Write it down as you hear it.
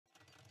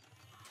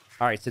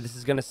All right, so this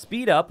is going to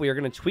speed up. We are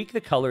going to tweak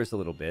the colors a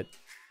little bit,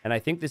 and I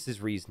think this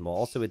is reasonable.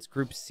 Also, it's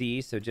Group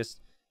C, so just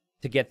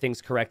to get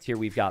things correct here,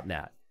 we've got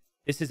that.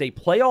 This is a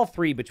play all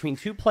three between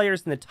two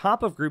players in the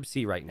top of Group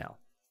C right now.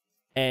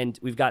 And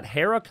we've got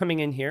Hera coming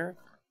in here,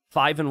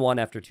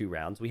 5-1 after 2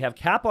 rounds. We have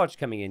Capoch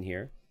coming in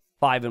here,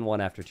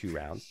 5-1 after 2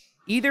 rounds.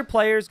 Either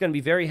player is going to be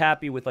very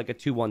happy with like a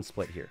 2-1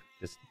 split here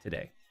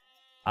today.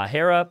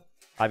 Hera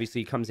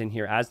obviously comes in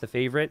here as the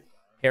favorite.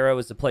 Hera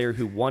was the player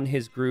who won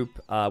his group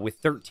with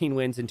 13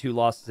 wins and 2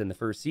 losses in the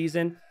first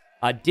season.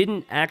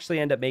 Didn't actually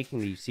end up making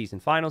the season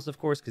finals, of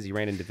course, because he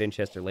ran into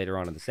Vinchester later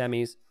on in the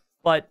semis.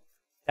 But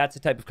that's the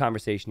type of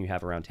conversation you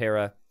have around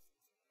Hera.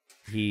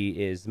 He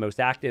is the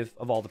most active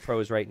of all the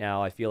pros right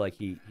now. I feel like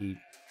he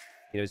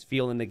is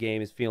feeling the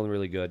game, is feeling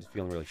really good, is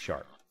feeling really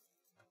sharp.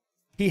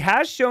 He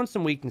has shown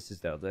some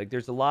weaknesses, though. Like,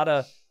 there's a lot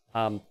of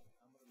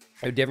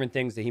different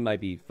things that he might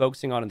be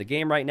focusing on in the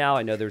game right now.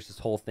 I know there's this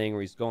whole thing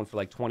where he's going for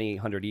like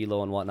 2,800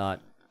 elo and whatnot.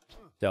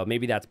 So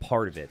maybe that's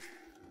part of it.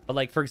 But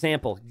like, for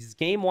example, his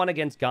game 1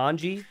 against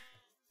Ganji,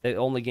 the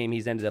only game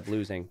he's ended up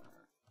losing,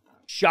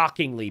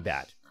 shockingly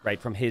bad,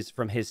 right, from his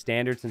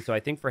standards. And so I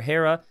think for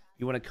Hera,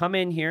 you want to come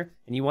in here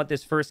and you want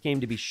this first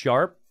game to be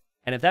sharp.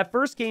 And if that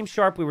first game's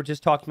sharp, we were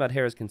just talking about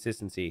Hera's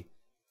consistency,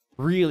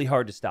 really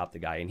hard to stop the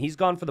guy. And he's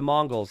gone for the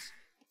Mongols.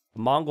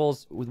 The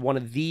Mongols with one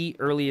of the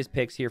earliest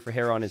picks here for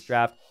Hera on his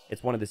draft.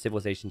 It's one of the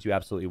civilizations you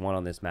absolutely want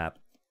on this map.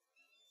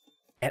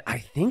 And I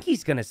think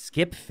he's going to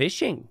skip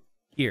fishing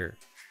here.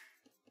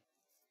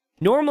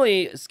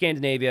 Normally,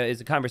 Scandinavia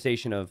is a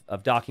conversation of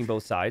docking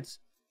both sides.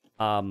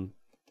 And,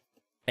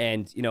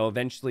 you know,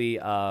 eventually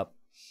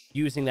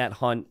using that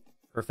hunt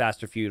for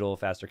faster feudal,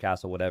 faster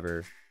castle,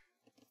 whatever.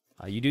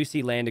 You do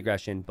see land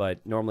aggression,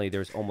 but normally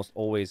there's almost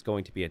always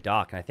going to be a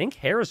dock. And I think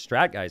Hera's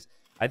strat, guys,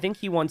 I think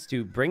he wants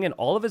to bring in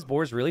all of his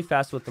boars really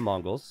fast with the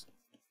Mongols.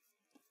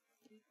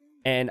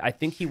 And I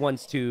think he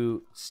wants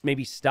to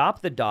maybe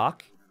stop the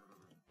dock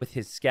with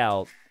his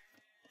scout.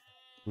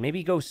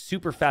 Maybe go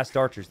super fast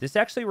archers. This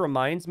actually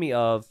reminds me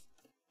of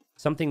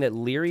something that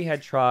Leary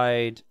had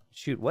tried.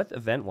 Shoot, what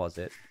event was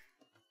it?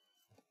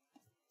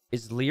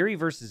 Is Leary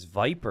versus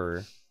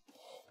Viper.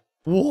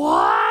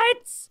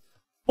 What?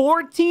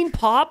 14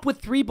 pop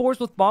with 3 boars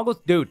with Mongols?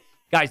 Dude,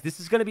 guys, this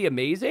is going to be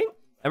amazing.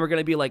 And we're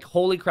going to be like,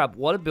 holy crap,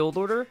 what a build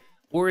order.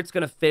 Or it's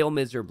going to fail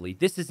miserably.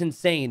 This is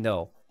insane,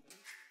 though.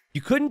 You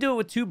couldn't do it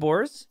with 2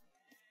 boars.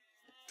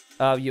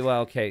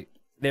 Okay.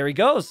 There he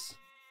goes.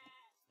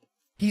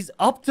 He's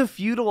up to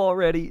feudal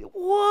already.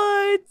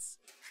 What?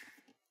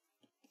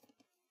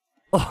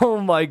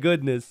 Oh, my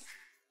goodness.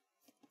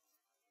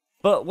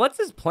 But what's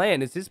his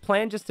plan? Is his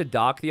plan just to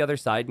dock the other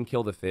side and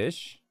kill the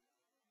fish?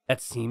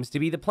 That seems to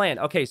be the plan.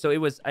 Okay, so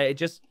it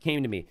just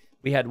came to me.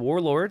 We had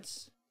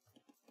Warlords.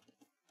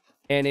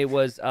 And it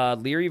was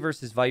Leary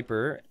versus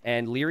Viper.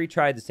 And Leary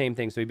tried the same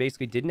thing. So he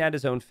basically didn't add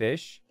his own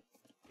fish.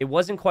 It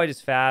wasn't quite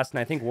as fast. And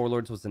I think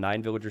Warlords was the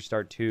 9 villager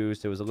start too.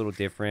 So it was a little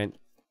different.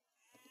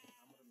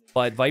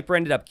 But Viper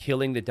ended up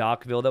killing the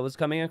Dockville that was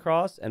coming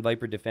across. And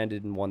Viper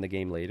defended and won the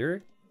game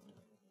later.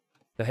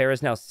 So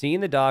Hera's now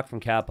seeing the dock from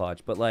Capoch.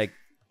 But like,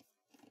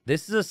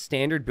 this is a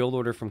standard build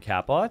order from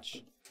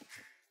Capoch.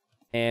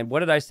 And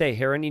what did I say?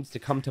 Hera needs to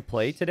come to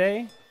play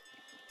today.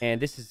 And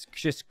this is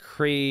just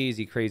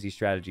crazy, crazy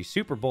strategy.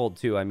 Super bold,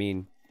 too. I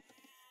mean,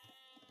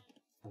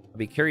 I'll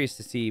be curious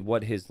to see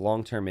what his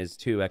long-term is,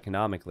 too,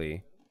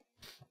 economically.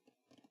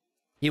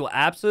 He will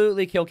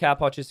absolutely kill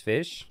Capoch's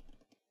fish.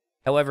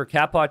 However,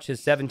 Capoch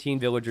has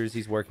 17 villagers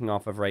he's working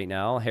off of right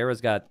now.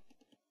 Hera's got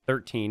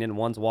 13, and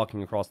one's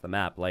walking across the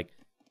map. Like,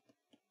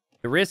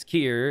 the risk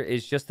here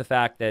is just the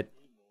fact that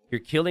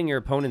you're killing your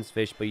opponent's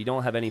fish, but you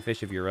don't have any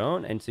fish of your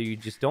own, and so you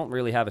just don't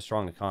really have a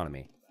strong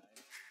economy.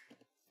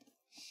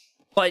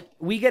 But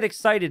we get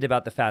excited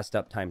about the fast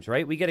up times,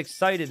 right? We get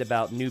excited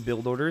about new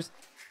build orders.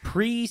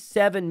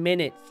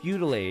 Pre-7-minute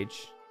feudal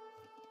age.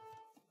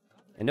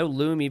 And no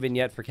loom even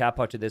yet for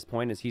Capoch at this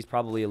point, as he's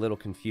probably a little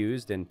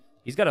confused, and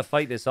he's got to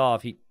fight this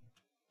off. He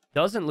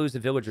doesn't lose a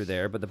villager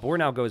there, but the boar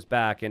now goes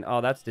back, and oh,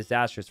 that's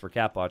disastrous for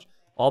Capoch.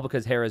 All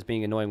because Hera's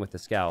being annoying with the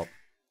scout.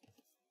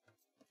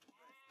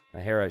 Now,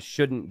 Hera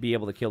shouldn't be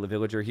able to kill the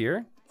villager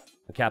here.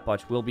 The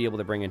Capoch will be able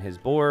to bring in his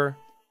boar,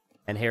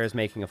 and Hera's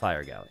making a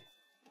fire galley.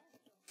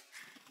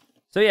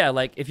 So yeah,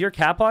 like, if you're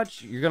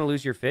Capoch, you're going to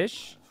lose your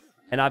fish.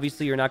 And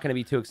obviously, you're not going to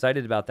be too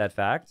excited about that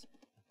fact.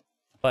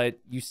 But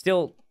you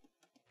still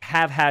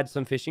have had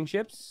some fishing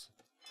ships.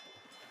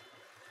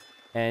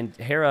 And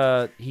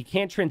Hera, he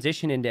can't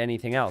transition into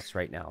anything else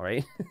right now,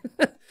 right?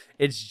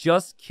 It's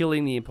just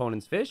killing the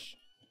opponent's fish.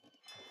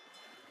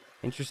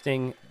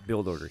 Interesting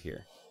build order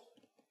here.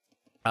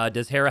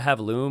 Does Hera have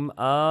loom?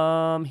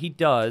 He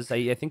does.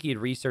 I think he had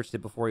researched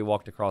it before he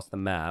walked across the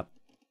map.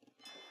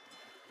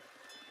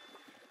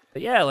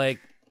 But yeah, like,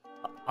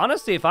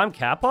 honestly, if I'm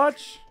Capoch,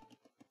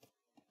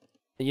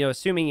 you know,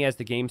 assuming he has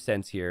the game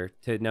sense here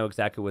to know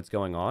exactly what's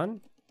going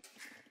on,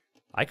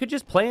 I could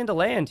just play into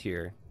land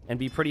here and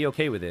be pretty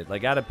okay with it.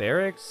 Like, out of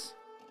barracks.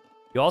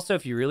 You also,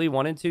 if you really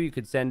wanted to, you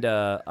could send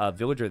a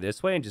villager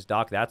this way and just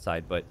dock that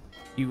side. But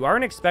you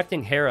aren't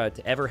expecting Hera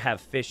to ever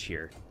have fish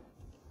here.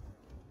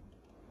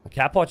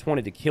 Capoch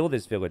wanted to kill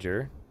this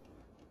villager.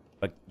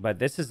 But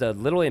this is a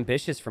little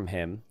ambitious from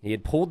him. He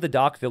had pulled the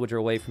dock villager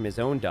away from his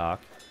own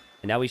dock.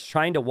 And now he's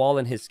trying to wall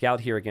in his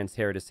scout here against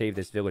Hera to save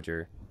this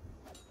villager.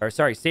 Or,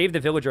 sorry, save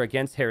the villager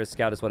against Hera's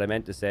scout is what I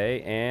meant to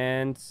say.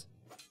 And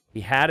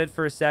he had it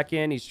for a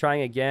second. He's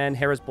trying again.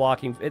 Hera's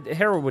blocking.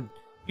 Hera would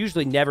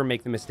usually never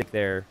make the mistake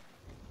there.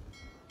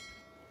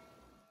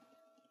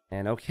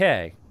 And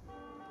okay.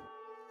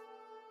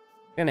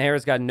 And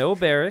Hera's got no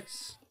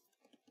barracks.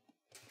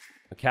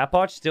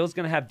 Capoch still is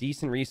going to have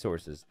decent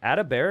resources. Add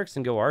a barracks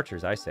and go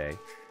archers, I say.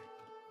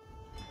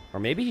 Or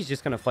maybe he's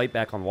just going to fight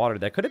back on water.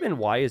 That could have been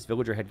why his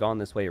villager had gone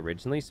this way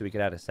originally, so he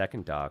could add a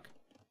second dock.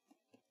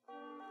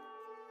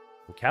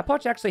 And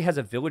Capoch actually has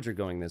a villager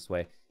going this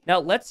way. Now,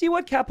 let's see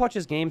what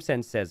Capoch's game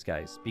sense says,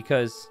 guys.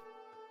 Because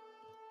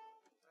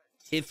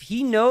if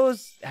he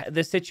knows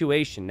the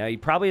situation, now he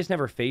probably has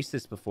never faced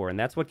this before, and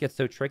that's what gets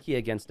so tricky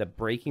against a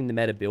breaking the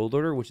meta build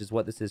order, which is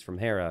what this is from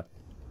Hera.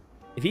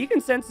 If he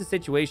can sense the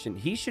situation,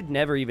 he should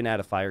never even add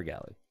a fire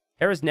galley.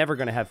 Hera's never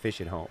going to have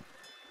fish at home.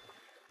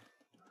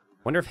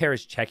 Wonder if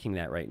Hera's checking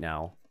that right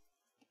now.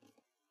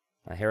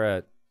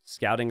 Hera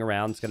scouting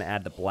around is going to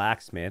add the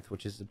blacksmith,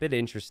 which is a bit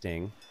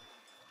interesting.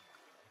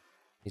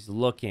 He's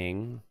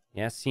looking.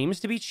 Yeah, seems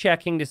to be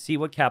checking to see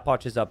what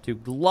Capoch is up to.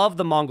 Love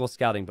the Mongol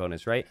scouting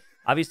bonus, right?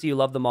 Obviously, you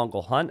love the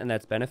Mongol hunt, and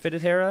that's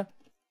benefited Hera.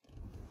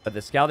 But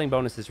the scouting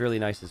bonus is really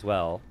nice as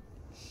well.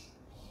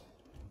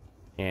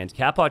 And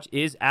Capoch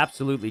is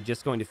absolutely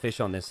just going to fish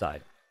on this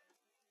side.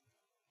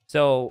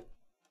 So,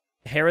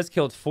 Hera's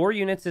killed 4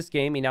 units this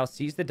game. He now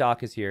sees the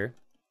dock is here.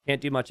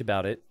 Can't do much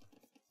about it.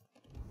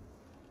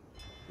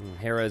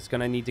 Hera is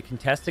going to need to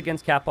contest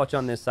against Capoch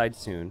on this side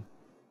soon.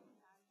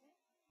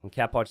 And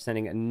Capoch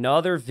sending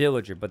another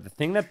villager. But the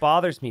thing that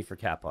bothers me for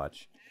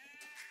Capoch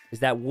is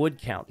that wood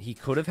count. He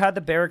could have had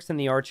the barracks in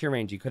the archer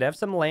range. He could have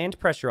some land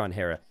pressure on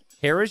Hera.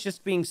 Hera's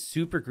just being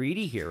super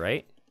greedy here,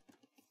 right?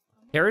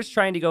 Hera's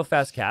trying to go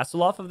fast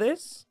castle off of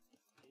this.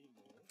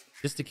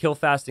 Just to kill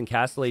fast in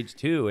Castle Age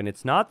 2. And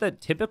it's not the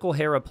typical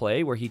Hera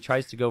play where he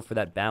tries to go for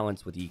that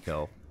balance with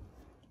eco.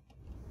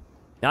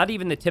 Not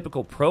even the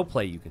typical pro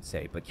play, you could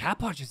say. But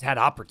Capoch has had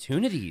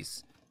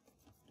opportunities.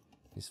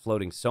 He's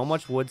floating so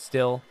much wood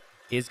still.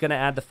 Is going to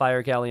add the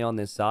fire galley on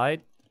this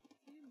side.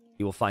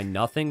 He will find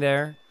nothing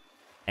there.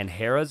 And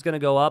Hera's going to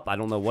go up. I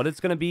don't know what it's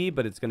going to be,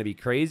 but it's going to be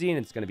crazy and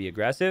it's going to be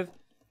aggressive.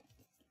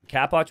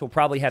 Capoch will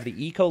probably have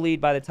the eco lead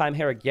by the time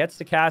Hera gets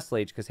to Castle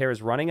Age because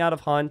Hera's running out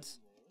of hunt.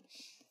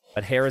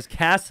 But Hera's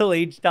Castle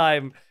Age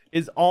time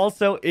is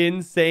also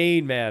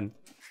insane, man.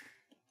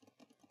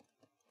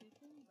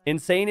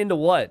 Insane into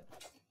what?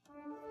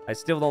 I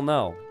still don't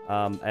know.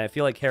 I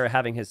feel like Hera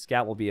having his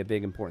scout will be a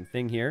big important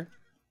thing here.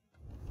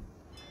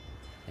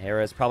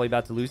 Hera is probably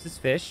about to lose his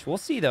fish. We'll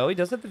see, though. He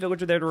does have the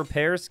villager there to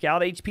repair.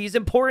 Scout HP is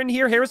important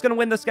here. Hera's going to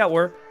win the scout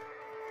war.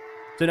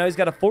 So now he's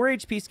got a 4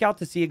 HP scout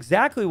to see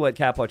exactly what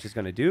Capoch is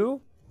going to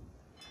do.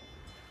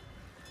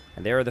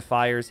 And there are the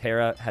fires.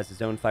 Hera has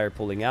his own fire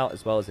pulling out,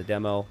 as well as a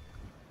demo.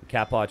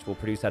 Capoch will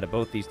produce out of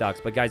both these docks.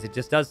 But, guys, it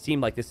just does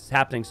seem like this is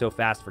happening so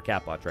fast for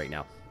Capoch right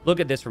now. Look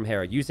at this from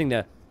Hera. Using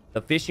the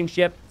fishing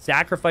ship,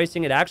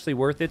 sacrificing it, actually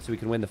worth it so we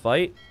can win the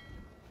fight.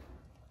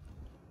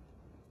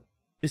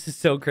 This is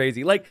so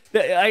crazy. Like,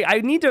 I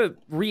need to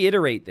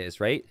reiterate this,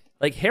 right?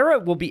 Like, Hera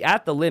will be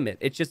at the limit.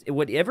 It's just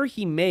whatever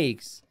he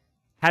makes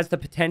has the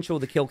potential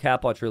to kill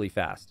Capoch really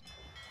fast.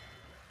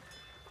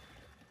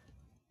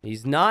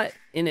 He's not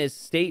in a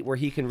state where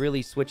he can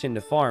really switch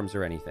into farms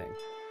or anything.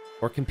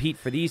 Or compete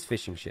for these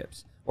fishing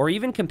ships. Or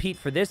even compete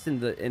for this in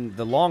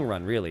the long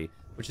run, really.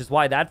 Which is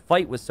why that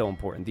fight was so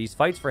important. These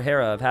fights for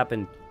Hera have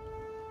happened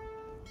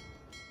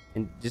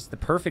in just the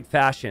perfect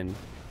fashion.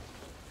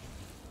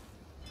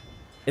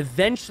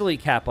 Eventually,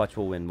 Capoch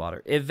will win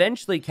water.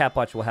 Eventually,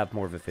 Capoch will have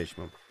more of a fish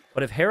boom.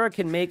 But if Hera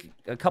can make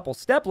a couple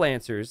step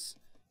lancers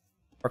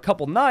or a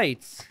couple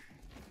knights,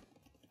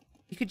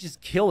 he could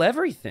just kill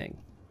everything.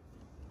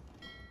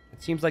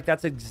 It seems like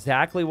that's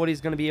exactly what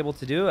he's going to be able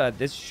to do.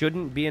 This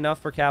shouldn't be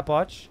enough for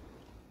Capoch.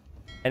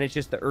 And it's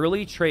just the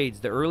early trades,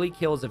 the early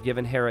kills have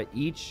given Hera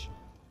each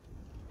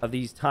of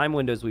these time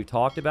windows we've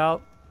talked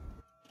about.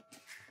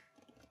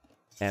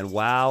 And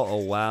wow,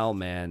 oh wow,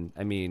 man.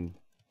 I mean,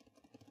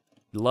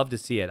 love to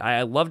see it.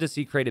 I love to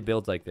see creative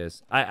builds like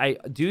this. I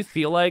do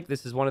feel like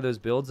this is one of those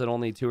builds that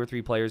only 2 or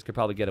 3 players could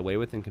probably get away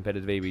with in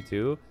competitive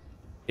AV2.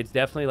 It's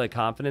definitely like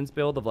confidence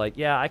build of like,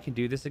 yeah, I can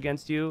do this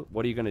against you.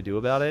 What are you going to do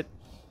about it?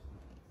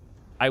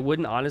 I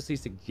wouldn't honestly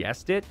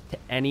suggest it to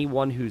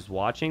anyone who's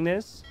watching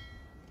this,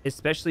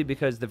 especially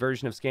because the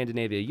version of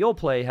Scandinavia you'll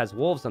play has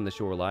wolves on the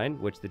shoreline,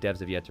 which the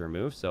devs have yet to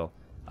remove. So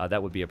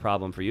that would be a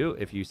problem for you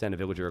if you send a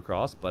villager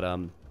across. But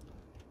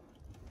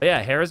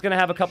yeah, Hera's going to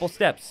have a couple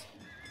steps.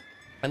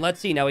 And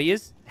let's see. Now, he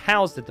is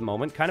housed at the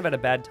moment, kind of at a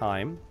bad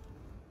time,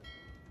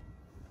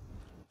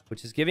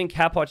 which is giving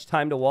Capoch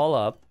time to wall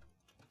up.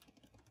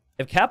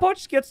 If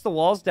Capoch gets the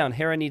walls down,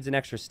 Hera needs an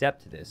extra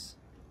step to this.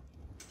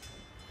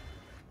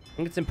 I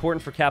think it's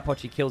important for Capoch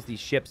he kills these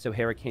ships so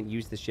Hera can't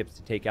use the ships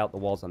to take out the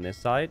walls on this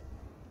side.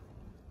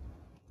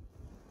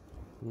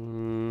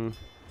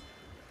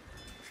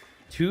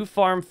 2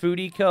 farm food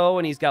eco,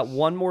 and he's got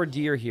 1 more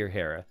deer here,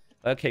 Hera.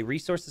 Okay,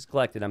 resources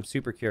collected. I'm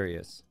super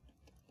curious.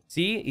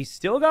 See, he's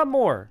still got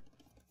more.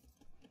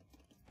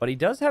 But he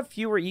does have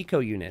fewer eco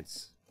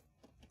units.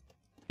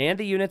 And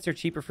the units are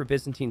cheaper for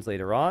Byzantines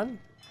later on.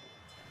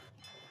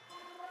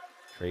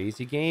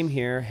 Crazy game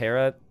here.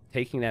 Hera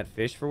taking that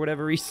fish for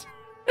whatever reason.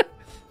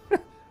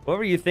 What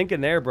were you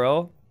thinking there,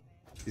 bro?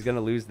 He's going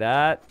to lose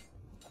that.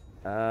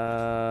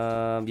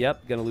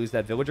 Yep, going to lose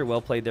that villager.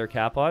 Well played there,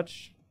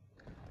 Capoch.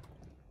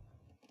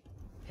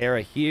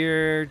 Hera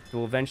here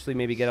will eventually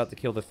maybe get out to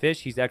kill the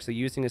fish. He's actually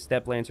using his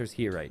step lancers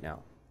here right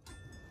now.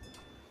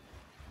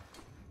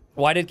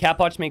 Why did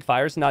Capoch make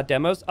fires, not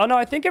demos? Oh, no,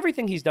 I think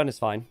everything he's done is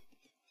fine.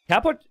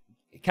 Capoch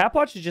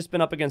has just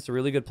been up against a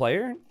really good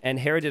player, and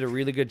Hera did a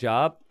really good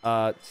job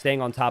staying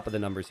on top of the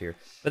numbers here.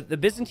 But the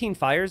Byzantine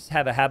fires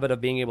have a habit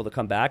of being able to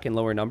come back in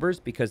lower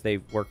numbers because they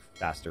work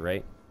faster,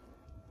 right?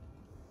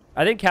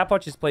 I think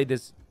Capoch has played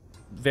this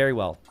very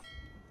well.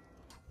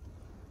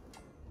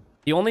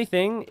 The only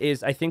thing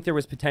is I think there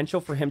was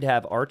potential for him to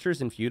have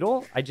archers and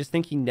feudal. I just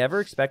think he never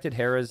expected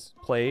Hera's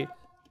play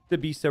to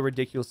be so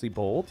ridiculously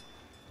bold.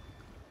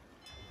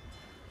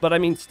 But I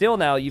mean, still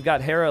now, you've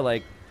got Hera,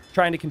 like,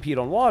 trying to compete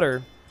on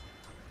water.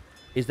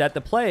 Is that the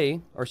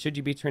play, or should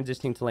you be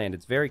transitioning to land?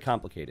 It's very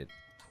complicated.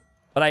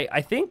 But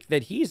I think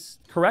that he's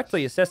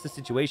correctly assessed the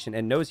situation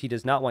and knows he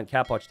does not want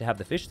Capoch to have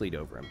the fish lead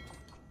over him.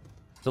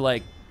 So,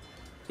 like,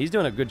 he's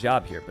doing a good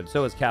job here, but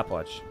so is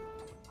Capoch.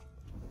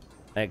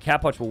 And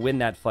Capoch will win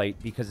that fight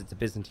because it's a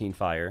Byzantine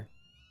fire.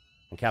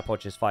 And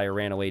Capoch's fire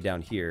ran away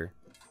down here.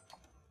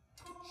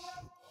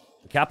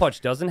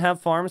 Capoch doesn't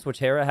have farms, which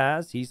Hera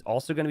has. He's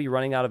also going to be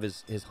running out of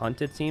his hunt,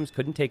 it seems.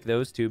 Couldn't take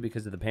those two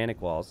because of the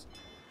panic walls.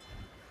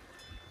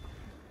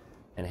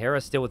 And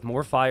Hera's still with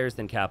more fires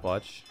than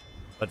Capoch.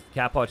 But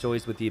Capoch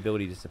always with the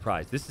ability to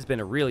surprise. This has been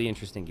a really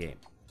interesting game.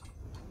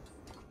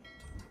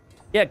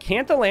 Yeah,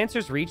 can't the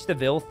Lancers reach the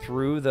Vil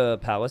through the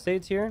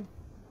Palisades here?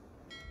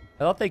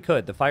 I thought they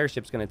could. The fire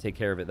ship's going to take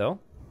care of it, though.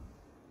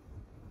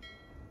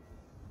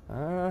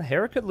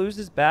 Hera could lose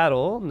his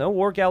battle. No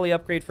War Galley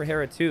upgrade for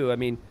Hera, too. I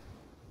mean,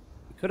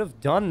 he could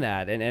have done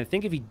that. And I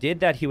think if he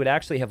did that, he would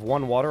actually have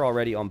won water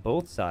already on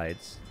both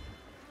sides.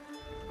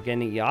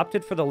 Again, he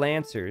opted for the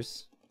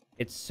Lancers.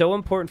 It's so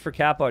important for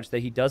Capoch that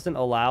he doesn't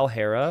allow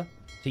Hera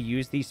to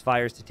use these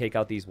fires to take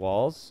out these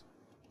walls.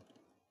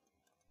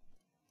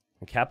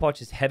 And Capoch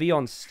is heavy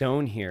on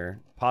stone here,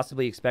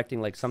 possibly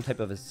expecting like some type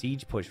of a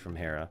siege push from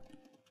Hera.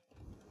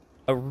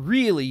 A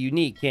really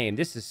unique game.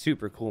 This is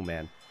super cool,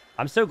 man.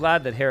 I'm so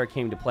glad that Hera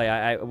came to play.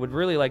 I would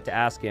really like to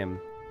ask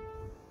him,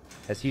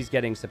 as he's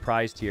getting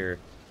surprised here,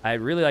 I'd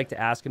really like to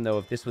ask him, though,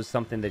 if this was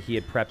something that he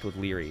had prepped with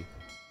Leary,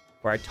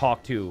 or I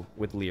talked to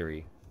with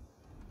Leary.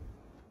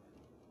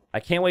 I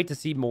can't wait to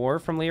see more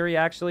from Leary,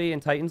 actually, in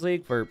Titans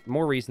League, for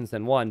more reasons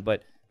than one,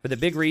 but for the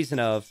big reason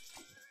of,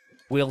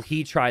 will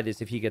he try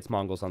this if he gets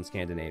Mongols on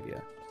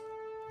Scandinavia?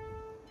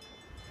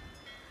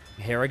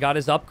 Hera got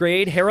his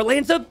upgrade. Hera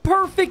lands a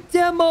perfect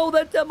demo.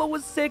 That demo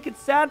was sick.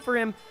 It's sad for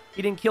him.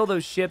 He didn't kill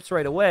those ships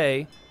right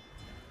away.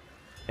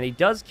 And he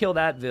does kill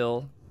that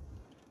Vil.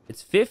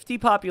 It's 50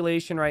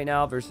 population right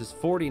now versus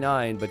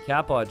 49, but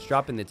Capoch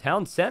dropping the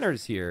town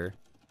centers here.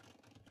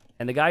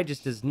 And the guy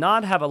just does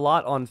not have a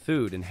lot on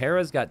food. And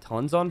Hera's got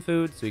tons on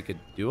food, so he could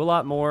do a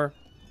lot more.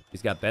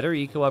 He's got better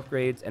eco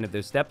upgrades. And if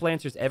those Step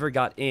Lancers ever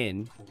got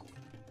in,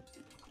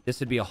 this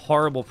would be a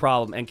horrible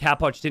problem. And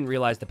Capoch didn't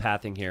realize the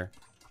pathing here.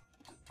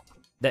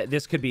 That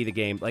this could be the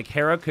game. Like,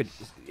 Hera could,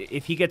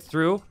 if he gets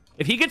through.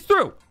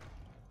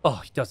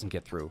 Oh, he doesn't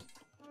get through.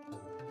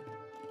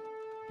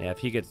 Yeah, if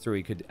he gets through,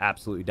 he could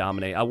absolutely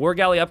dominate. War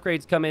Galley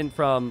upgrades come in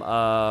from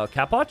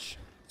Capoch,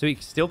 so he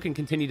still can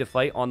continue to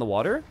fight on the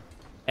water.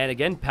 And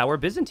again, power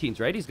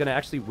Byzantines, right? He's going to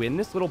actually win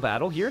this little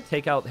battle here,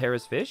 take out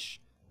Hera's fish.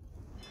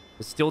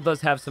 He still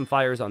does have some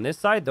fires on this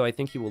side, though I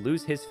think he will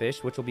lose his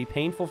fish, which will be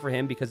painful for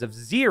him because of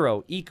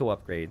 0 eco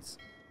upgrades.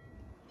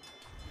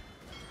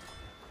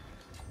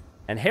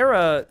 And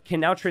Hera can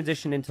now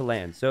transition into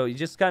land. So he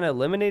just kind of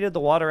eliminated the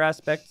water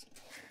aspect.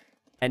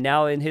 And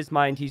now in his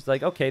mind, he's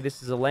like, okay,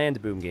 this is a land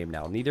boom game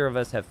now. Neither of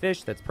us have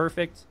fish. That's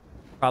perfect.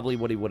 Probably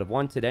what he would have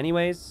wanted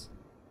anyways.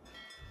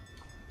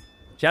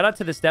 Shout out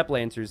to the Step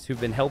Lancers who've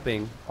been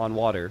helping on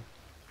water.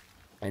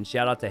 And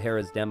shout out to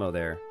Hera's demo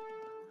there.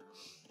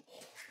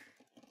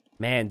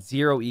 Man,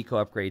 0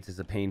 eco upgrades is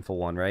a painful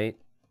one, right?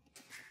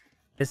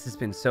 This has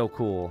been so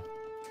cool.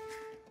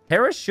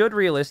 Hera should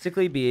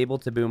realistically be able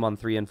to boom on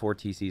 3 and 4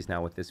 TCs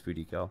now with this food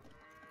eco.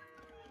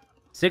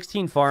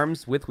 16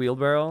 farms with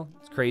wheelbarrow.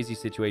 It's a crazy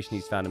situation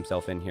he's found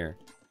himself in here.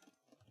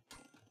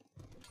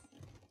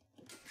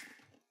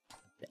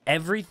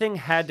 Everything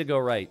had to go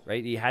right?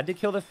 He had to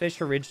kill the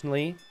fish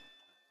originally.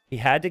 He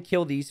had to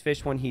kill these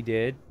fish when he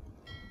did.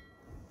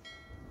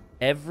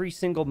 Every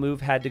single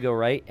move had to go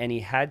right, and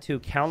he had to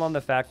count on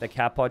the fact that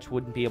Capoch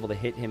wouldn't be able to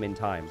hit him in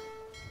time.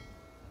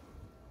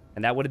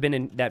 And that would have been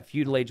in that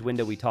feudal age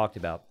window we talked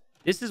about.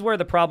 This is where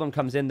the problem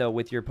comes in, though,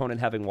 with your opponent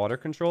having water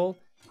control,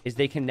 is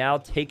they can now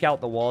take out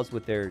the walls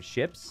with their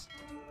ships.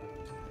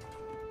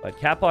 But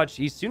Capoch,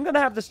 he's soon going to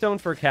have the stone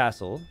for a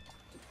castle.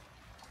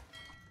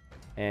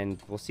 And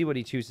we'll see what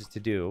he chooses to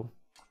do.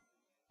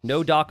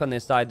 No dock on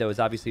this side, though, is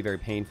obviously very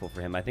painful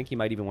for him. I think he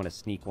might even want to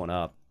sneak one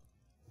up.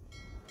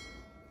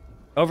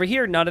 Over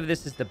here, none of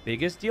this is the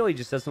biggest deal. He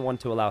just doesn't want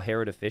to allow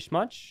Hera to fish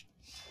much.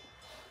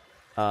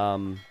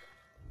 And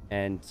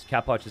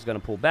Capoch is going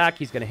to pull back.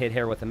 He's going to hit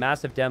Hera with a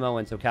massive demo,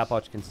 and so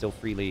Capoch can still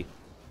freely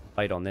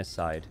fight on this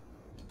side.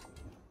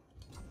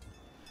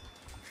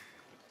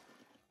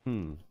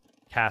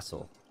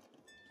 Castle.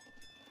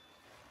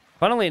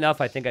 Funnily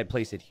enough, I think I'd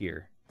place it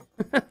here.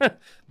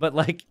 But,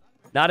 like,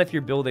 not if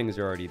your buildings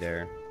are already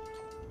there.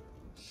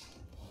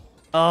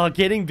 Oh,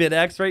 getting bid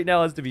X right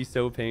now has to be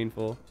so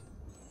painful.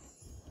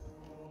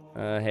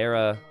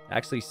 Hera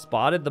actually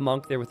spotted the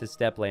monk there with his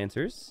step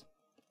lancers.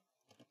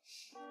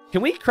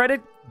 Can we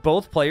credit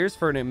both players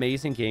for an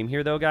amazing game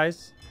here, though,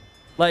 guys?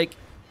 Like,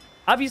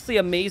 obviously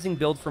amazing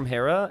build from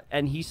Hera,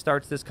 and he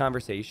starts this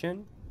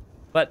conversation.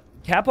 But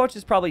Capoch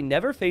has probably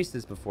never faced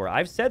this before.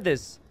 I've said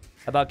this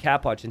about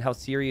Capoch and how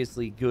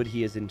seriously good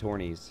he is in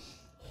tourneys.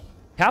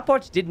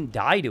 Capoch didn't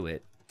die to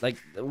it. Like,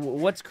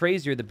 what's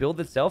crazier, the build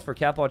itself or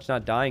Capoch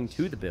not dying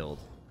to the build?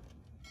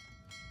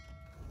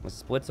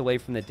 Splits away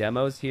from the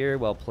demos here.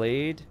 Well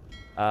played.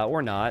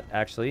 Or not,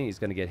 actually. He's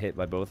going to get hit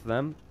by both of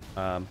them.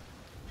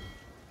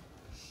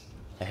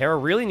 Hera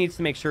really needs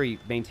to make sure he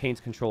maintains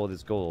control of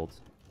his gold.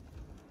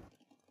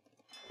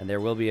 And there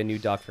will be a new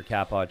dock for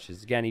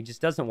Capoch. Again, he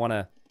just doesn't want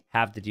to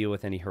have to deal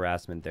with any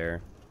harassment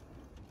there.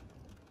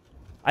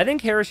 I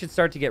think Hera should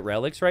start to get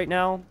relics right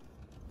now.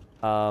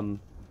 I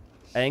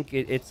think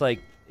it's like,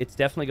 it's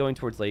definitely going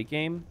towards late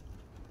game.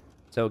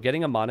 So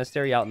getting a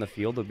monastery out in the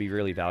field would be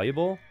really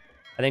valuable.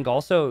 I think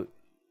also,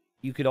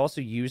 you could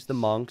also use the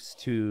monks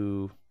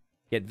to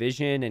get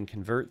vision and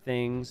convert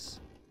things.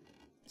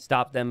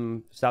 Stop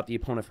the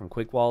opponent from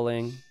quick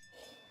walling.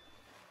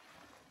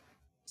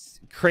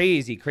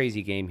 Crazy,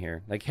 crazy game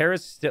here. Like,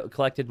 Hera's still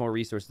collected more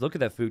resources. Look at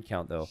that food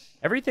count, though.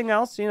 Everything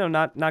else, you know,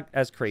 not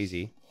as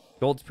crazy.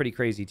 Gold's pretty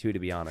crazy, too, to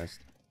be honest.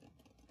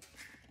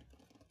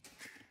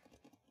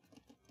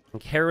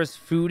 Like, Hera's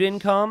food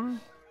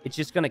income, it's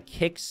just going to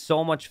kick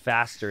so much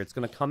faster. It's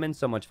going to come in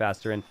so much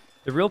faster. And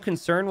the real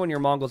concern when you're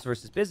Mongols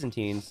versus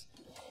Byzantines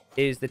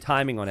is the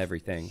timing on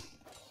everything.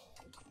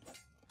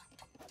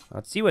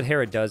 Let's see what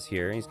Hera does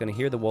here. He's going to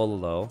hear the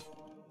Wololo.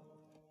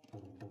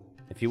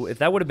 If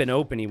that would have been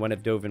open, he wouldn't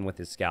have dove in with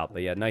his scout.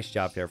 But yeah, nice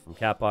job there from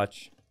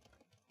Capoch.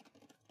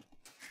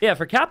 Yeah,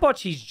 for Capoch,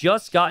 he's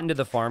just gotten to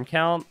the farm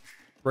count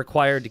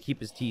required to keep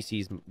his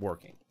TCs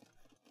working.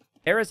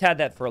 Hera's had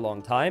that for a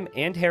long time,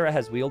 and Hera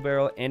has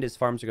wheelbarrow, and his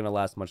farms are going to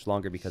last much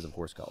longer because of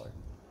horse collar.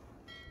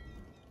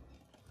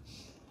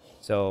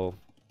 So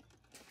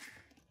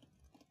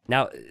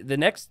now the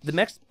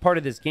next part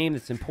of this game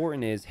that's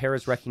important is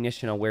Hera's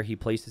recognition on where he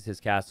places his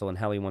castle and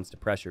how he wants to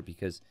pressure,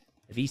 because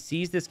if he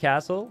sees this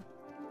castle,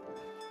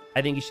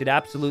 I think he should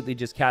absolutely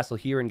just castle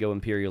here and go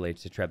Imperial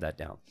Age to treb that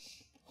down.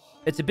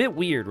 It's a bit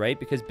weird, right?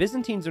 Because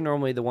Byzantines are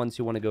normally the ones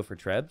who want to go for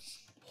trebs.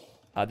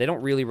 They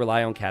don't really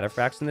rely on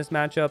cataphracts in this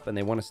matchup, and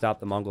they want to stop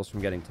the Mongols from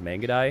getting to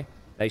Mangadai.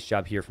 Nice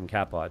job here from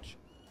Capoch.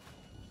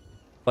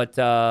 But,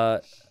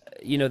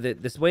 you know,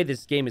 this way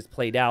this game is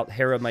played out,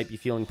 Hera might be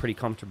feeling pretty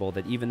comfortable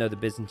that even though the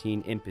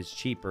Byzantine imp is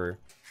cheaper,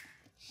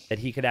 that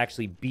he could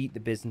actually beat the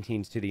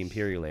Byzantines to the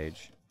Imperial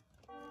Age.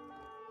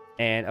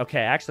 And,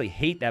 okay, I actually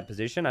hate that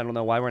position. I don't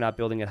know why we're not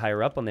building it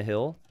higher up on the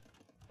hill.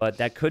 But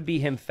that could be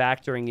him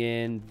factoring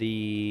in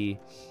the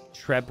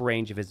treb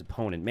range of his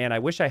opponent. Man, I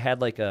wish I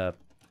had, like, a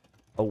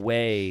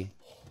way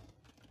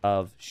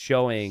of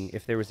showing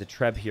if there was a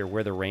treb here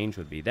where the range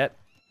would be.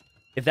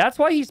 If that's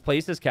why he's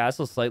placed his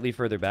castle slightly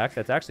further back,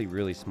 that's actually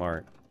really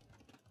smart.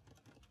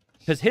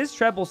 Because his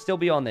treb will still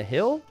be on the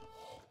hill,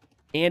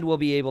 and we'll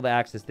be able to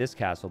access this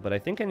castle. But I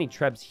think any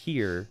trebs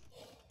here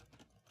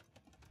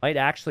might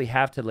actually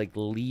have to, like,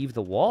 leave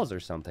the walls or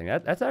something.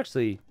 That's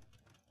actually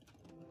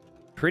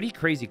pretty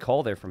crazy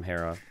call there from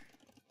Hera.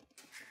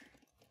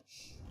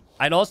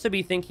 I'd also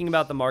be thinking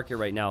about the market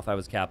right now if I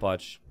was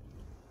Capoch.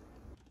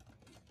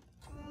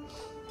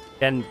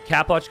 And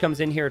Capoch comes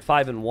in here at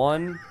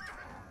 5-1.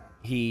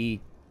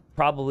 He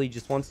probably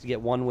just wants to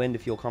get one win to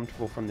feel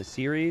comfortable from the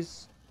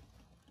series.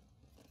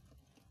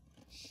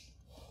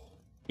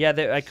 Yeah,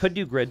 I could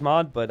do grid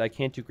mod, but I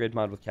can't do grid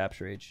mod with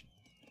Capture Age.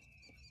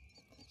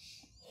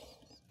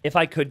 If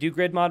I could do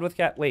grid mod with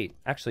wait,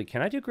 actually,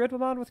 can I do grid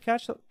mod with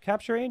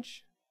Capture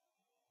Age?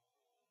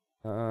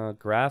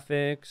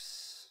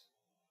 Graphics.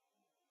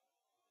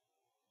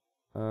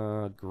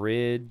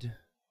 Grid.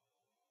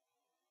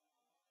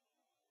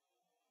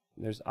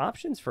 There's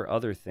options for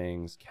other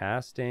things.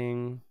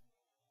 Casting.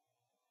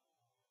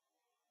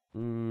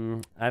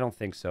 I don't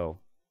think so.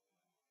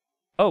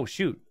 Oh,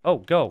 shoot. Oh,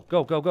 go,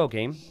 go, go, go,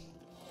 game.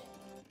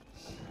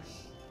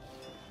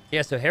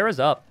 Yeah, so Hera's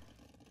up.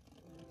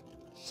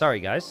 Sorry,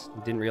 guys.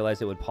 Didn't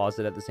realize it would pause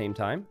it at the same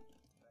time.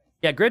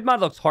 Yeah, grid mod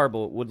looks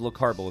horrible. Would look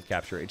horrible with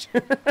Capture Age.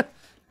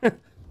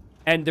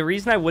 And the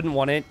reason I wouldn't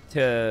want it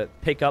to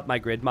pick up my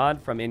grid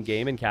mod from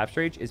in-game in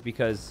Capture Age is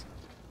because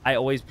I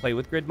always play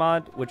with grid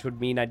mod, which would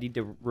mean I need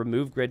to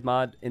remove grid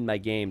mod in my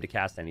game to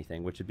cast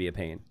anything, which would be a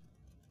pain.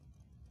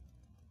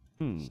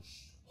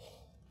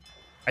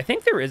 I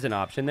think there is an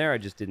option there. I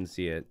just didn't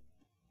see it.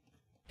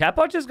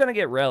 Capoch is going to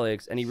get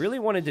relics, and he really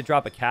wanted to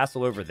drop a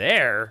castle over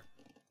there.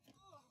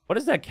 What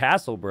is that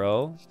castle,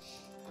 bro?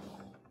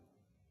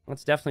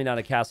 That's definitely not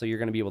a castle you're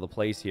going to be able to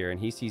place here. And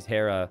he sees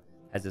Hera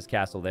as this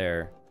castle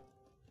there.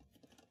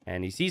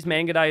 And he sees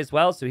Mangudai as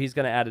well, so he's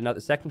going to add another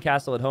second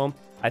castle at home.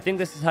 I think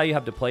this is how you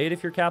have to play it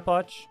if you're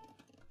Capoch.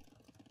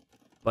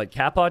 But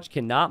Capoch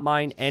cannot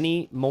mine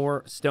any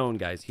more stone,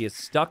 guys. He is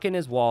stuck in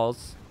his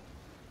walls.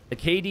 The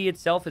KD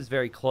itself is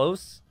very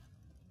close.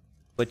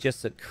 But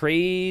just a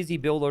crazy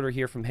build order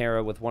here from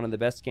Hera with one of the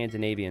best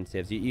Scandinavian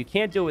civs. You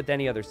can't do it with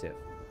any other civ,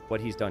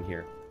 what he's done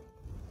here.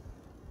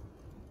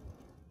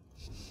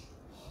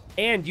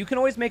 And you can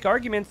always make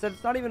arguments that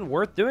it's not even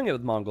worth doing it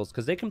with Mongols,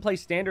 because they can play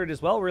standard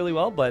as well really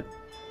well, but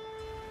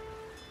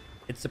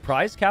it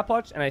surprised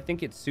Capoch, and I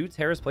think it suits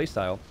Hera's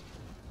playstyle.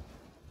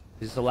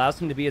 It just allows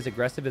him to be as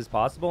aggressive as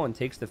possible and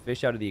takes the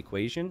fish out of the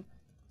equation.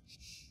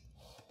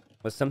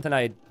 Was something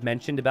I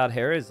mentioned about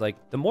Hera is, like,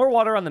 the more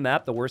water on the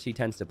map, the worse he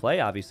tends to play.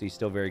 Obviously, he's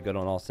still very good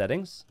on all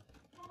settings.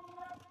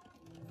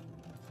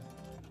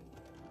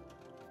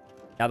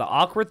 Now, the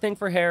awkward thing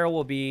for Hera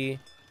will be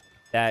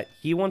that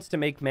he wants to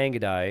make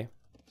Mangudai,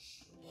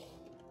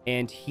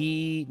 and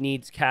he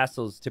needs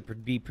castles to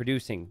be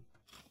producing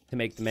to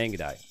make the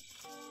Mangudai.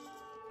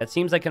 That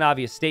seems like an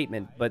obvious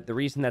statement, but the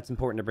reason that's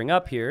important to bring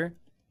up here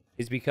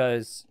is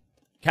because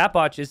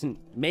Capoch isn't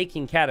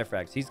making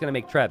cataphracts. He's going to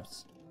make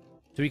trebs.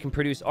 So he can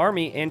produce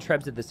army and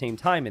trebs at the same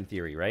time, in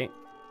theory, right?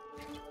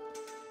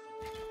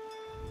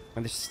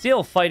 And they're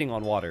still fighting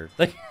on water.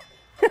 Like,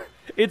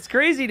 it's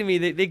crazy to me.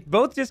 They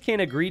both just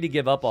can't agree to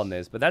give up on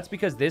this. But that's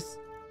because this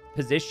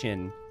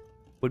position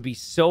would be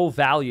so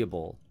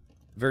valuable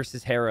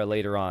versus Hera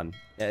later on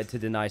to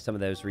deny some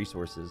of those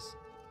resources.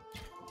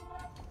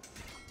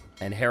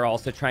 And Hera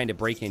also trying to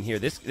break in here.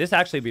 This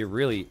actually be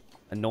really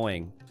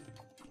annoying.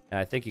 And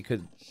I think it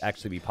could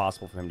actually be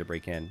possible for him to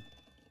break in.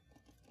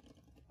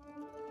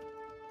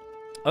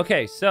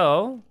 Okay,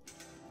 so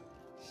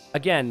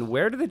again,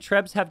 where do the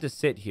trebs have to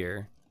sit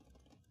here?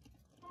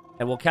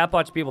 And will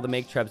Capoch be able to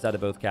make trebs out of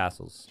both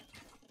castles?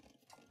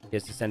 He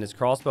has to send his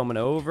crossbowman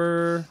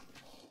over.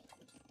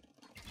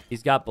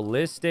 He's got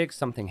ballistics,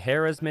 something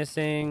Hera's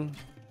missing.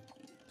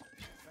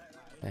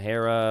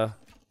 Hera,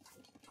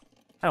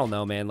 I don't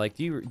know, man. Like,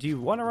 do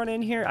you want to run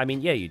in here? I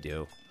mean, yeah, you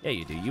do. Yeah,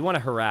 you do. You want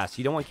to harass.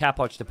 You don't want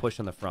Capoch to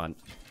push on the front.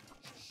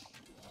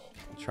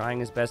 Trying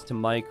his best to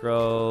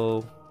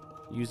micro.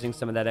 Using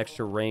some of that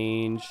extra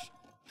range.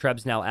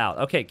 Treb's now out.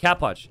 Okay,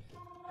 Capoch.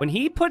 When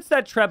he puts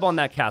that Treb on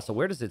that castle,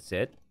 where does it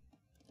sit?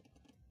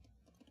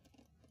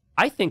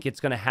 I think it's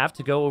going to have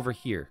to go over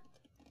here.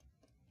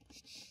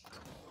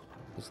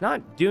 He's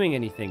not doing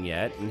anything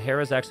yet. And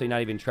Hera's actually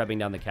not even trebbing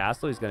down the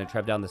castle. He's going to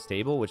treb down the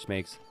stable, which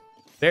makes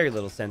very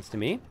little sense to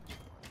me.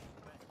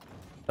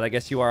 But I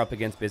guess you are up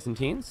against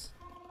Byzantines.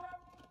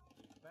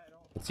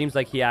 It seems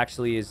like he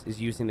actually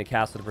is using the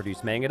castle to produce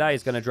Mangudai.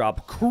 He's going to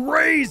drop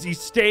crazy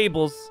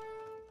stables.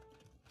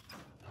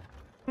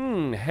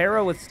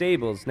 Hera with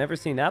stables. Never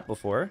seen that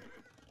before.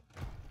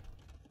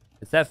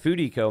 It's that food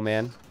eco,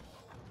 man.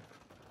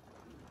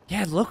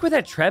 Yeah, look where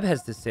that Treb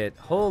has to sit.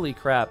 Holy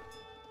crap.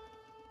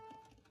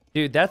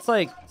 Dude, that's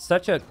like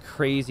such a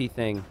crazy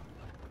thing.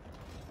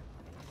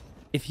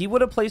 If he would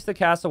have placed the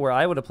castle where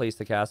I would have placed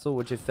the castle,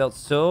 which it felt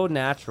so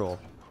natural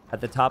at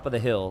the top of the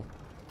hill,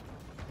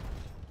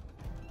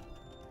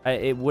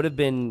 it would have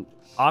been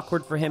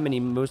awkward for him, and he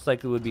most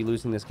likely would be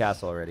losing this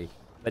castle already.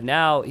 But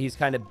now he's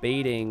kind of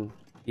baiting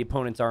the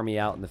opponent's army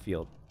out in the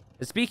field.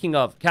 Speaking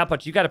of,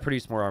 Capoch, you got to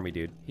produce more army,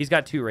 dude. He's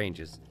got 2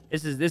 ranges.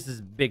 This is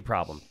a big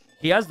problem.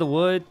 He has the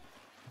wood,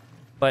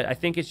 but I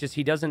think it's just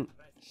he doesn't...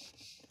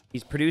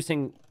 He's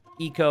producing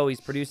eco.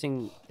 He's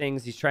producing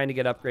things. He's trying to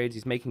get upgrades.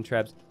 He's making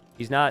trebs.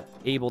 He's not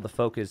able to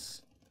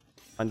focus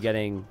on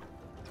getting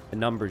the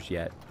numbers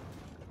yet.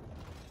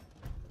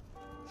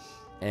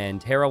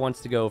 And Hera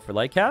wants to go for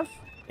Light Cav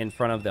in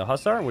front of the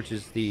Hussar, which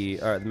is the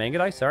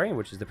Mangudai, sorry,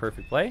 which is the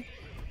perfect play.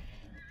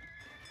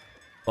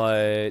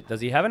 But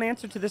does he have an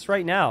answer to this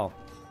right now?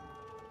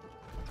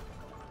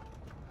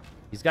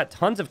 He's got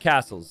tons of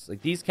castles.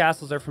 Like, these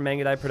castles are from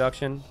Mangudai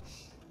production.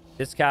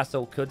 This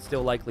castle could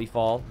still likely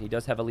fall. He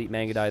does have elite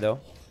Mangudai, though.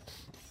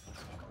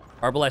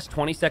 Arbalest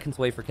 20 seconds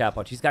away for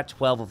Capoch. He's got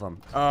 12 of them.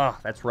 Ugh,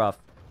 that's rough.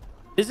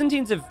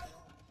 Byzantines have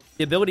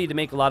the ability to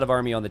make a lot of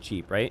army on the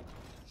cheap, right?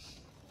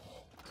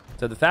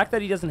 So the fact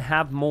that he doesn't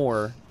have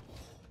more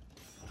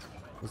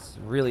is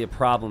really a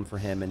problem for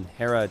him. And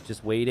Hera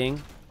just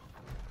waiting.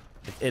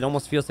 It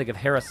almost feels like if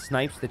Hera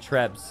snipes the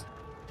trebs,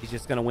 he's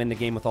just going to win the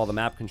game with all the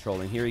map control.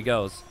 And here he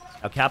goes.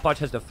 Now Capoch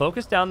has to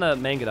focus down the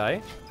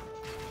Mangudai.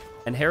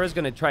 And Hera's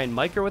going to try and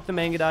micro with the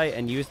Mangudai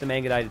and use the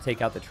Mangudai to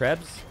take out the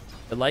trebs.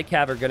 The Light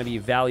Cav are going to be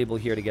valuable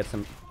here to get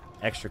some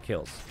extra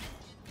kills.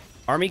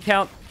 Army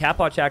count,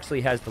 Capoch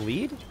actually has the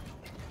lead.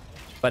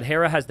 But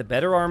Hera has the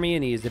better army,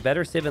 and he is the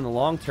better civ in the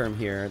long term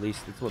here. At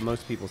least that's what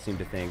most people seem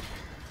to think.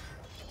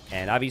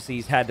 And obviously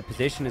he's had the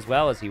position as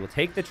well, as he will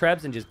take the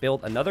trebs and just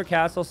build another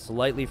castle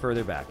slightly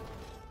further back.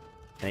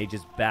 And he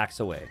just backs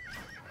away.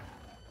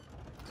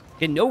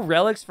 Okay, no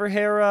relics for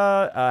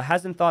Hera.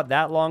 Hasn't thought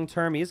that long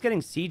term. He is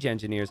getting siege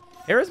engineers.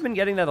 Hera's been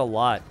getting that a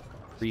lot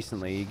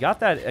recently. He got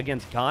that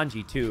against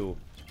Ganji too.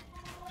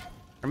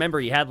 Remember,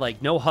 he had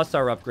like no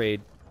Hussar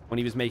upgrade when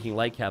he was making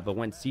light cap, but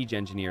went siege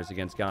engineers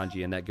against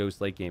Ganji in that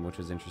Ghost late game, which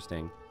was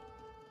interesting.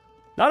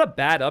 Not a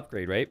bad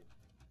upgrade, right?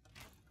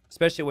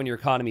 Especially when your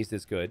economy's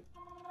this good.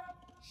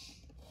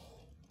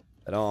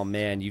 But oh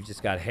man, you've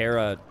just got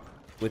Hera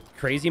with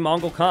crazy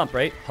Mongol comp,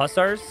 right?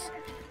 Hussars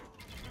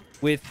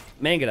with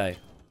Mangudai.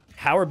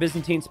 How are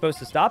Byzantines supposed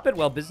to stop it?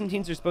 Well,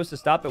 Byzantines are supposed to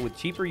stop it with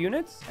cheaper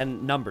units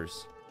and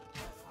numbers.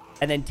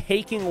 And then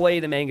taking away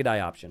the Mangudai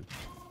option.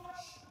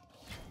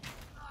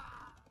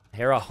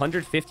 Hera,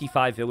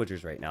 155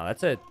 villagers right now.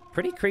 That's a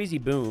pretty crazy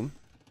boom.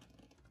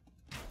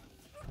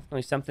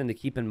 Definitely something to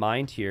keep in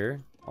mind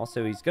here.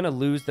 Also, he's going to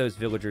lose those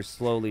villagers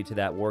slowly to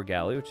that war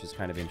galley, which is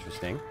kind of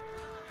interesting.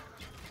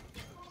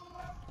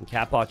 And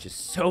Capoch is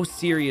so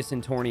serious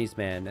in tourneys,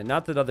 man. And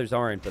not that others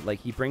aren't, but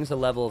like he brings a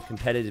level of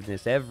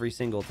competitiveness every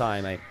single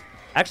time. I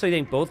actually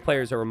think both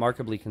players are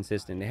remarkably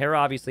consistent. Hera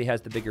obviously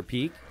has the bigger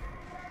peak.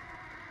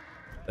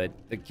 But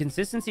the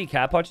consistency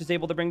Capoch is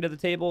able to bring to the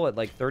table at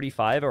like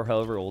 35 or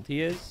however old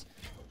he is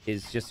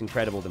just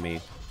incredible to me.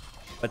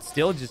 But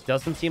still just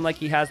doesn't seem like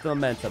he has the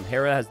momentum.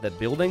 Hera has the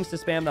buildings to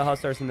spam the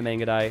Hussars and the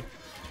Mangudai.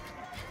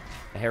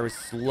 Hera's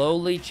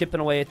slowly chipping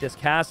away at this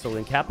castle,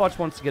 and Capoch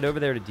wants to get over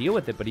there to deal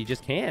with it, but he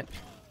just can't.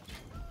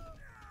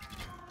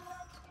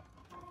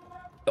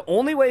 The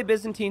only way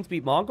Byzantines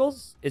beat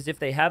Mongols is if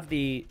they have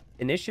the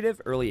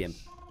initiative early imp.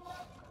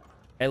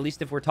 At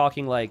least if we're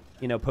talking like,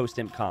 you know,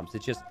 post-imp comps.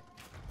 It's just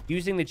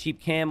using the cheap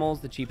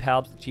camels, the cheap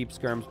halbs, the cheap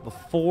skirms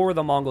before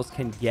the Mongols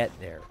can get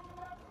there.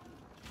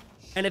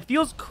 And it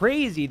feels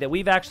crazy that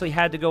we've actually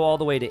had to go all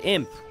the way to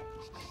imp.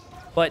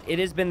 But it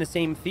has been the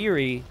same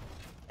theory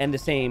and the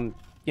same,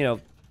 you know,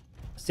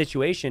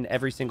 situation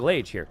every single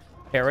age here.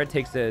 Hera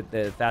takes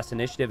the fast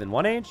initiative in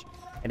one age,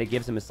 and it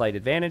gives him a slight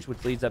advantage,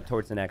 which leads up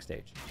towards the next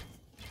age.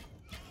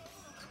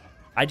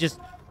 I just,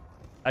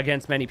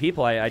 against many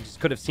people, I just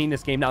could have seen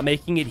this game not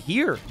making it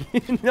here.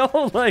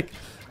 No, like...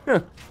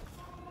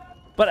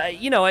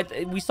 But, you know,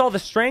 we saw the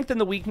strength and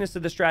the weakness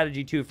of the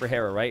strategy, too, for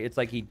Hera, right? It's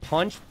like he'd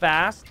punch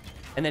fast,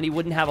 and then he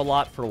wouldn't have a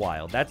lot for a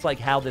while. That's, like,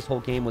 how this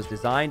whole game was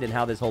designed and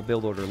how this whole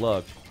build order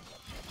looked.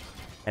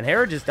 And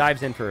Hera just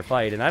dives in for a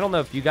fight. And I don't know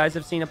if you guys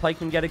have seen a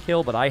pikeman get a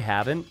kill, but I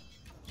haven't.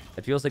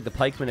 It feels like the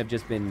pikemen have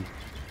just been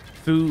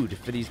food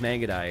for these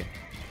Mangudai.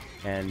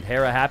 And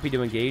Hera happy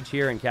to engage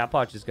here, and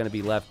Capoch is going to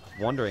be left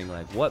wondering,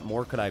 like, what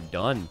more could I have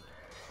done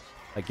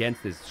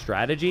against this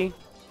strategy?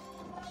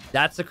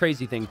 That's the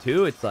crazy thing,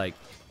 too. It's like...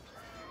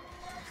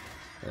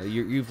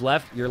 you're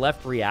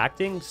left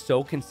reacting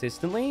so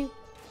consistently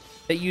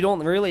that you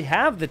don't really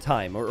have the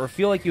time or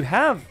feel like you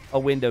have a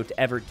window to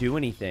ever do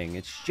anything.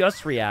 It's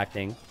just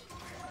reacting.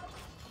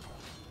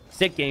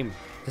 Sick game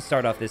to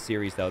start off this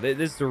series, though.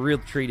 This is a real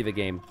treat of a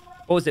game.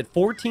 What was it?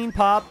 14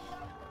 pop?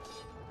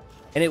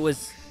 And it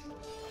was,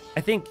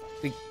 I think,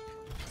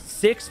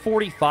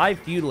 645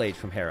 feudal age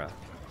from Hera.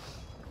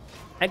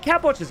 And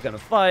Capoch is going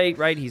to fight,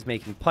 right? He's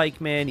making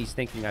pikemen. He's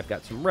thinking, I've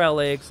got some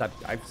relics.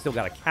 I've still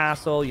got a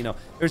castle. You know,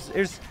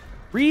 there's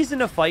reason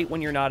to fight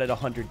when you're not at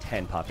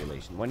 110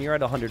 population. When you're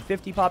at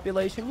 150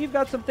 population, you've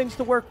got some things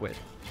to work with.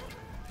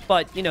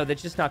 But, you know,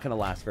 that's just not going to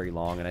last very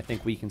long. And I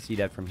think we can see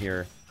that from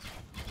here.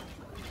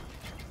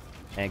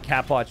 And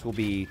Capoch will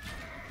be,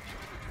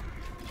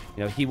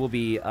 you know, he will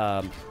be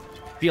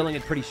feeling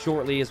it pretty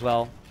shortly as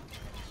well.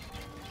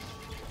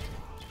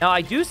 Now,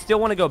 I do still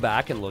want to go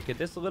back and look at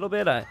this a little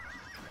bit.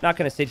 Not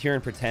going to sit here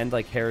and pretend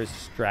like Hera's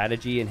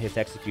strategy and his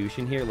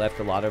execution here left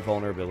a lot of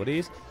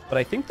vulnerabilities. But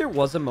I think there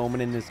was a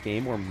moment in this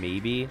game where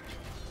maybe,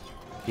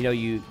 you know,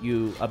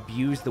 you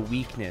abuse the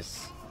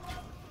weakness.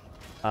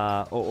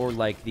 Or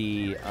like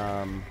the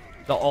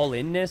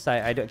all-inness.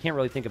 I can't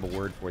really think of a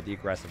word for it. The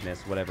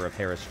aggressiveness, whatever, of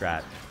Hera's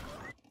strat.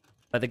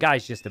 But the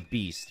guy's just a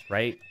beast,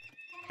 right?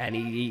 And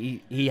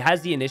he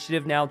has the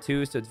initiative now,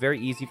 too. So it's very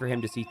easy for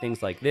him to see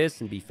things like this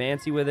and be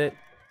fancy with it.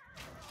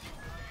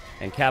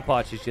 And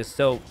Capoch is just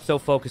so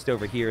focused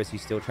over here as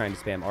he's still trying to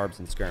spam ARBs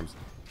and skirms.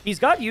 He's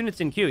got units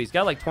in queue. He's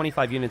got like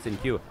 25 units in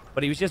queue.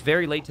 But he was just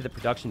very late to the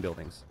production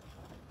buildings.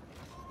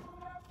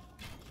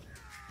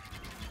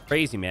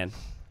 Crazy, man.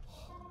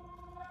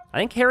 I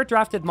think Hera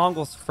drafted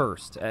Mongols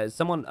first.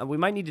 We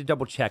might need to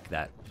double check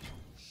that.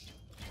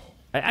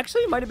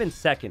 Actually, it might have been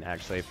second,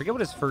 actually. I forget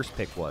what his first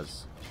pick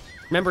was.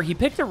 Remember, he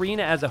picked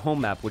Arena as a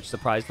home map, which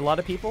surprised a lot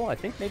of people. I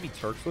think maybe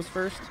Turks was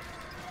first.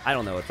 I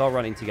don't know. It's all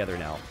running together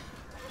now.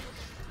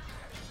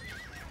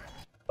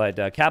 But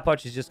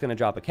Capoch is just going to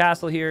drop a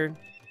castle here.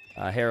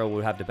 Hera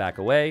will have to back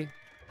away.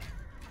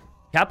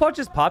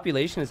 Capoch's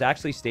population has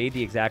actually stayed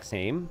the exact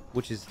same,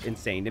 which is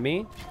insane to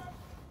me.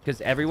 Because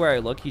everywhere I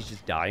look, he's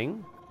just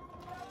dying.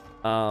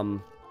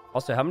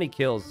 Also, how many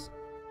kills?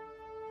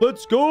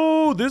 Let's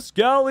go! This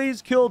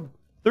galley's killed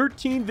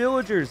 13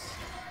 villagers.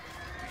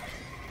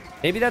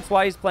 Maybe that's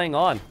why he's playing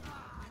on.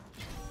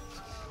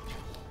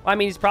 Well, I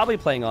mean, he's probably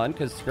playing on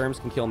because Skirms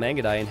can kill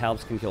Mangadai and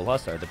Halves can kill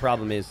Hussar. The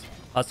problem is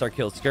Hussar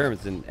kills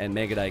Skirms and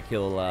Mangadai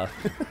kill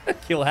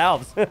kill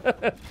Halves.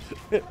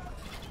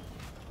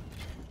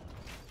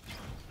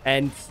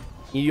 And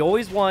you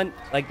always want,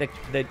 like,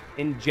 the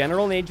in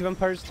general in Age of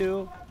Empires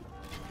 2,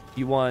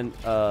 you want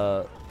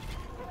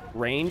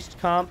ranged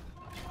comp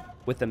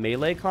with the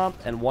melee comp,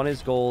 and one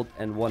is gold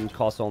and one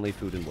costs only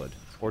food and wood,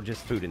 or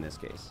just food in this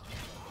case.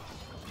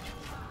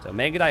 So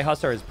Mangadai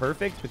Hussar is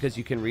perfect because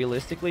you can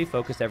realistically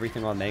focus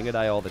everything on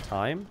Mangadai all the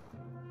time,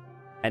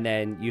 and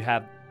then you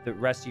have the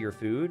rest of your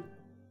food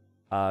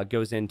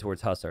goes in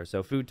towards Hussar.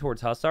 So food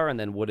towards Hussar, and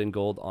then wood and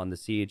gold on the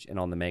siege and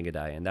on the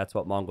Mangadai, and that's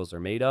what Mongols are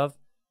made of.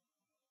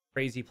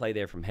 Crazy play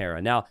there from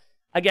Hera. Now,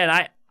 again,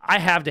 I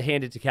have to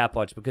hand it to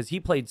Capoch because he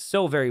played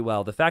so very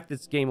well. The fact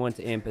this game went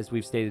to Imp, as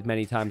we've stated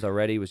many times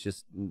already, was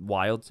just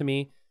wild to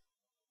me.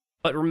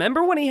 But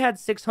remember when he had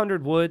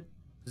 600 wood?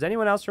 Does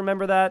anyone else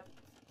remember that?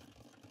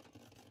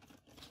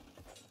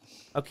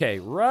 Okay,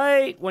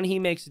 right when he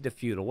makes it to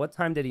feudal. What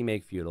time did he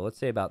make feudal? Let's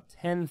say about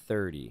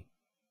 10:30.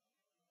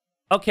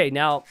 Okay,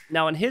 now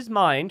in his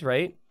mind,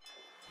 right,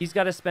 he's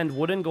got to spend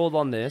wood and gold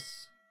on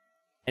this,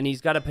 and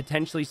he's got to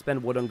potentially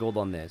spend wood and gold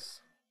on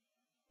this.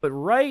 But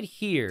right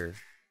here,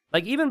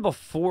 like even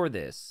before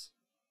this,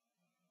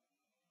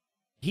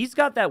 he's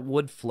got that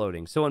wood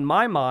floating. So in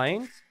my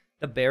mind,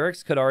 the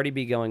barracks could already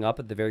be going up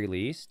at the very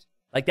least.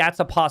 Like that's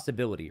a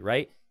possibility,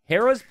 right?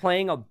 Hera's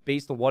playing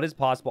based on what is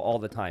possible all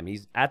the time.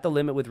 He's at the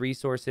limit with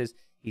resources.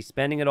 He's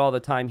spending it all the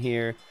time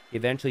here.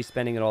 Eventually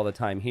spending it all the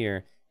time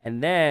here.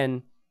 And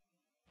then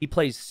he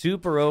plays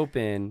super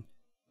open,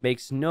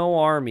 makes no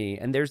army,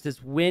 and there's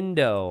this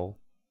window,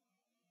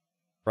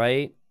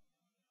 right?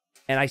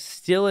 And I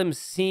still am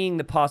seeing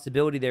the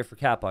possibility there for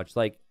Capoch.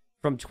 Like,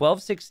 from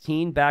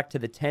 12:16 back to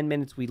the 10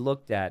 minutes we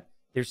looked at,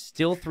 there's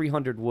still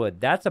 300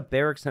 wood. That's a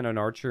barracks and an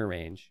archer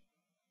range.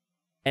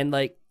 And,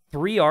 like,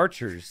 3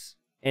 archers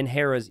in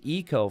Hera's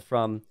eco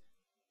from,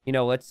 you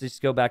know, let's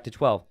just go back to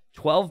 12.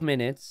 12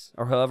 minutes,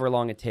 or however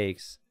long it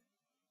takes,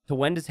 to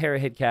when does Hera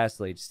hit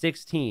Castle Age?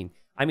 16.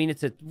 I mean,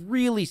 it's a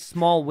really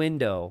small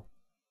window.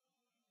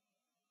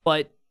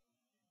 But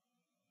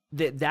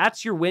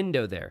that's your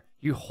window there.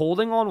 You're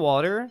holding on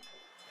water,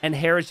 and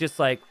Hera's just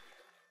like,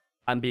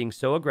 I'm being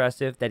so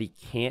aggressive that he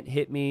can't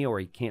hit me or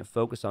he can't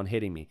focus on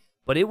hitting me.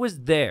 But it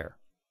was there,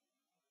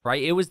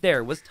 right? It was there.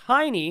 It was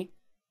tiny,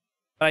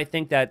 but I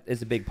think that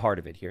is a big part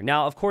of it here.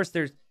 Now, of course,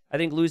 I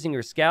think losing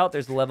your scout,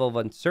 there's a level of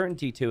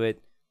uncertainty to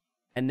it.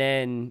 And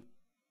then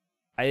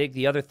I think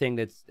the other thing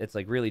that's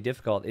like really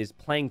difficult is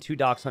playing 2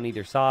 docks on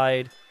either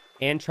side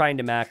and trying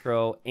to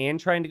macro and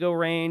trying to go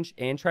range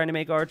and trying to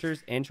make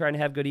archers and trying to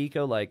have good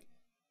eco. Like,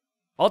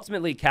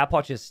 ultimately,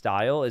 Capoch's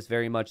style is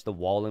very much the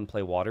wall and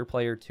play water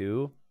player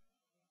too.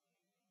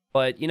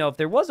 But, you know, if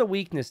there was a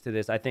weakness to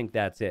this, I think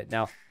that's it.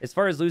 Now, as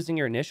far as losing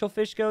your initial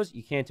fish goes,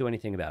 you can't do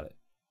anything about it.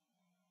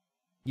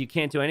 You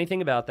can't do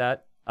anything about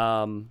that.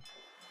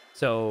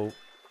 So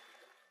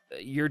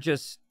you're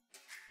just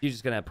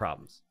going to have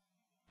problems.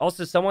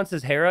 Also, someone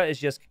says Hera is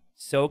just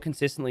so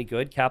consistently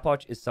good.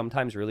 Capoch is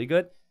sometimes really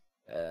good.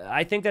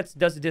 I think that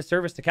does a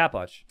disservice to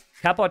Capoch.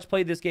 Capoch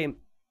played this game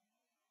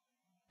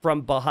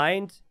from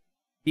behind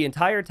the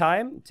entire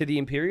time to the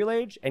Imperial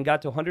Age and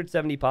got to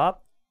 170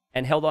 pop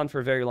and held on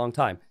for a very long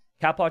time.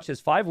 Capoch has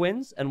 5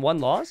 wins and 1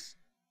 loss,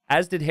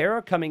 as did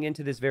Hera coming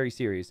into this very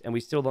series, and we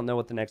still don't know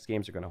what the next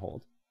games are going to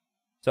hold.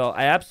 So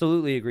I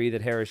absolutely agree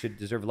that Hera should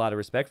deserve a lot of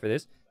respect for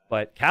this,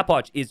 but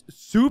Capoch is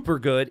super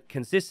good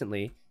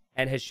consistently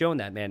and has shown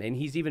that, man. And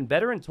he's even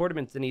better in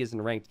tournaments than he is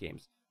in ranked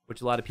games,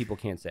 which a lot of people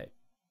can't say.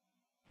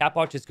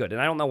 Capoch is good,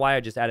 and I don't know why I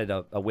just added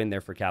a win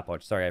there for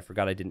Capoch. Sorry, I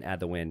forgot I didn't add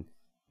the win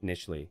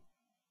initially.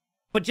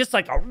 But just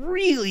like a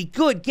really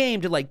good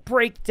game to like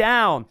break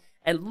down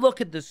and look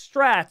at the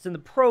strats and the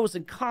pros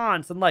and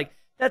cons. And like,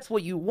 that's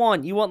what you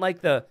want. You want like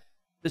the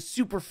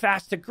super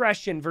fast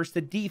aggression versus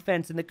the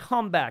defense and the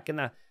comeback and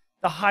the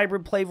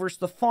hybrid play versus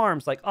the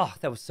farms. Like, oh,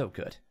 that was so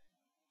good.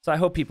 So I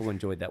hope people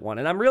enjoyed that one.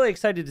 And I'm really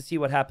excited to see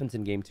what happens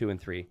in game 2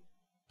 and 3.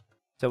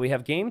 So we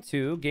have game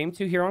 2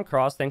 here on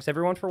Cross. Thanks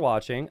everyone for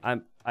watching.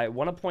 I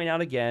want to point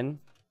out again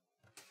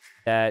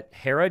that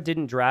Hera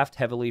didn't draft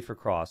heavily for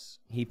Cross.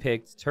 He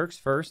picked Turks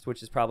first,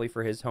 which is probably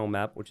for his home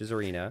map, which is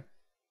Arena.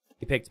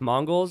 He picked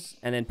Mongols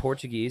and then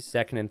Portuguese,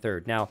 2nd and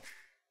 3rd. Now,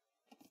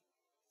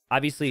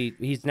 obviously,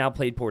 he's now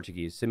played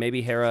Portuguese, so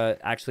maybe Hera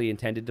actually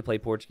intended to play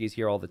Portuguese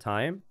here all the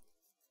time.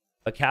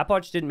 But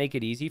Capoch didn't make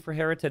it easy for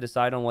Hera to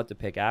decide on what to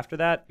pick after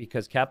that,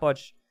 because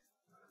Capoch,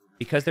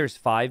 because there's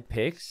 5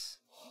 picks,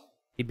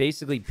 he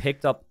basically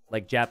picked up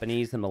like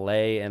Japanese and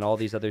Malay and all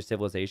these other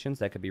civilizations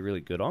that could be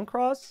really good on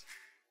Cross.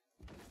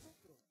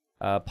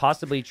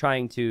 Possibly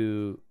trying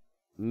to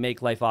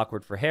make life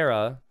awkward for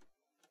Hera,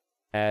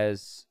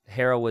 as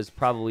Hera was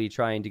probably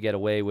trying to get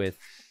away with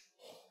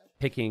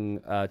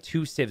picking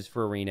 2 civs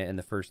for Arena in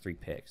the first 3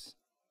 picks.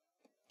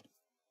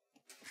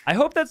 I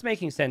hope that's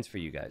making sense for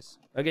you guys.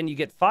 Again, you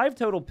get 5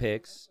 total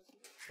picks,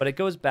 but it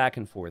goes back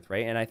and forth,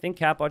 right? And I think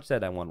Capoch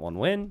said, I want 1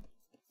 win.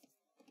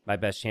 My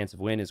best chance of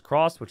win is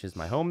Cross, which is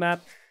my home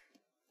map.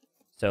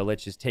 So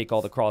let's just take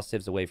all the cross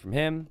civs away from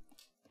him,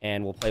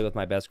 and we'll play with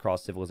my best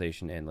cross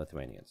civilization in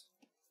Lithuanians.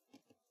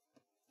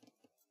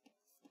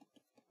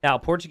 Now,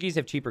 Portuguese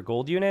have cheaper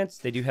gold units.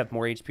 They do have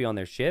more HP on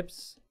their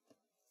ships.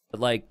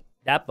 But, like,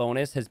 that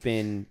bonus has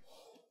been...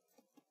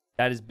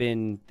 That has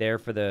been there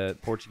for the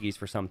Portuguese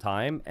for some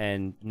time,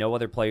 and no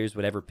other players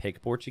would ever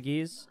pick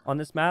Portuguese on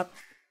this map.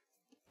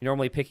 You're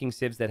normally picking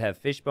civs that have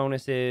fish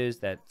bonuses,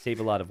 that save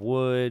a lot of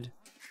wood.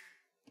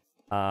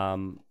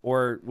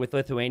 Or with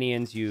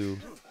Lithuanians, you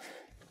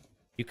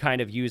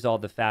kind of use all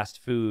the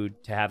fast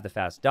food to have the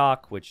fast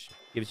dock, which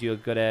gives you a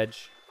good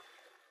edge.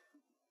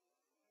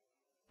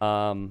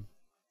 Yeah,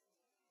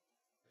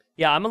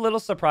 I'm a little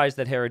surprised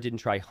that Hera didn't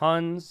try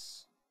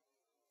Huns.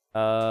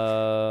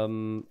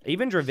 Even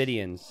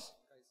Dravidians.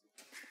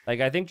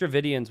 Like, I think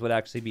Dravidians would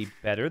actually be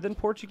better than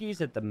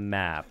Portuguese at the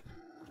map.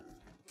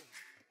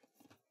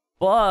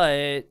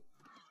 But,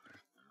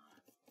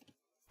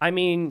 I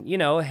mean, you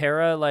know,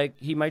 Hera, like,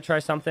 he might try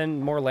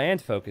something more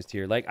land-focused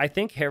here. Like, I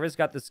think Hera's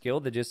got the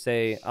skill to just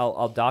say,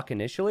 I'll dock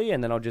initially,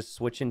 and then I'll just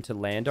switch into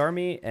land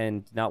army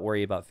and not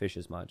worry about fish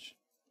as much.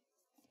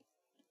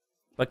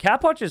 But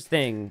Capoch's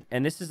thing,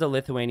 and this is a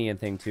Lithuanian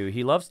thing too,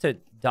 he loves to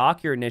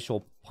dock your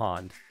initial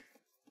pond.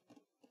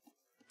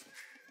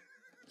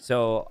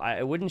 So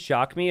it wouldn't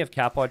shock me if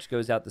Capoch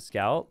goes out the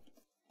scout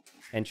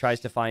and tries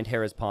to find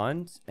Hera's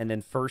pond, and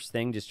then first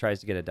thing just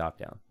tries to get a dock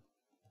down.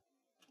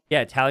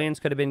 Yeah, Italians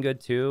could have been good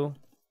too.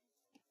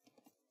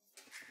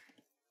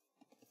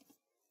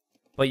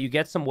 But you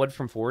get some wood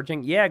from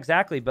foraging. Yeah,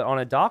 exactly. But on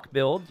a dock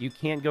build, you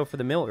can't go for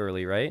the mill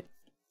early, right?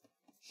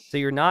 So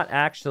you're not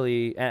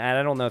actually, and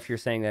I don't know if you're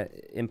saying that,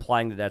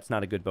 implying that that's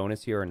not a good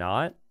bonus here or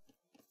not.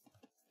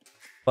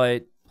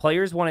 But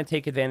players want to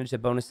take advantage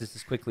of bonuses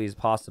as quickly as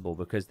possible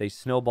because they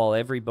snowball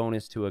every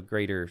bonus to a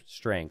greater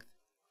strength.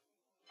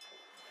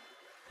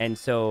 And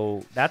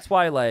so that's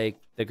why, like,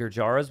 the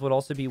Gurjaras would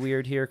also be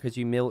weird here because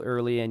you mill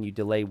early and you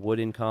delay wood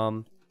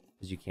income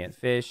because you can't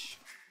fish.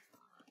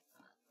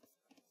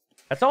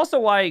 That's also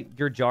why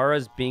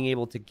Gurjaras being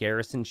able to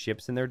garrison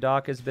ships in their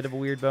dock is a bit of a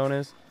weird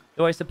bonus.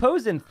 Though I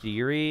suppose in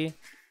theory,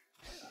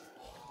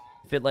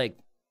 if it, like,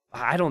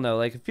 I don't know,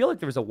 like, I feel like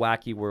there was a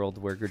wacky world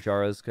where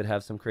Gurjaras could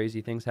have some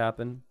crazy things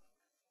happen.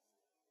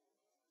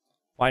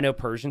 Why no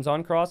Persians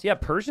on cross? Yeah,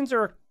 Persians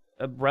are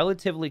a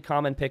relatively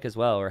common pick as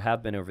well, or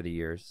have been over the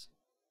years.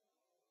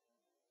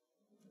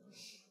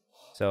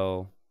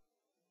 So,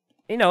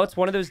 you know, it's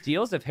one of those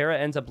deals. If Hera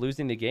ends up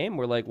losing the game,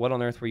 we're like, what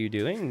on earth were you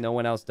doing? No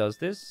one else does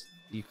this.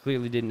 You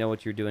clearly didn't know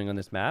what you're doing on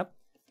this map.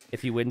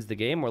 If he wins the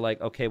game, we're like,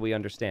 okay, we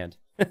understand.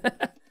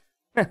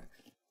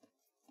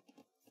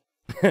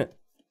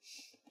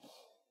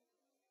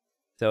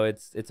 So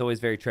it's always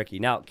very tricky.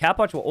 Now,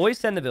 Capoch will always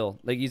send the bill.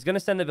 Like, he's going to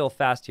send the bill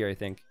fast here, I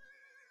think.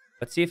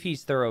 Let's see if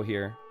he's thorough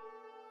here.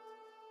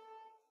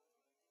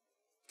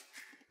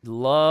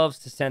 Loves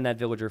to send that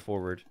villager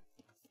forward.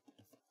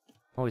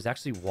 Oh, he's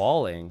actually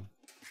walling.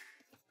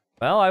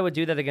 Well, I would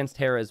do that against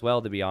Hera as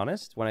well, to be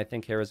honest, when I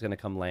think Hera's going to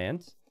come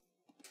land.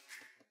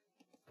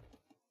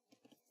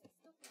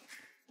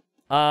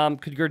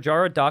 Could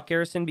Gurjara dock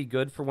garrison be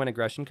good for when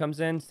aggression comes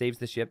in? Saves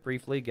the ship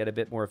briefly, get a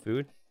bit more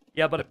food.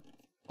 Yeah, but...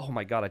 Oh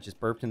my god, I just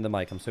burped in the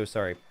mic. I'm so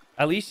sorry.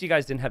 At least you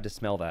guys didn't have to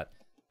smell that.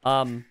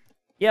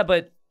 Yeah,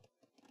 but...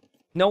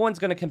 No one's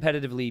going to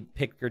competitively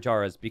pick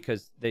Gurjaras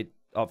because they...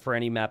 for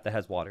any map that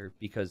has water,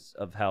 because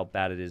of how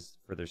bad it is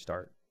for their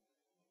start.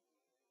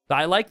 So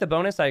I like the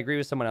bonus. I agree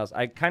with someone else.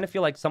 I kind of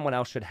feel like someone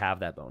else should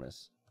have that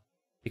bonus.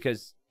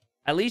 Because,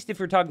 at least if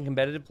you're talking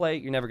competitive play,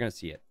 you're never going to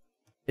see it.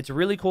 It's a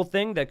really cool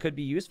thing that could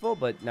be useful,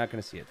 but not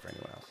going to see it for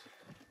anyone else.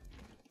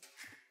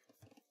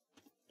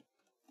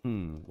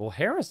 Will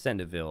Hera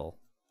send a vill?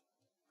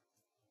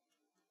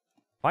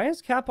 Why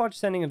is Capoch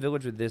sending a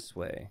villager this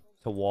way?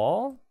 To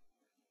wall?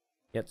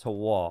 Yeah, to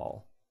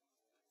wall.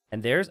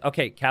 And there's...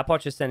 Okay,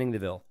 Capoch is sending the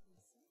vill.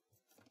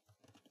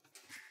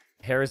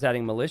 Hera's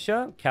adding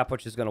militia.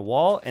 Capoch is going to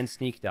wall and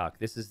sneak dock.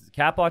 This is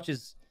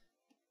Capoch's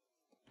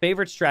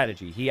favorite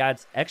strategy. He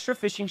adds extra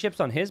fishing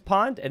ships on his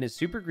pond and is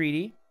super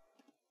greedy.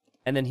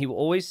 And then he will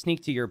always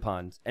sneak to your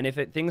pond. And if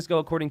things go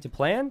according to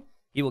plan,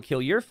 he will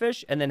kill your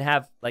fish and then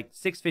have like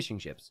 6 fishing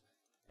ships.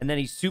 And then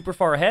he's super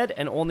far ahead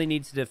and only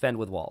needs to defend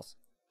with walls.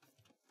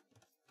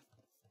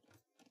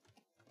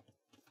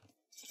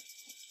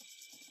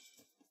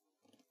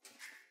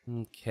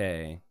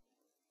 Okay.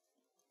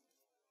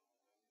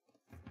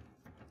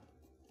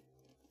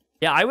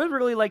 Yeah, I would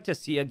really like to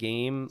see a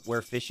game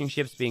where fishing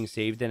ships being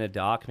saved in a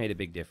dock made a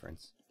big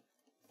difference.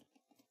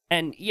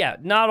 And yeah,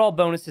 not all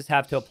bonuses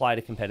have to apply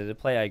to competitive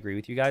play. I agree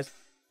with you guys.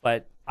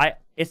 But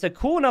it's a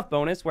cool enough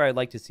bonus where I'd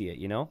like to see it,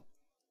 you know?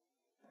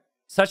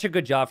 Such a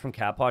good job from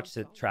Capoch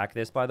to track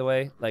this, by the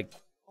way. Like,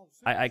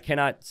 I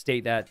cannot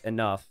state that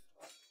enough.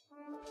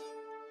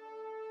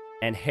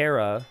 And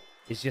Hera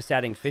is just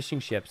adding fishing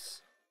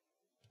ships.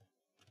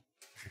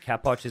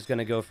 Capoch is going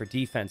to go for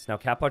defense. Now,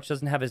 Capoch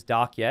doesn't have his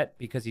dock yet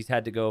because he's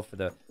had to go for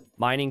the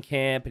mining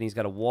camp and he's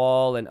got a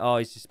wall. And, oh,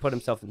 he's just put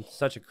himself in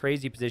such a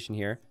crazy position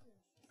here.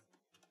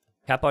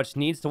 Capoch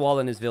needs to wall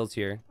in his vills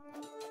here.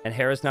 And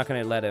Hera's not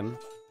going to let him.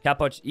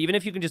 Capoch, even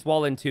if you can just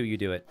wall in 2, you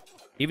do it.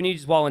 Even if you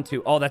just wall in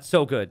 2. Oh, that's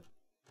so good.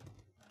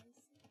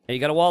 And you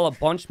got to wall a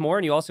bunch more,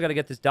 and you also got to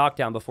get this dock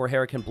down before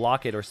Hera can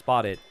block it or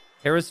spot it.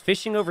 Hera's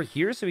fishing over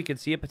here so he can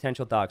see a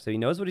potential dock. So he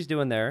knows what he's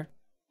doing there.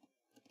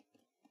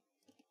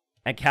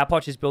 And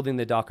Capoch is building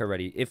the dock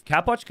already. If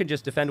Capoch could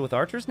just defend with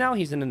archers now,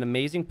 he's in an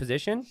amazing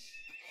position.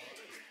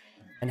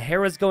 And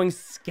Hera's going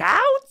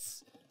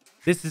scouts?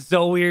 This is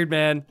so weird,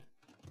 man.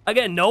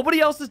 Again, nobody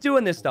else is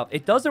doing this stuff.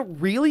 It doesn't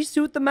really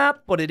suit the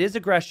map, but it is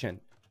aggression.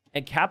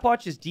 And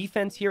Capoch's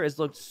defense here has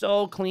looked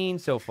so clean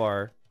so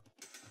far.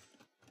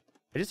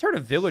 I just heard a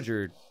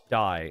villager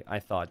die, I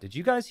thought. Did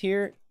you guys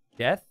hear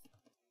death?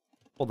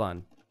 Hold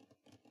on.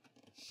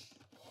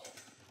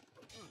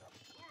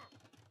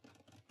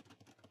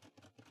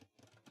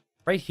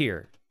 Right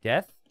here.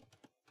 Death?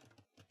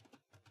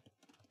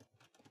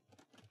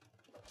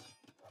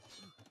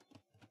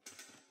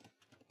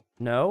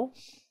 No?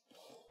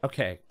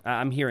 Okay,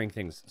 I'm hearing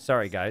things.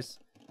 Sorry, guys.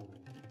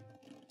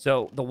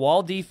 So, the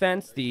wall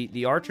defense,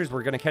 the archers,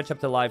 we're going to catch up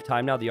to live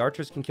time now. The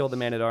archers can kill the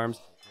man-at-arms,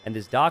 and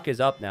this dock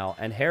is up now.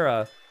 And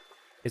Hera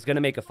is going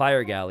to make a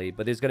fire galley,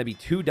 but there's going to be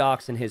 2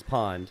 docks in his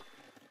pond.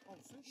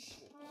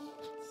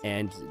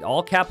 And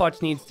all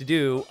Capoch needs to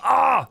do...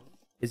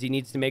 is he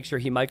needs to make sure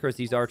he micros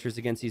these archers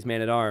against these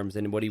man-at-arms.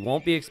 And what he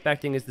won't be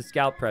expecting is the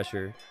scout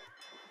pressure.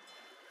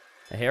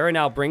 Hera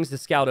now brings the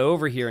scout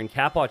over here, and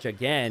Capoch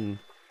again,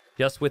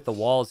 just with the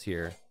walls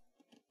here.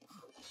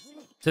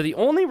 So the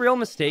only real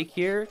mistake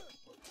here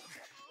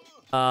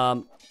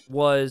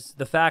was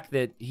the fact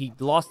that he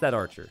lost that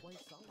archer.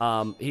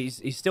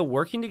 He's still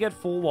working to get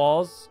full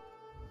walls.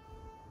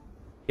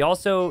 He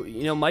also,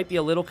 you know, might be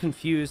a little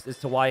confused as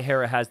to why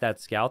Hera has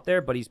that scout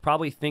there, but he's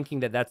probably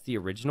thinking that that's the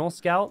original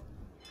scout.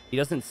 He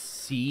doesn't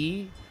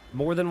see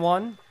more than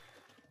one.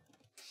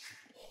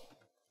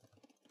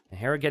 And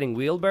Hera getting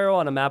wheelbarrow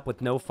on a map with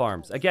no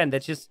farms. Again,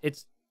 that's just,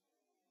 it's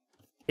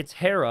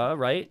Hera,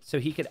 right? So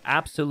he could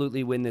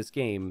absolutely win this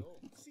game.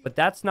 But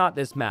that's not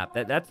this map.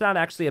 That's not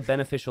actually a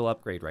beneficial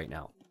upgrade right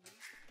now.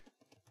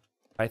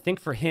 I think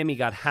for him, he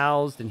got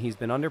housed and he's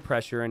been under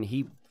pressure and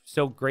he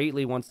so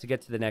greatly wants to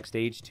get to the next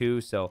stage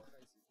too. So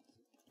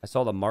I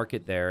saw the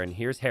market there, and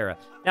here's Hera.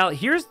 Now,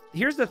 here's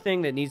the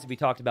thing that needs to be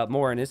talked about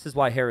more, and this is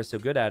why Hera's so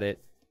good at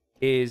it,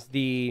 is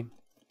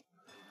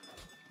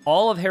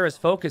all of Hera's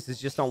focus is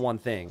just on one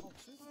thing.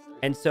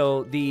 And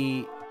so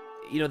the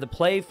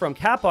play from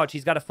Capoch,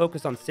 he's got to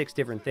focus on 6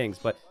 different things.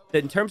 But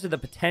in terms of the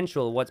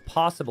potential, what's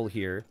possible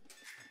here,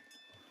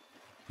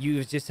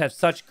 you just have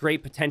such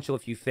great potential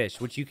if you fish,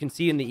 which you can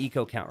see in the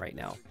eco count right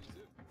now.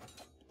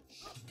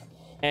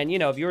 And, you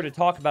know, if you were to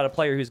talk about a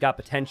player who's got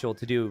potential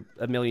to do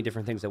a million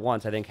different things at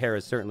once, I think Hera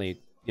is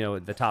certainly, you know,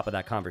 at the top of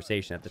that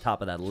conversation, at the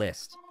top of that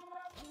list.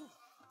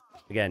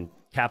 Again,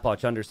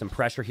 Capoch under some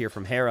pressure here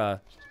from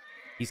Hera.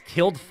 He's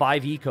killed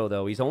 5 eco,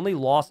 though. He's only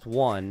lost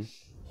 1.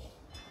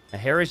 Now,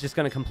 Hera's just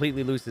going to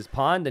completely lose his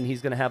pond, and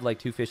he's going to have, like,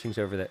 2 fishing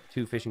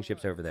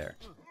ships over there.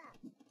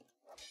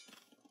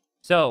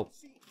 So,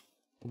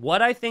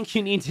 what I think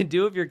you need to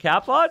do if you're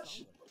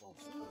Capoch...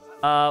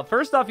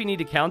 first off, you need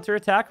to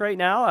counterattack right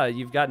now.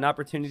 You've got an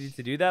opportunity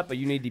to do that, but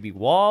you need to be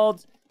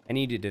walled, and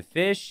you need to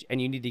fish,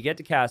 and you need to get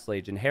to Castle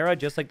Age. And Hera,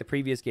 just like the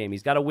previous game,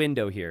 he's got a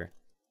window here.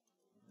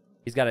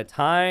 He's got a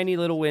tiny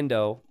little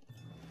window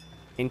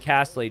in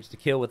Castle Age to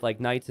kill with, like,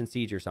 Knights and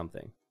Siege or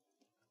something.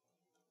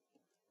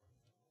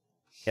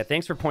 Yeah,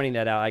 thanks for pointing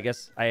that out. I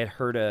guess I had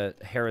heard a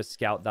Hera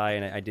scout die,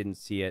 and I didn't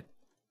see it.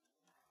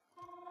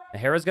 Now,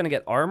 Hera's going to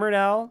get armor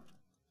now.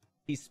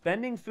 He's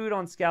spending food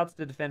on scouts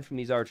to defend from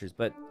these archers,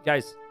 but,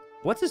 guys...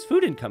 what's his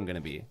food income going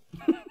to be?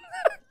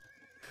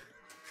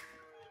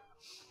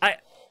 I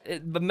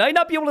might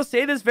not be able to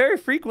say this very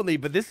frequently,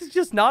 but this is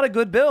just not a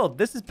good build.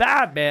 This is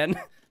bad, man.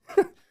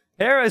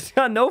 Hera's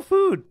got no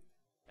food.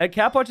 And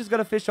Capoch is going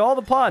to fish all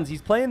the ponds.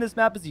 He's playing this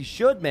map as he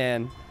should,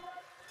 man.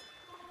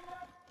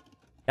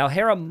 Now,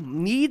 Hera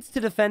needs to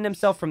defend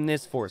himself from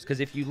this force, because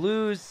if you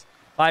lose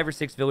 5 or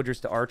 6 villagers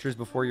to archers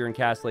before you're in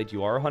Castle Age,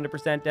 you are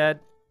 100% dead.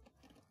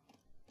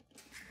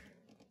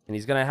 And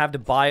he's going to have to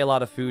buy a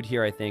lot of food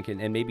here, I think,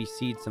 and maybe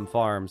seed some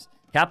farms.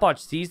 Capoch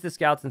sees the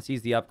scouts and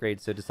sees the upgrades,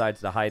 so decides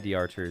to hide the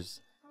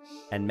archers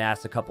and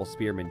mass a couple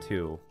spearmen,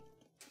 too.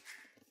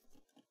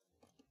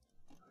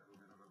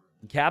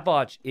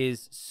 Capoch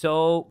is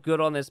so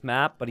good on this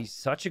map, but he's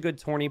such a good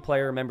tourney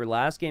player. Remember,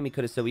 last game, he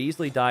could have so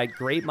easily died.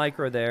 Great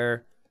micro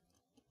there.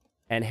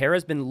 And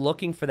Hera's been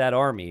looking for that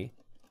army.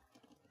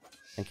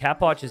 And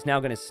Capoch is now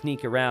going to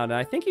sneak around. And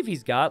I think if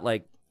he's got,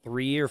 like,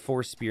 3 or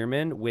 4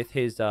 spearmen with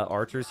his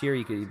archers here,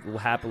 he will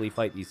happily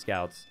fight these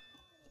scouts.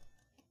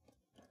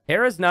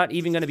 Hera's not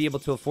even going to be able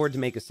to afford to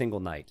make a single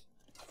knight.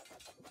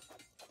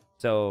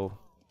 So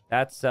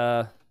that's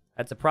a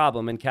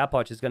problem, and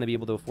Capoch is going to be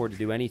able to afford to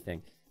do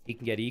anything. He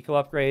can get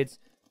eco upgrades.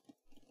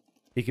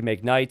 He can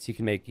make knights. He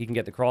can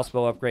get the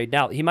crossbow upgrade.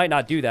 Now, he might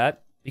not do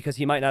that because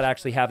he might not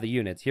actually have the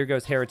units. Here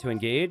goes Hera to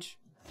engage.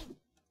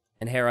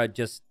 And Hera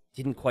just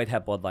didn't quite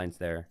have bloodlines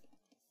there.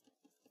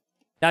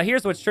 Now,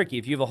 here's what's tricky.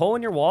 If you have a hole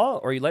in your wall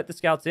or you let the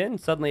scouts in,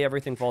 suddenly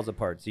everything falls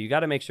apart. So you got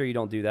to make sure you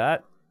don't do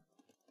that.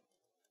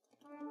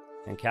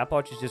 And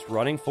Capoch is just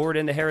running forward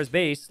into Hera's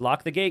base.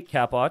 Lock the gate,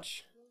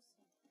 Capoch.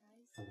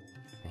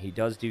 He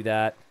does do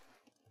that.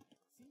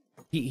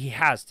 He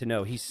has to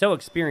know. He's so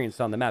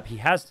experienced on the map. He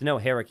has to know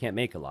Hera can't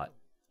make a lot.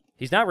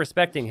 He's not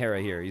respecting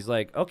Hera here. He's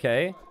like,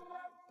 okay,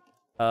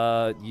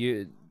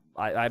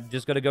 I'm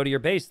just going to go to your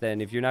base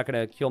then if you're not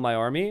going to kill my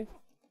army.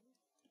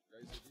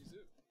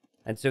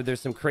 And so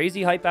there's some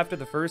crazy hype after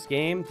the first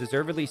game,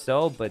 deservedly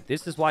so, but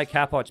this is why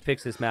Capoch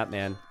picks this map,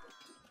 man.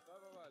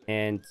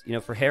 And, you know,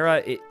 for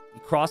Hera,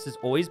 Cross has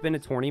always been a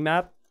tourney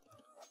map.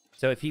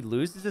 So if he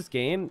loses this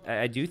game,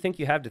 I do think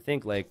you have to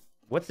think, like,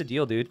 what's the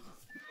deal, dude?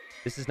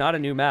 This is not a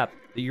new map.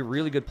 You're a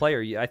really good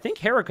player. I think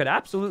Hera could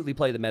absolutely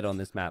play the meta on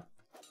this map.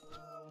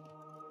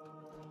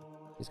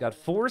 He's got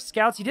 4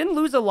 scouts. He didn't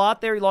lose a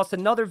lot there. He lost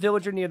another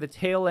villager near the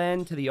tail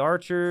end to the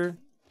archer.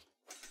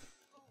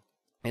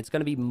 It's going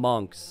to be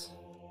monks.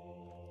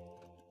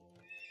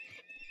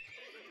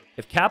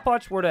 If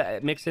Capoch were to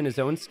mix in his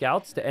own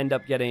scouts to end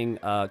up getting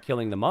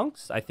killing the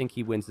monks, I think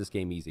he wins this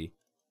game easy.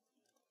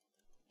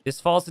 This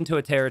falls into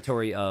a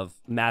territory of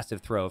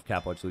massive throw if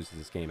Capoch loses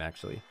this game,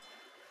 actually.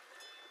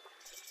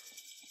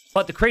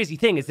 But the crazy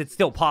thing is it's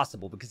still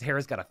possible because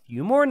Hera's got a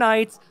few more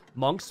knights.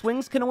 Monk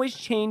swings can always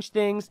change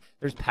things.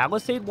 There's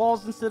palisade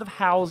walls instead of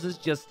houses.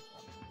 Just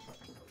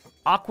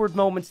awkward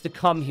moments to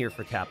come here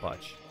for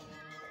Capoch.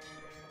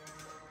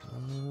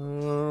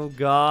 Oh,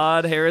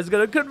 God. Hera's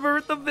going to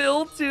convert the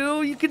bill,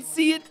 too. You can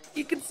see it.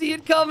 You can see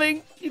it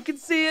coming. You can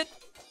see it.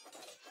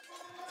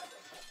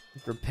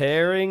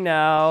 Preparing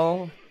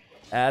now.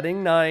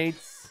 Adding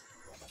knights.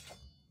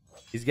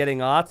 He's getting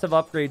lots of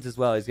upgrades as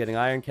well. He's getting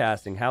iron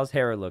casting. How's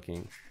Hera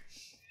looking?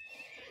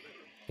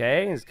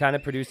 Okay, he's kind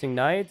of producing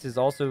knights. He's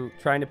also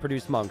trying to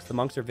produce monks. The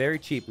monks are very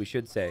cheap, we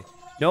should say.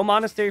 No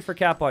monastery for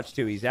Capoch,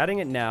 too. He's adding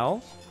it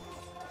now.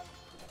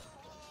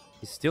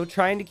 He's still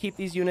trying to keep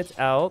these units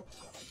out.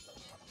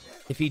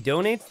 If he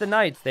donates the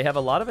knights, they have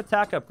a lot of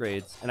attack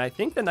upgrades. And I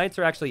think the knights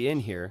are actually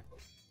in here.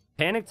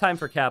 Panic time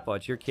for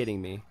Capoch. You're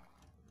kidding me.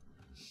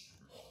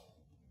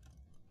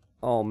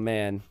 Oh,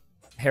 man.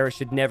 Hera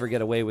should never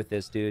get away with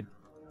this, dude.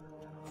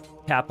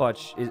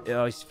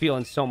 Capoch he's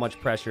feeling so much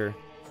pressure.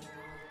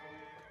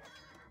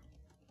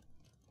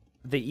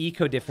 The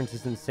eco difference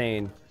is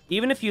insane.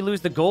 Even if you lose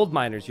the gold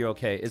miners, you're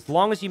okay. As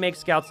long as you make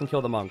scouts and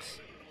kill the monks.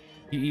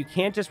 You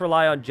can't just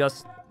rely on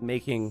just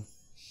making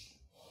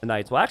the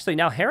knights. Well, actually,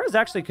 now Hera's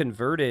actually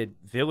converted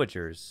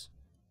villagers.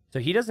 So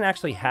he doesn't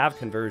actually have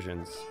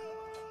conversions.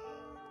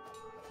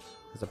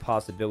 There's a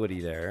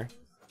possibility there.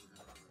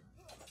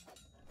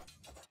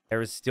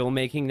 Hera's still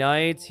making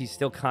knights. He's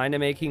still kind of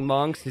making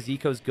monks. His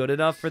eco's good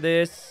enough for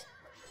this.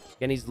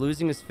 Again, he's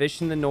losing his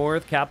fish in the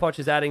north. Capoch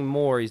is adding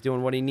more. He's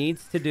doing what he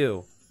needs to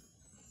do.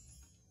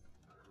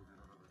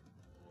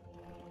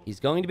 He's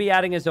going to be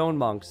adding his own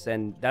monks,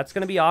 and that's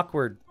going to be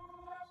awkward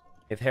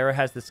if Hera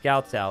has the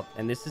scouts out.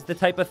 And this is the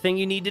type of thing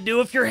you need to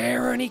do if you're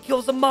Hera and he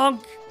kills a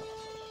monk.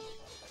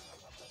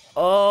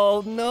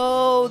 Oh,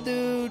 no,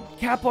 dude.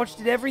 Capoch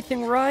did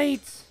everything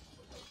right.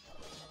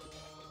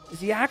 Is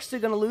he actually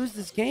going to lose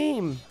this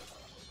game?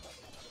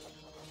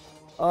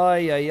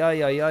 Ay, ay,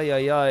 ay, ay, ay,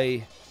 ay,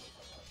 ay.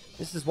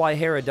 This is why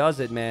Hera does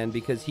it, man,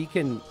 because he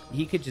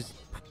could just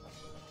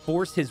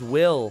force his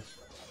will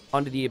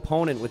onto the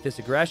opponent with this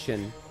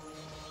aggression.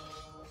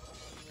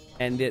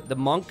 And the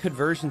monk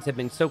conversions have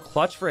been so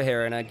clutch for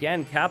Hera. And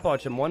again,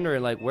 Capoch, I'm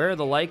wondering, like, where are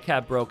the light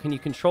cap, bro? Can you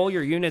control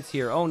your units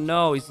here? Oh,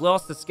 no. He's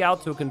lost the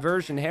scout to a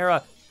conversion.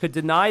 Hera could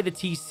deny the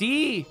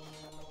TC.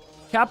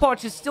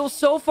 Capoch is still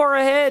so far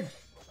ahead.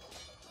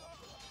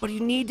 But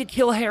you need to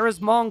kill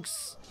Hera's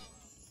monks.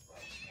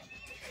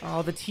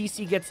 Oh, the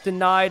TC gets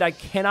denied. I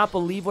cannot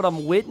believe what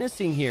I'm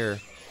witnessing here.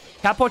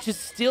 Capoch is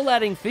still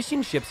adding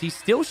fishing ships. He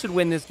still should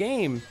win this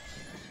game.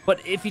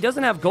 But if he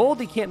doesn't have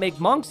gold, he can't make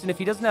monks. And if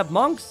he doesn't have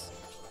monks,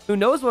 who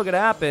knows what could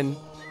happen?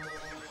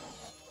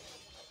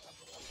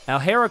 Now,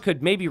 Hera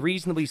could maybe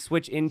reasonably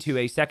switch into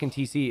a second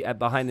TC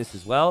behind this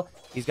as well.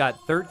 He's got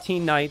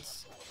 13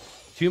 knights,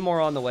 2 more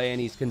on the way,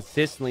 and he's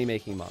consistently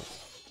making monks.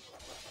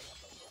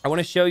 I want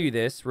to show you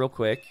this real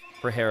quick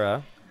for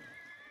Hera.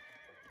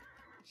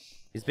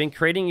 He's been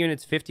creating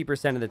units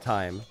 50% of the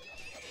time.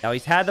 Now,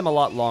 he's had them a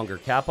lot longer.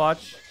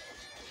 Capoch,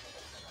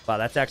 wow,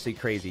 that's actually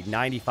crazy.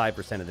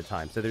 95% of the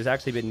time. So there's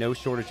actually been no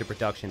shortage of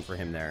production for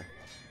him there.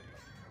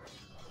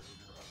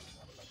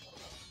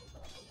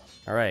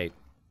 All right.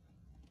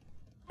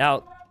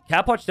 Now,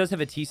 Capoch does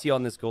have a TC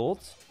on this gold.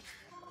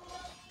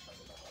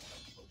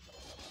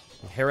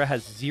 Hera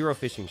has 0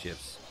 fishing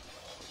ships.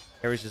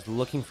 Hera's just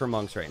looking for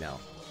monks right now.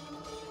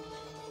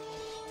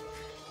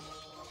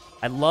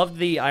 I love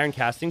the iron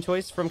casting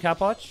choice from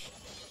Capoch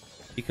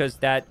because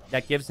that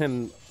gives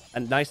him a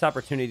nice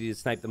opportunity to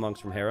snipe the monks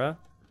from Hera.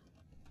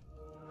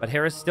 But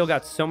Hera's still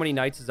got so many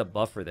knights as a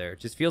buffer there. It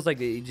just feels like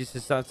it just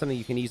is not something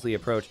you can easily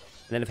approach.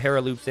 And then if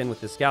Hera loops in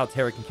with the scouts,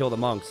 Hera can kill the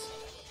monks.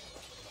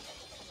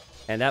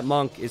 And that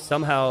monk is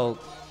somehow...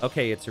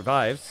 Okay, it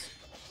survives.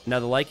 Now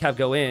the light cap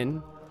go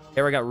in.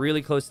 Hera got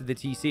really close to the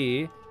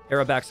TC.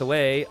 Hera backs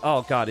away.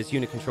 Oh, God, his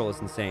unit control is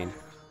insane.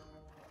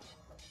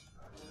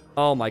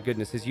 Oh, my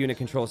goodness. His unit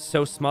control is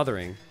so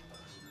smothering.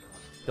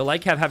 The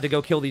Light Cav have to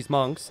go kill these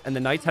monks, and the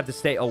Knights have to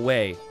stay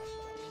away.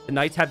 The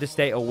Knights have to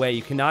stay away.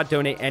 You cannot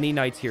donate any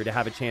Knights here to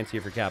have a chance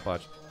here for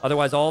Capoch.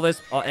 Otherwise,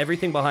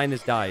 everything behind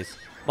this dies.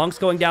 Monks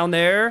going down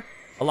there.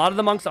 A lot of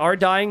the monks are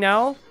dying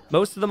now.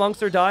 Most of the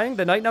monks are dying.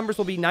 The Knight numbers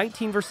will be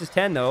 19 versus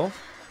 10, though.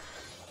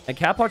 And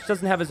Capoch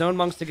doesn't have his own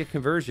monks to get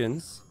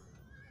conversions.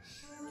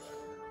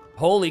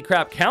 Holy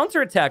crap.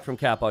 Counterattack from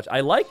Capoch. I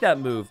like that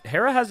move.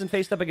 Hera hasn't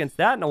faced up against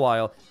that in a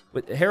while.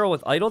 With Hera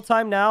with idle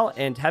time now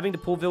and having to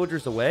pull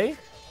villagers away,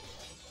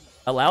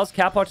 allows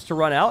Capoch to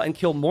run out and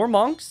kill more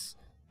monks.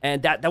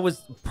 And that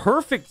was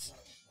perfect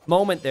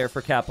moment there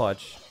for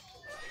Capoch.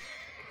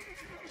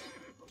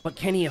 But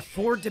can he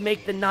afford to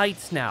make the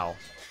Knights now?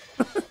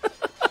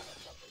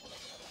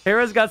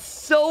 Hera's got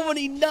so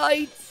many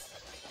Knights.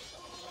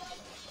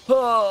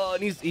 Oh,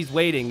 and he's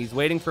waiting. He's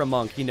waiting for a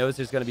monk. He knows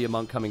there's going to be a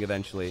monk coming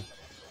eventually.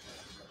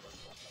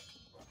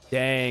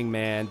 Dang,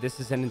 man.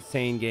 This is an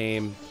insane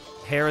game.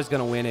 Hera's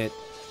going to win it.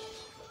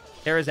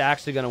 Hera's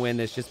actually going to win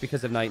this just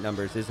because of Knight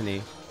numbers, isn't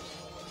he?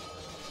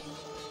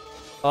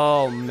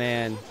 Oh,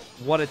 man.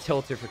 What a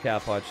tilter for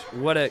Capoch.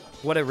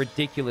 What a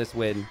ridiculous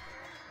win.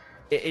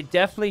 It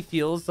definitely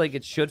feels like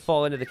it should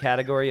fall into the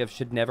category of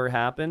should never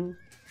happen.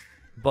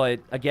 But,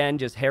 again,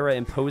 just Hera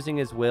imposing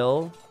his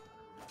will.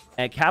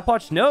 And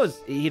Capoch knows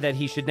that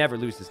he should never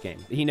lose this game.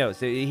 He knows.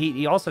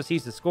 He also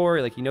sees the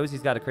score. Like, he knows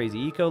he's got a crazy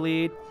eco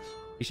lead.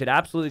 He should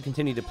absolutely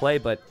continue to play.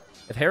 But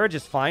if Hera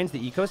just finds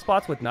the eco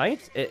spots with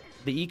Knights,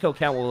 the eco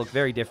count will look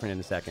very different in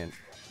a second.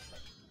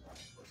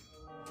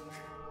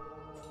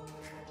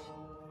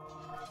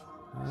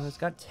 It's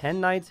got 10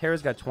 Knights.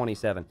 Hera's got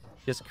 27.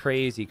 Just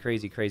crazy,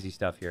 crazy, crazy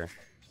stuff here.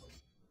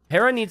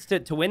 Hera needs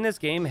to win this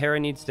game. Hera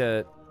needs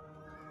to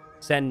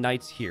send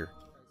Knights here.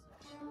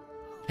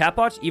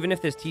 Capoch, even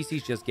if this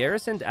TC's just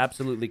garrisoned,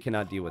 absolutely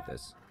cannot deal with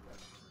this.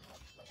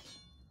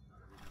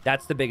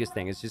 That's the biggest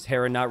thing. It's just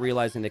Hera not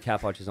realizing that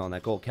Capoch is on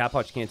that gold.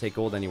 Capoch can't take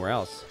gold anywhere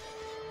else.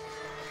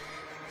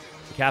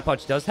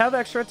 Capoch does have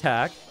extra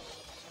attack.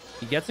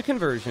 He gets a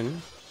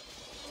conversion.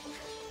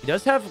 He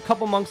does have a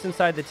couple monks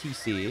inside the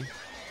TC.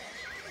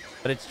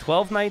 But it's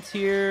 12 Knights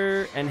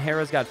here, and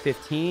Hera's got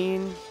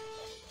 15.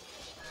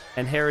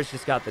 And Hera's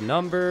just got the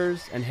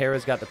numbers, and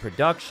Hera's got the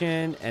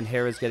production, and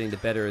Hera's getting the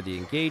better of the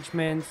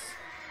engagements.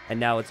 And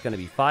now it's going to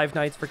be 5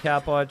 Knights for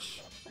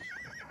Capoch.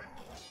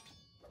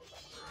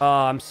 Oh,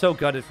 I'm so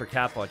gutted for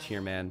Capoch here,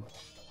 man.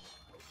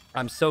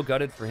 I'm so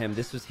gutted for him.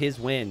 This was his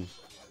win.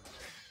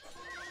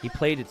 He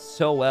played it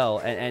so well,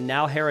 and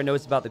now Hera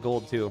knows about the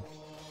gold, too.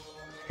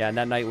 Yeah, and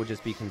that Knight will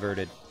just be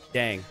converted.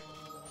 Dang.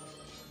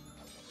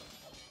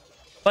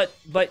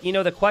 But you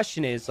know, the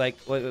question is, like,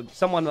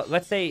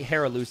 let's say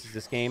Hera loses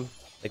this game,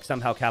 like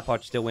somehow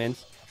Capoch still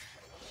wins.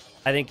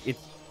 I think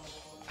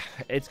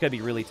it's going to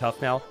be really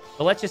tough now.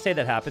 But let's just say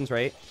that happens,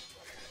 right?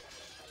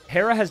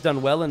 Hera has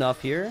done well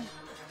enough here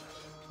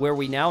where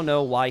we now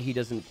know why he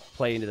doesn't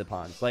play into the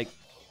pawns. Like,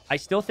 I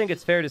still think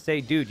it's fair to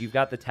say, dude, you've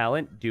got the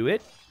talent, do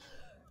it.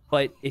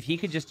 But if he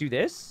could just do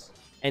this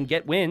and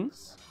get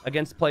wins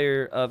against a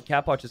player of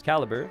Capoch's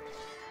caliber,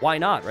 why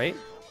not, right?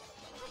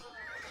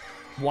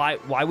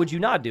 Why would you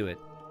not do it?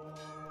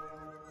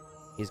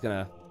 He's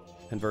going to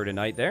convert a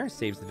Knight there.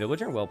 Saves the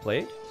villager. Well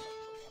played.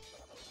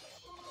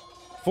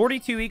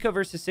 42 eco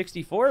versus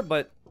 64,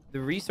 but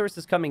the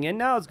resources coming in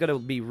now is going to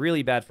be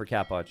really bad for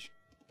Capoch.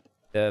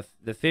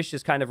 The fish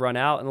has kind of run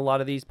out in a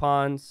lot of these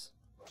pawns.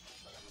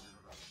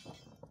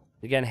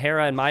 Again,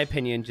 Hera, in my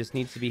opinion, just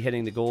needs to be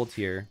hitting the gold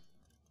tier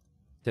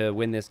to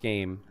win this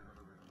game.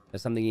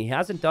 That's something he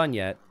hasn't done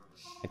yet.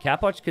 And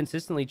Capoch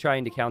consistently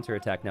trying to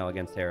counterattack now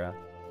against Hera.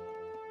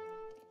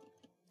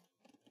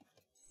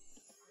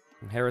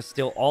 And Hera's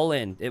still all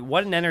in.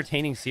 What an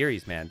entertaining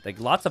series, man. Like,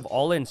 lots of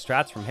all-in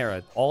strats from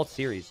Hera. All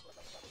series.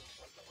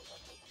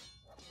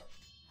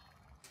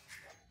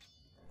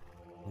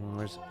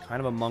 There's kind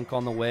of a monk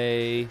on the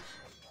way.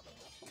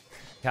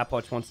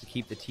 Capoch wants to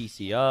keep the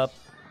TC up.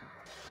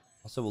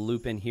 Also, we'll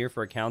loop in here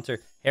for a counter.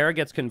 Hera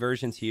gets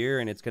conversions here,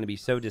 and it's going to be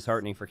so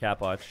disheartening for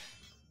Capoch.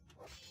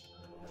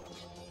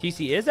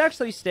 TC is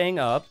actually staying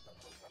up.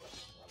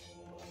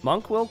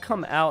 Monk will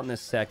come out in a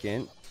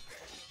second.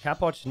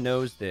 Capoch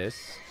knows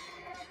this.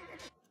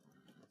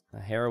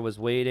 Hera was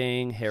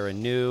waiting. Hera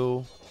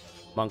knew.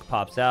 Monk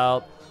pops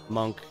out.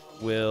 Monk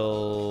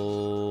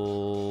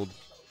will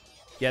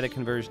get a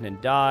conversion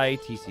and die.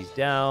 TC's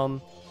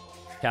down.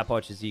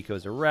 Capoch's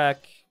eco's a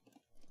wreck.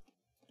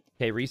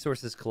 Okay,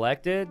 resources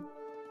collected.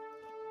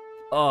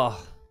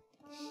 Oh.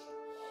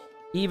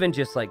 Even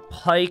just like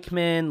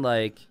pikemen,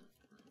 like,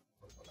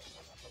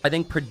 I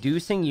think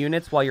producing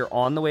units while you're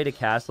on the way to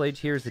Castle Age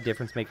here is the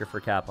difference maker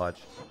for Capoch.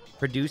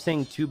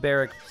 Producing 2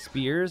 barrack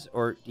spears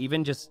or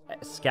even just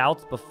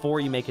scouts before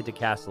you make it to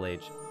Castle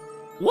Age.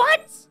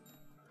 What?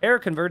 Hera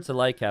converts a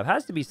light cap.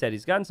 Has to be said,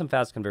 he's gotten some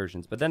fast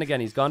conversions, but then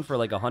again, he's gone for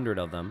like 100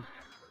 of them.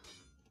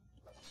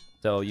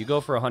 So you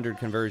go for 100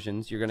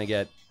 conversions, you're going to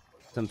get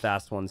some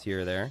fast ones here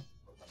or there.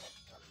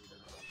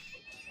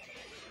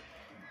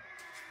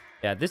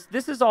 Yeah,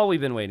 this is all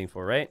we've been waiting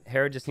for, right?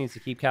 Hera just needs to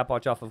keep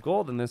Capoch off of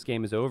gold, and this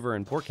game is over,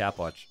 and poor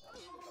Capoch.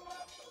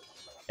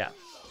 Yeah.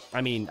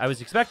 I mean, I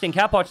was expecting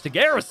Capoch to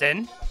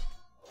garrison.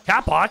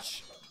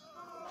 Capoch.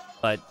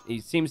 But he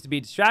seems to be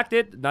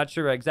distracted. Not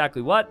sure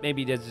exactly what.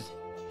 Maybe he just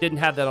didn't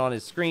have that on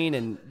his screen.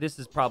 And this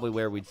is probably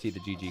where we'd see the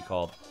GG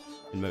called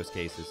in most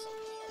cases.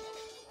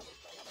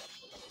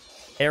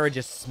 Hera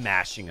just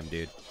smashing him,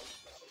 dude.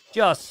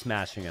 Just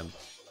smashing him.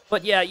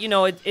 But yeah, you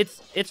know,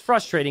 it's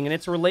frustrating and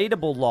it's a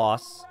relatable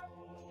loss.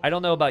 I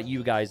don't know about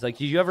you guys. Like,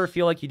 do you ever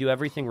feel like you do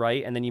everything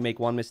right and then you make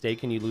one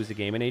mistake and you lose a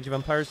game in Age of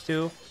Empires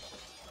 2?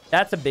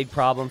 That's a big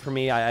problem for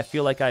me. I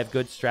feel like I have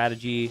good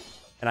strategy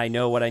and I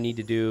know what I need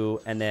to do,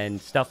 and then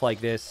stuff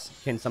like this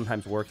can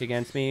sometimes work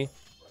against me.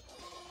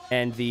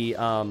 And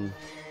and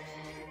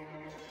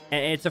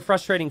it's a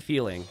frustrating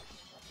feeling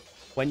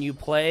when you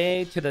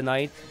play to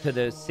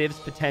the Civ's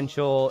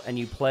potential and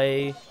you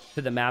play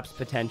to the map's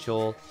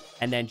potential,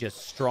 and then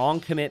just strong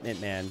commitment,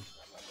 man.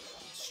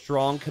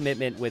 Strong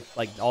commitment with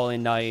like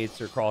all-in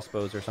knights or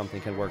crossbows or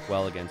something can work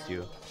well against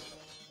you.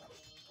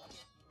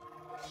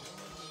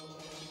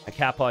 A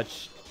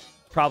Capoch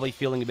probably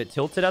feeling a bit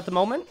tilted at the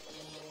moment.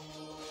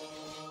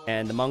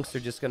 And the monks are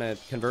just going to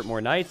convert more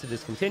knights if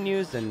this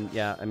continues. And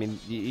yeah, I mean,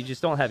 you just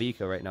don't have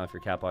eco right now if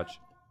you're Capoch.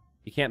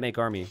 You can't make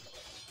army.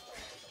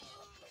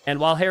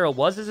 And while Hera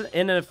was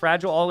in a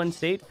fragile all-in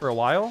state for a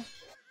while,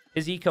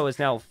 his eco is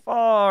now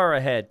far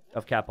ahead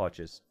of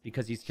Capoch's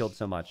because he's killed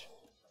so much.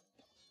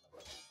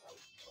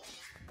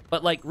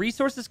 But like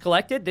resources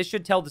collected, this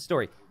should tell the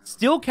story.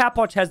 Still,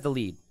 Capoch has the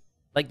lead.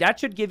 Like that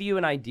should give you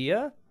an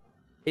idea.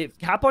 If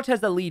Capoch has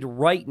the lead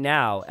right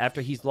now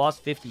after he's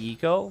lost 50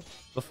 eco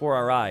before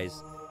our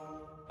eyes,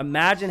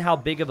 imagine how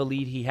big of a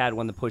lead he had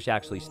when the push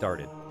actually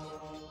started.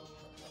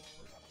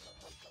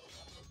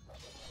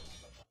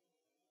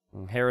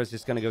 And Hera's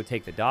just going to go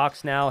take the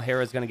docks now.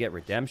 Hera's going to get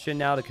redemption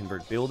now to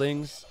convert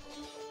buildings.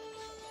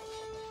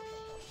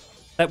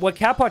 But what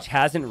Capoch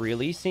hasn't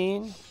really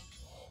seen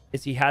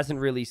is he hasn't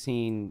really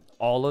seen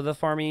all of the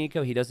farming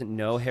eco. He doesn't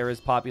know Hera's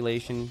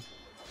population.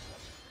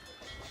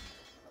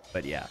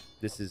 But yeah,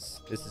 this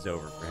is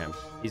over for him.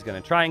 He's going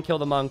to try and kill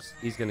the monks.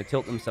 He's going to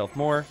tilt himself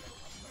more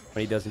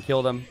when he doesn't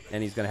kill them,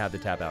 and he's going to have the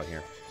tap out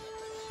here.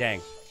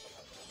 Dang.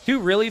 Two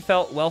really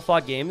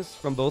well-fought games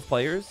from both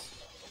players.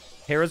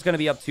 Hera's going to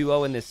be up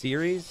 2-0 in this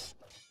series.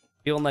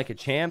 Feeling like a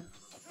champ.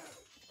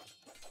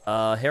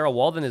 Hera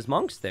walled his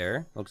monks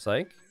there, looks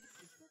like.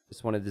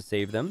 Just wanted to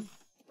save them.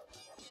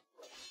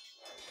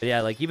 But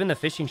yeah, like even the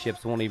fishing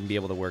ships won't even be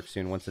able to work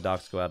soon once the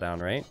docks go out down,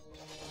 right?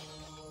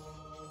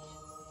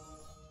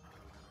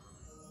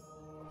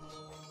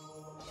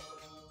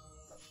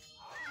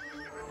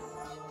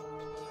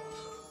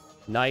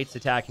 Knights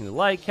attacking the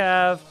light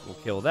cav. We'll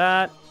kill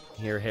that.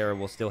 Here, Hera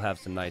will still have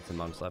some knights and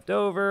monks left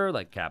over,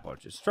 like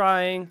Capoch is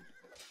trying.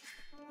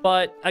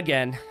 But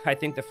again, I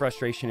think the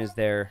frustration is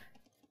there.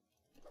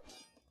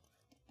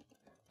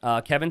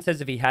 Kevin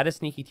says if he had a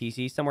sneaky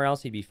TC somewhere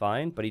else, he'd be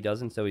fine, but he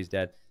doesn't, so he's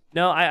dead.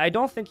 No, I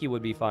don't think he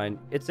would be fine.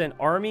 It's an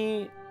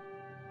army.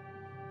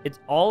 It's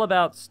all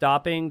about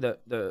stopping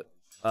the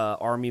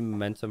army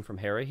momentum from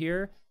Hera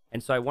here.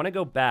 And so I want to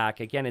go back.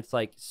 Again, it's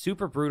like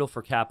super brutal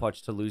for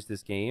Capoch to lose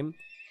this game.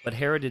 But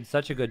Hera did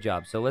such a good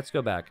job. So let's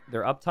go back.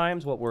 Their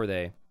uptimes, what were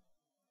they?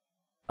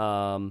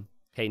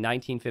 Okay,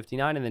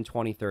 1959 and then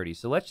 2030.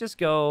 So let's just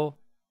go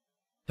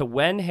to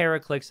when Hera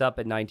clicks up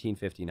at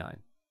 1959.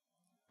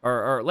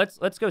 Or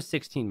let's go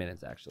 16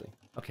 minutes, actually.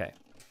 Okay.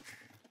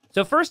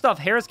 So first off,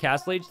 Hera's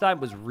castle age time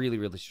was really,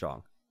 really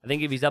strong. I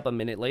think if he's up a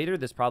minute later,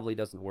 this probably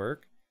doesn't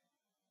work.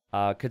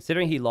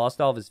 Considering he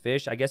lost all of his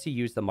fish, I guess he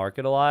used the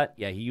market a lot.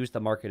 Yeah, he used the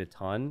market a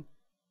ton.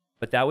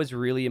 But that was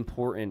really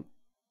important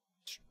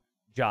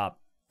job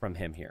from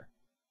him here.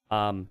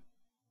 But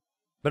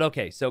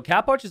okay, so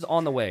Capoch is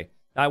on the way.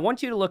 Now, I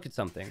want you to look at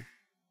something.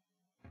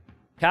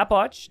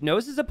 Capoch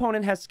knows his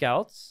opponent has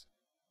scouts.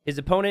 His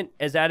opponent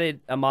has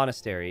added a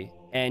monastery.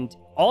 And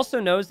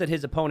also knows that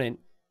his opponent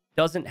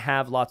doesn't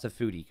have lots of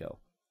food eco.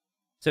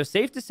 So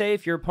safe to say,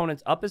 if your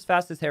opponent's up as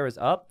fast as Hera's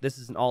up, this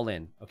is an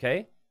all-in,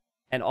 okay?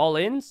 And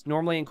all-ins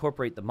normally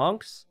incorporate the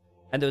monks.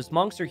 And those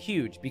monks are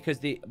huge because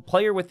the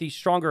player with the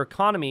stronger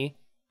economy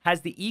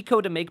has the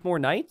eco to make more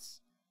knights.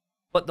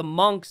 But the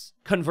monks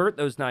convert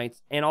those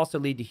knights and also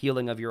lead to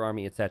healing of your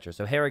army, etc.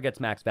 So Hera gets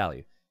max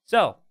value.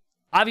 So,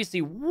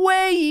 obviously,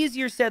 way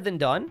easier said than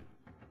done.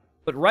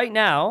 But right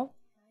now,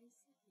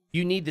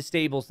 you need the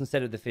stables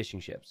instead of the fishing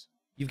ships.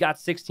 You've got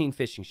 16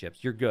 fishing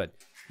ships. You're good.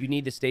 You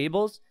need the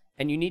stables,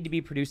 and you need to be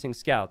producing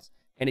scouts.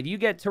 And if you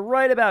get to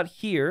right about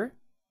here,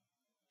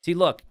 see,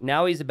 look,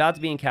 now he's about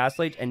to be in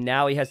Castle Age, and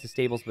now he has the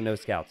stables but no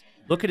scouts.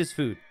 Look at his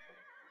food.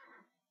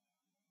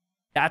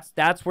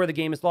 That's where the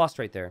game is lost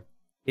right there.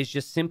 Is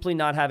just simply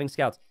not having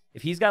scouts.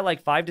 If he's got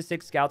like 5 to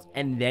 6 scouts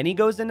and then he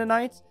goes into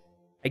knights,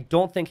 I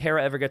don't think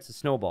Hera ever gets a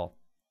snowball.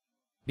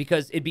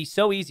 Because it'd be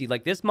so easy.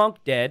 Like this monk,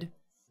 dead.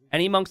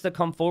 Any monks that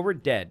come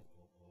forward, dead.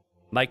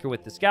 Micro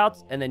with the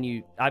scouts, and then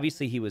you...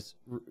 Obviously, he was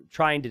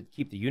trying to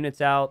keep the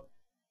units out,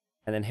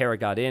 and then Hera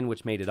got in,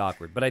 which made it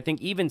awkward. But I think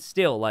even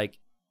still, like,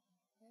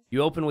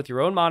 you open with your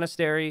own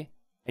monastery,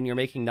 and you're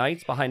making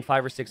knights behind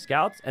 5 or 6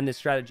 scouts, and this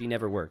strategy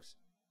never works.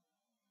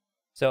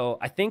 So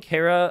I think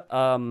Hera...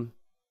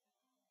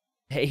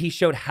 he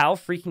showed how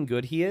freaking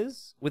good he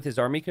is with his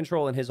army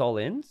control and his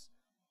all-ins.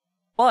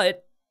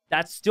 But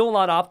that's still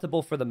not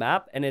optimal for the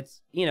map, and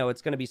it's, you know,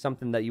 it's going to be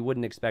something that you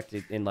wouldn't expect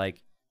it in,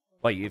 like,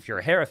 well, if you're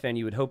a Hera fan,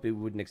 you would hope it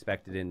wouldn't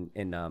expect it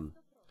in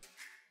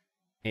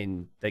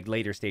like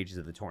later stages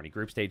of the tourney.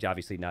 Group stage,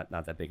 obviously not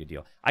that big a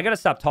deal. I gotta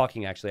stop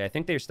talking, actually. I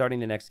think they're starting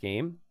the next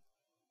game.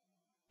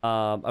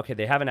 Okay,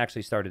 they haven't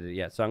actually started it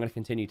yet, so I'm gonna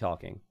continue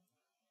talking.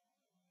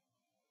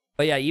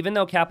 But yeah, even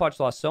though Capoch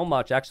lost so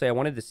much, actually I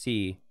wanted to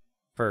see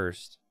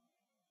first,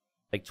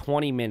 like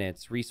 20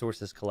 minutes,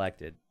 resources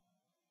collected.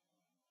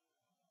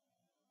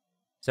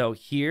 So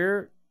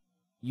here,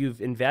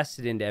 you've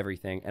invested into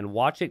everything, and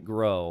watch it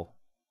grow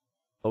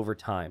over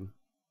time.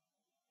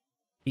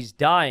 He's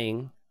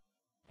dying,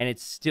 and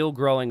it's still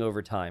growing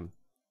over time.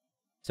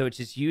 So it's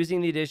just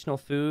using the additional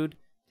food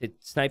to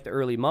snipe the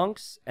early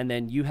monks, and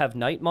then you have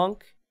Night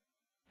Monk,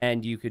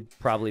 and you could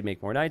probably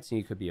make more knights, and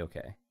you could be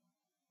okay.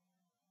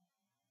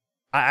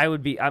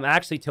 I'm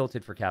actually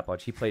tilted for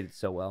Capoch. He played it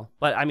so well.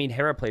 But, I mean,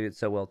 Hera played it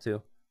so well,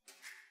 too.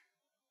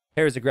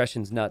 Hera's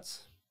aggression's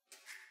nuts.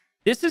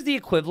 This is the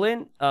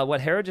equivalent,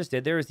 what Hera just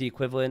did there is the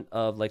equivalent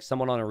of, like,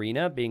 someone on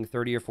Arena being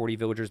 30 or 40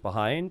 villagers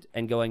behind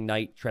and going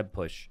Knight Treb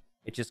push.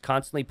 It's just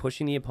constantly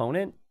pushing the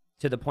opponent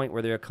to the point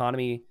where their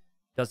economy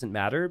doesn't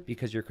matter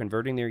because you're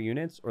converting their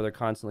units or they're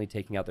constantly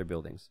taking out their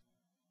buildings.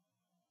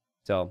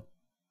 So,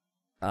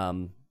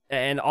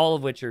 and all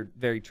of which are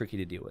very tricky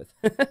to deal with.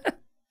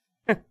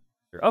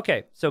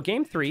 Okay, so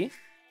game 3.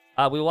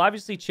 We will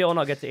obviously chill and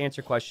I'll get to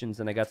answer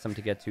questions, and I got some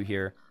to get to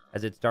here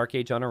as it's Dark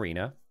Age on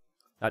Arena.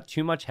 Not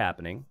too much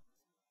happening.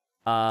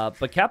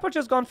 But Capoch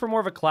has gone for more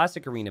of a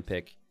classic Arena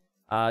pick.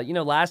 You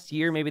know, last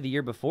year, maybe the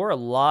year before, a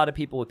lot of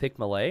people would pick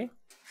Melee.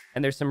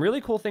 And there's some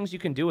really cool things you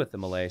can do with the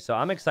Melee. So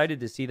I'm excited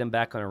to see them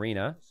back on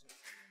Arena.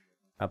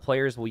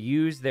 Players will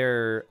use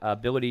their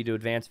ability to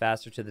advance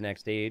faster to the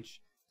next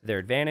stage to their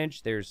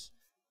advantage. There's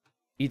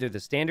either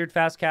the standard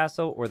fast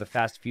castle or the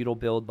fast feudal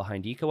build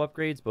behind eco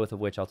upgrades, both of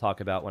which I'll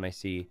talk about when I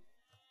see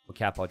what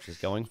Capoch is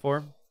going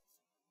for.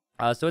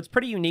 So it's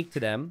pretty unique to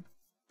them.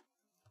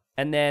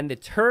 And then the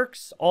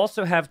Turks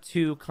also have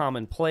 2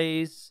 common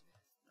plays.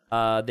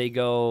 They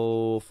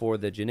go for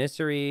the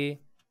Janissary,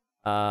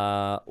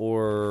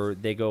 or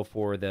they go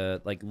for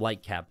the like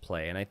light cab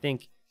play. And I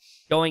think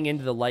going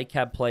into the light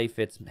cab play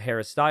fits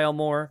Hera's style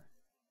more.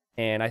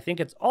 And I think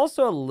it's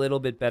also a little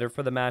bit better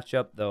for the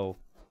matchup, though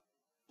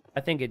I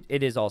think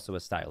it is also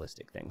a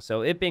stylistic thing.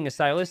 So it being a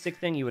stylistic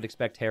thing, you would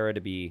expect Hera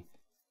to be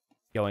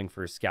going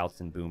for scouts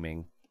and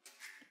booming.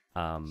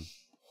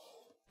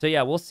 So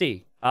yeah, we'll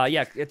see.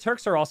 Yeah,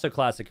 Turks are also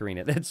classic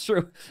Arena. That's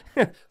true.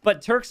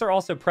 But Turks are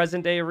also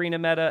present-day Arena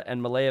meta,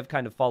 and Melee have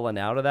kind of fallen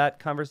out of that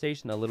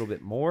conversation a little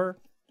bit more.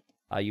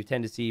 You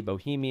tend to see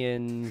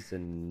Bohemians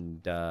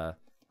and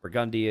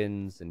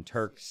Burgundians and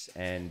Turks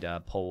and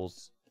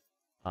Poles.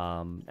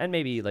 And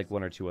maybe like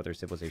 1 or 2 other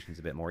civilizations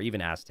a bit more.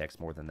 Even Aztecs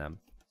more than them.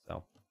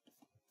 So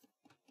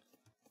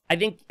I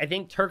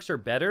think Turks are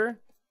better.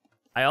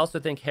 I also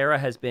think Hera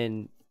has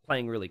been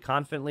playing really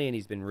confidently, and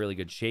he's been in really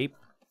good shape.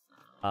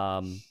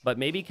 But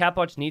maybe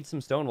Capoch needs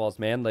some Stonewalls,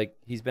 man. Like,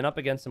 he's been up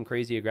against some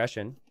crazy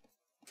aggression.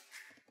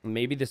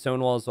 Maybe the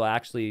Stonewalls will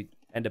actually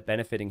end up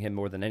benefiting him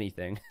more than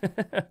anything.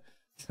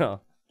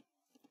 So,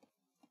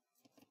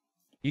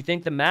 you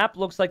think the map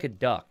looks like a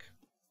duck?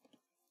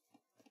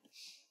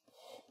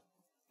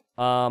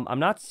 I'm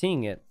not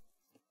seeing it.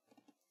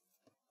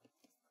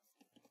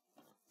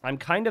 I'm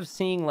kind of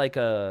seeing like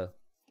a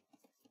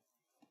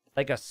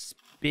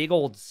big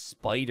old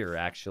spider,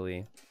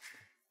 actually.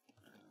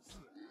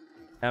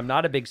 I'm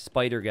not a big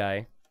spider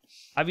guy.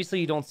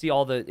 Obviously, you don't see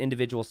all the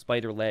individual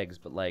spider legs,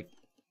 but like,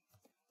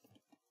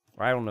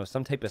 or I don't know,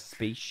 some type of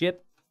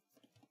spaceship?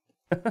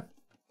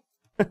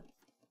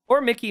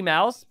 Or Mickey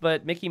Mouse,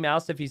 but Mickey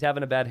Mouse if he's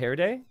having a bad hair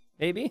day,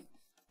 maybe?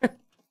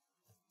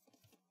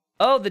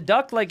 Oh, the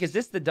duck, like, is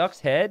this the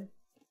duck's head?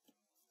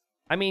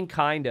 I mean,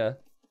 kinda.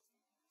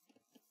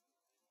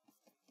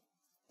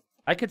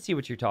 I could see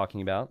what you're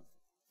talking about.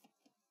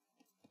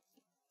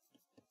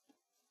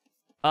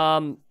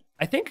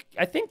 I think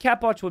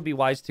Capoch would be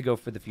wise to go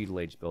for the Feudal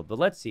Age build, but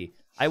let's see.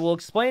 I will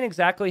explain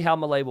exactly how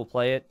Melee will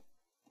play it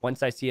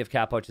once I see if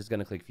Capoch is going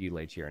to click Feudal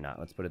Age here or not.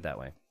 Let's put it that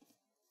way.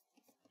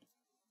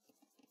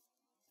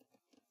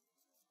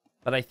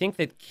 But I think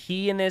the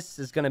key in this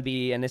is going to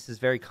be, and this is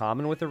very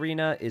common with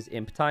Arena, is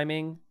imp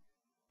timing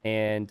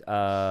and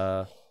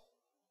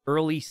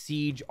early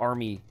siege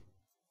army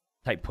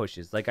type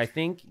pushes. Like, I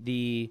think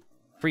the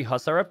free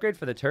Hussar upgrade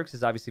for the Turks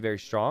is obviously very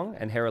strong,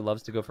 and Hera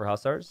loves to go for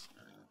Hussars.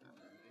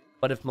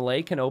 But if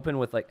Melee can open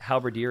with like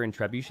Halberdier and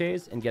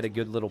Trebuchets and get a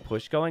good little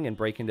push going and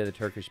break into the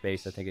Turkish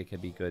base, I think it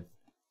could be good.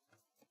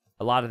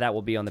 A lot of that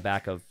will be on the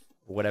back of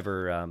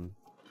whatever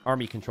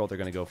army control they're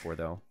going to go for,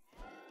 though.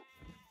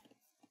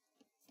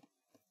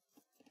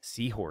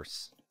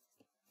 Seahorse.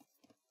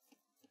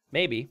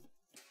 Maybe.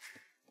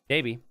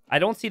 Maybe. I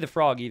don't see the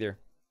frog either.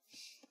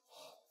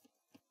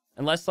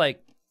 Unless,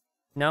 like...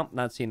 No,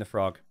 not seeing the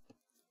frog.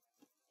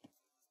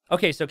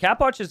 Okay, so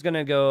Capoch is going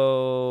to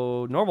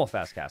go normal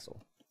fast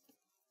castle.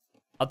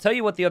 I'll tell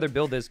you what the other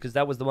build is, because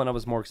that was the one I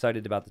was more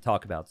excited about to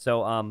talk about.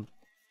 So,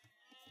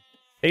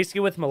 basically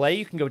with Melee,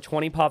 you can go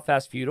 20 pop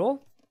fast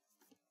feudal,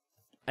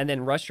 and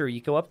then rush your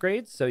eco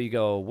upgrades. So you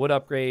go wood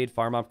upgrade,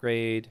 farm,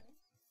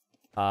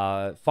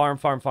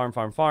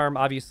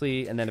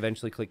 obviously, and then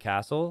eventually click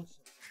castle.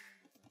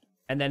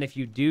 And then if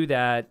you do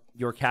that,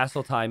 your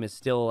castle time is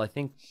still, I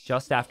think,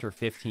 just after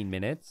 15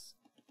 minutes.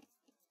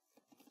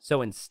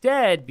 So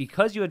instead,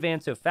 because you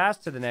advance so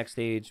fast to the next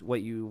stage,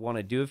 what you want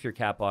to do if you're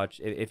Capoch,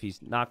 if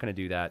he's not going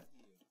to do that,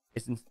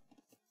 is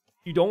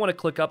you don't want to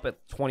click up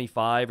at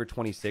 25 or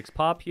 26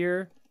 pop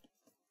here.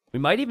 We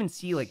might even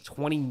see like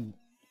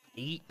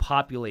 28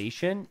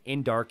 population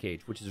in Dark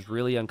Age, which is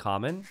really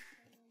uncommon.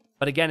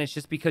 But again, it's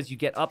just because you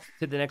get up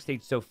to the next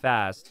stage so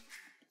fast.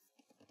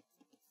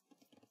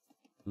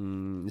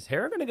 Is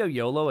Hera going to go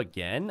YOLO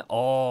again?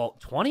 Oh,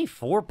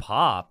 24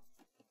 pop.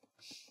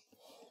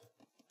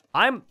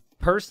 I'm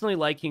personally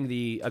liking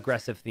the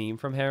aggressive theme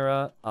from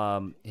Hera.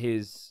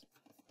 His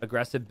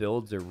aggressive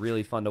builds are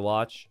really fun to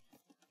watch.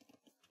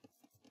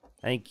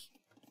 I think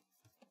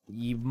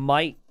you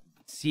might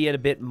see it a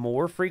bit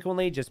more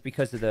frequently just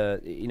because of the,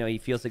 he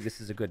feels like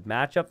this is a good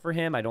matchup for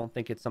him. I don't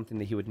think it's something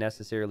that he would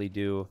necessarily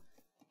do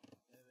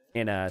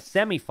in a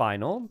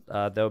semifinal,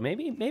 though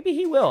maybe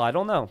he will. I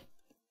don't know.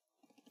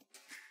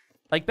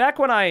 Like back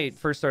when I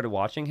first started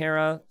watching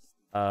Hera,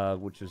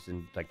 which was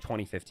in like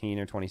 2015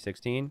 or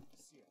 2016,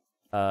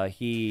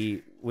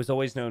 he was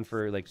always known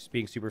for like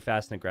being super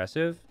fast and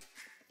aggressive.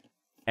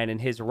 And in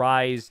his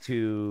rise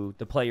to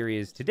the player he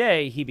is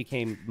today, he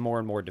became more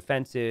and more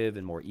defensive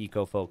and more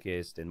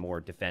eco-focused and more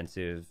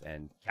defensive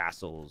and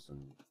castles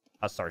and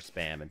Hussar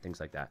spam and things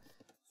like that.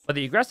 But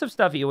the aggressive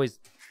stuff, he always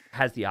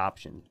has the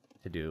option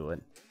to do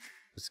and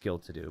the skill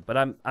to do. But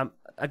I'm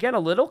again, a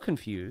little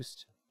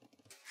confused.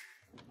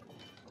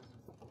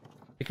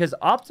 Because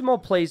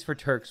optimal plays for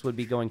Turks would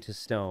be going to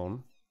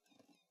Stone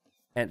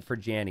and for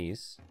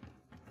Jannies.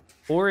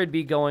 Or it'd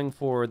be going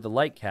for the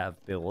Light Cav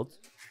build.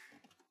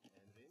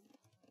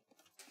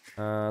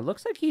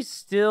 Looks like he's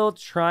still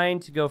trying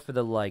to go for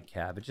the Light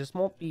Cav. It just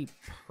won't be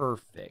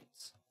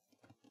perfect.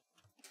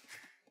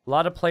 A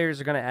lot of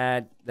players are going to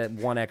add that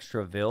one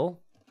extra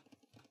Vil.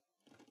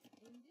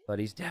 But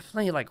he's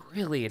definitely like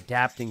really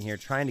adapting here.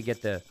 Trying to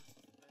get the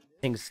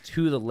things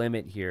to the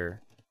limit here.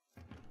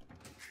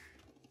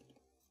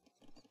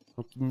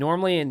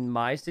 Normally in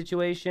my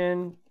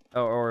situation,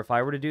 or if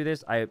I were to do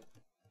this, it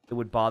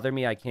would bother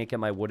me. I can't get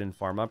my wooden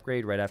farm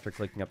upgrade right after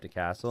clicking up to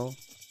castle.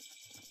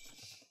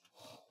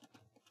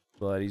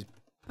 But he's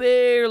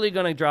barely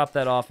going to drop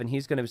that off, and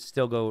he's going to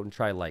still go and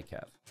try Light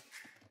Cav.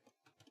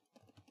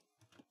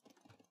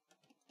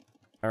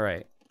 All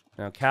right.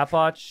 Now,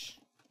 Capoch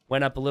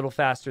went up a little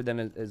faster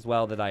than as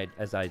well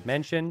as I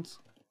mentioned.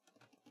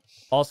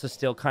 Also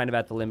still kind of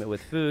at the limit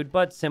with food,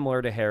 but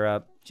similar to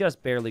Hera.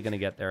 Just barely going to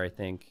get there, I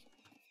think.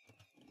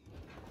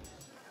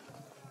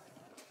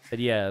 But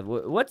yeah,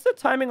 what's the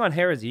timing on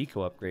Hera's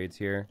eco upgrades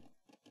here?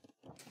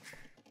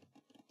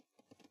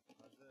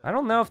 I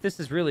don't know if this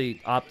is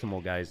really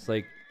optimal, guys.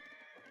 Like,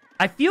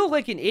 I feel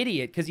like an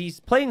idiot because he's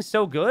playing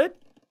so good,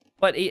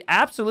 but it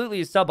absolutely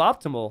is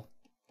suboptimal.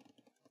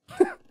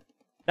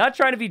 Not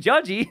trying to be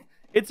judgy.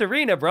 It's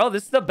Arena, bro.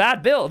 This is a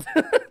bad build.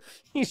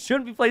 You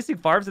shouldn't be placing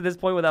farms at this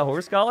point without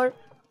Horse Collar.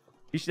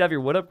 You should have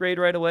your wood upgrade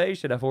right away. You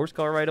should have Horse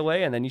Collar right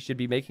away, and then you should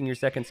be making your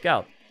second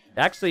scout.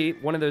 Actually,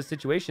 one of those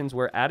situations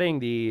where adding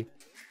the...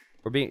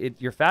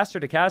 you're faster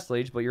to Castle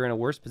Age, but you're in a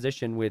worse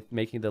position with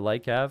making the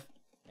Light Cav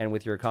and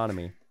with your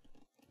economy.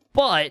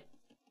 But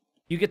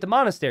you get the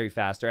Monastery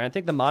faster, and I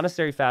think the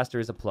Monastery faster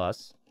is a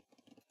plus.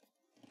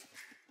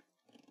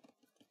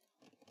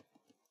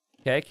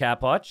 Okay,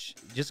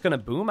 Capoch. Just going to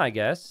boom, I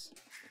guess.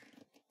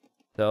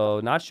 So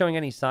not showing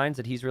any signs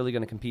that he's really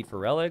going to compete for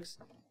relics.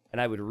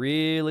 And I would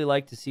really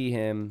like to see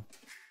him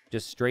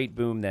just straight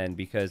boom then,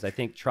 because I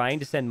think trying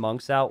to send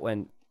monks out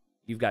when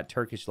you've got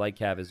Turkish Light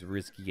Cav is a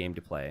risky game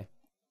to play.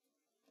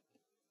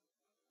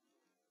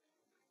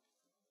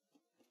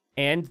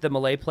 And the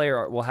Melee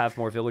player will have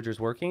more villagers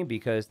working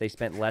because they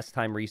spent less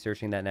time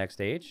researching that next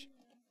stage.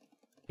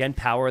 Again,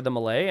 power of the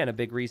Melee, and a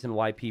big reason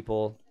why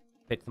people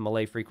pick the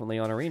Melee frequently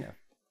on Arena.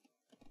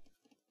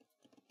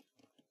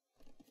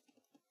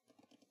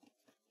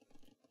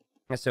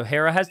 So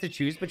Hera has to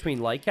choose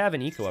between Light Cav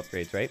and eco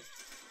upgrades, right?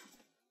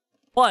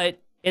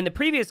 But in the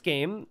previous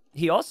game,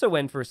 he also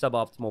went for a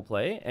suboptimal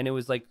play, and it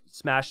was like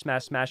smash,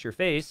 smash, smash your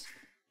face,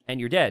 and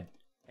you're dead.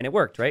 And it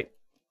worked, right?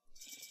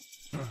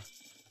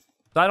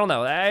 So I don't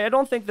know. I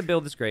don't think the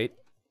build is great.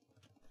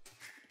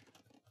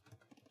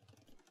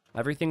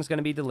 Everything's going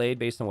to be delayed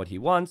based on what he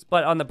wants.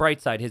 But on the bright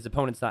side, his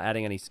opponent's not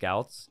adding any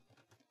scouts.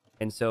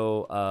 And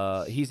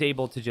so he's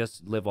able to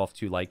just live off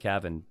 2 Light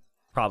Cav and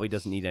probably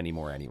doesn't need any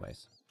more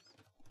anyways.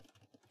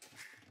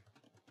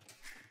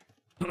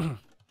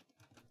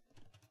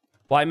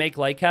 Why make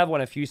Light Cav when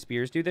a few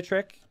spears do the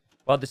trick?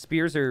 Well, the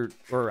spears are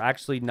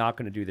actually not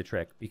going to do the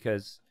trick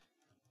because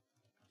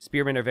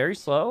spearmen are very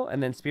slow,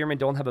 and then spearmen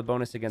don't have a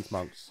bonus against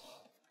monks.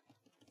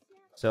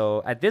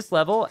 So at this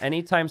level,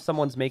 anytime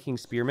someone's making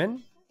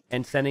spearmen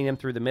and sending them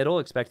through the middle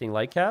expecting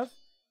Light Cav,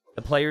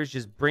 The players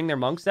just bring their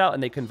monks out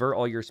and they convert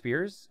all your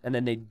spears, and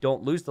then they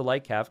don't lose the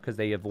light calf because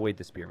they avoid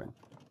the spearmen.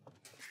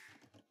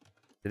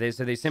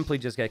 So they simply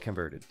just get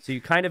converted. So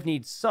you kind of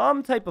need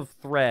some type of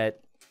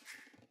threat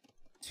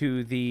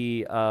to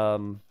the...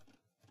 you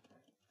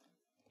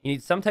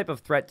need some type of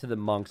threat to the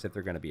monks if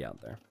they're going to be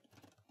out there.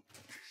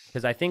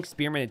 Because I think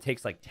spearmen, it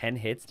takes like 10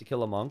 hits to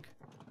kill a monk.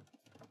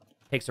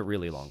 It takes a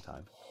really long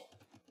time.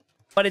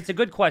 But it's a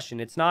good question.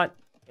 It's not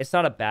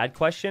a bad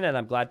question, and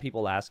I'm glad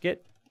people ask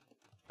it.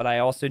 But I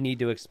also need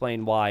to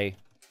explain why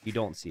you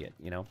don't see it,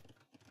 you know?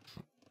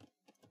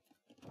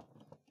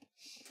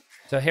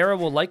 So Hera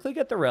will likely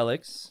get the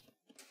relics.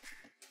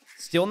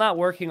 Still not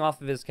working off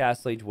of his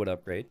Castle Age Wood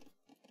upgrade.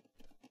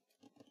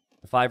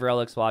 The 5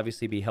 relics will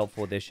obviously be a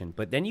helpful addition.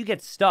 But then you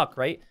get stuck,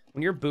 right?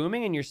 When you're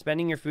booming and you're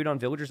spending your food on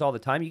villagers all the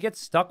time, you get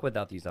stuck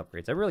without these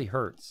upgrades. That really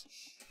hurts.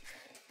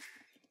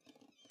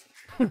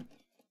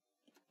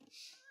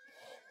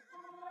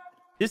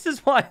 This is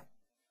why...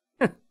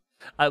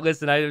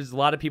 listen, there's a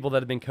lot of people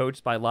that have been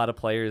coached by a lot of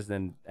players,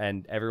 and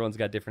everyone's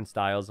got different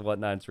styles and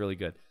whatnot. It's really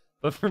good.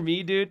 But for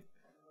me, dude,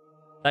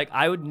 like,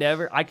 I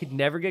could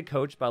never get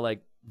coached by,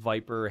 like,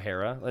 Viper or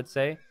Hera, let's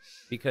say,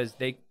 because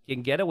they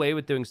can get away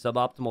with doing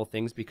suboptimal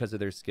things because of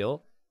their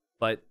skill.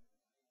 But,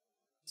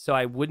 so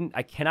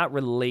I cannot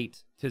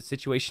relate to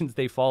situations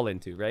they fall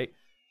into, right?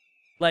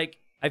 Like,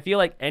 I feel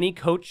like any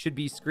coach should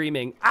be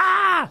screaming,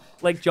 ah!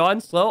 Like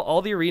John Slow,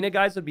 all the arena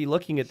guys would be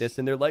looking at this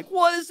and they're like,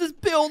 what is this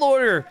build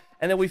order?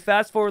 And then we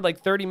fast forward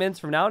like 30 minutes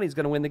from now and he's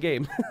going to win the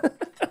game.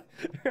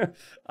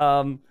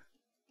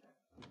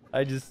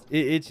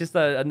 It's just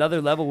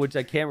another level which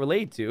I can't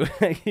relate to.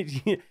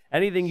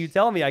 Anything you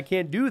tell me, I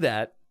can't do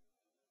that.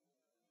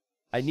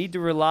 I need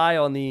to rely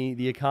on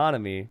the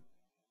economy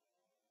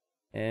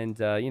and,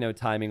 you know,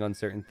 timing on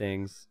certain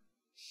things.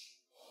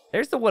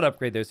 There's the wood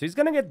upgrade, though. So he's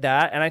going to get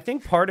that. And I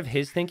think part of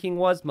his thinking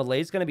was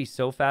Malay's going to be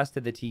so fast to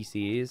the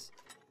TCs.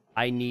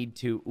 I need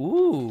to...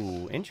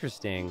 Ooh,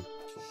 interesting.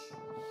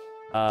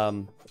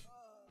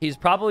 He's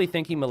probably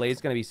thinking Malay's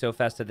going to be so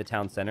fast to the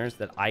town centers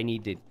that I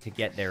need to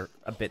get there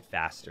a bit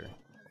faster.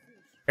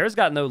 Hera's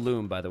got no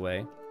loom, by the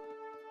way.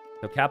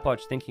 So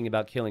Capoch thinking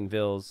about killing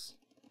Vils.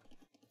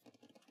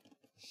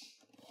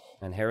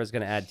 And Hera's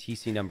going to add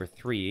TC number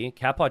 3.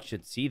 Capoch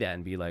should see that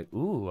and be like,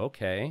 ooh,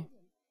 okay.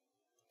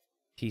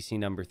 TC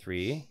number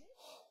 3.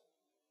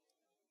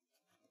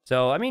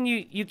 So, I mean,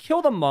 you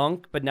kill the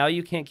monk, but now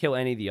you can't kill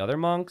any of the other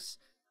monks.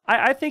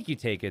 I think you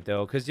take it,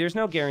 though, because there's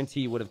no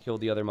guarantee you would have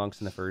killed the other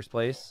monks in the first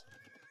place.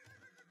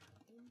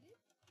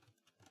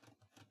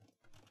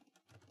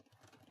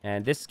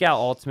 And this scout,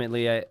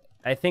 ultimately,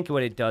 I think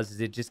what it does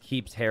is it just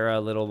keeps Hera a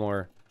little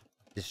more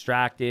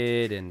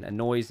distracted and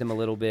annoys him a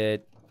little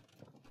bit.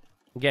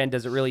 Again,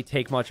 does it really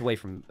take much away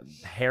from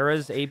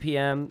Hera's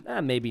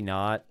APM? Maybe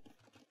not.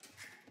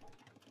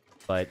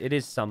 But it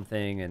is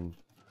something, and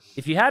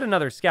if you had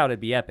another scout, it'd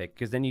be epic,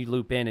 because then you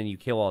loop in and you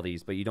kill all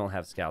these, but you don't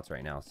have scouts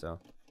right now, so.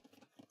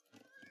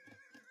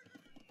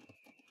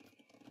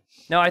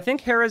 No, I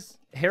think Hera's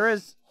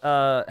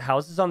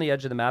houses on the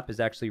edge of the map is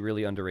actually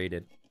really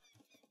underrated.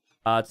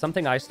 It's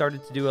something I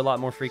started to do a lot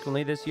more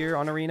frequently this year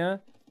on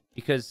Arena,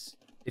 because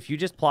if you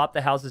just plop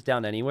the houses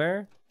down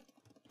anywhere,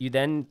 you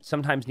then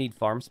sometimes need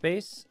farm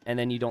space, and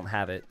then you don't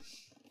have it.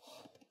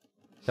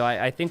 So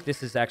I think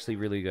this is actually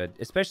really good,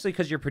 especially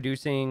because you're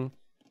producing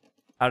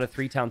out of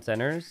 3 town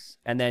centers,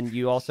 and then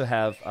you also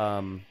have,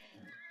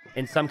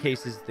 in some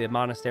cases, the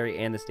monastery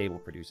and the stable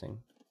producing.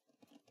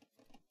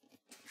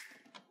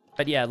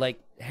 But yeah, like,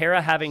 Hera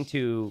having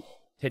to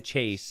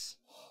chase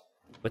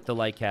with the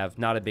light cav,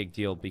 not a big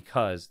deal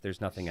because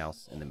there's nothing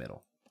else in the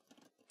middle.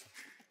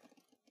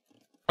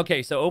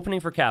 Okay, so opening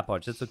for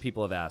Capoch, that's what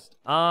people have asked.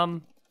 I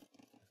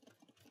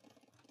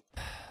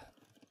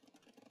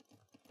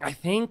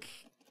think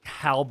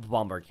Halb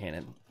Bombard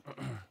Cannon.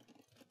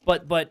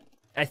 But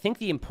I think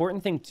the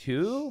important thing,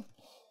 too,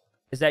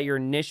 is that your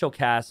initial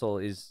castle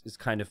is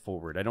kind of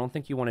forward. I don't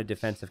think you want a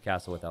defensive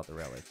castle without the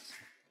relics.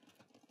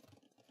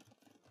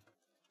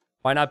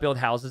 Why not build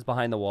houses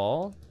behind the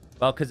wall?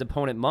 Well, because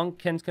opponent monk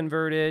can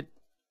convert it.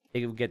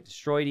 It will get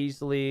destroyed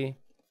easily.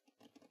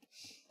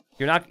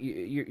 You're not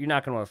going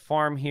to want to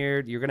farm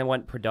here. You're going to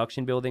want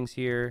production buildings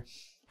here.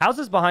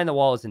 Houses behind the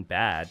wall isn't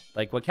bad.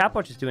 Like, what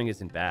Capoch is doing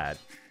isn't bad.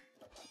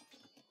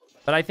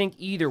 But I think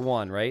either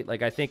one, right?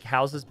 Like, I think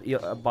houses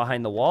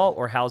behind the wall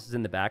or houses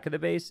in the back of the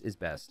base is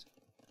best.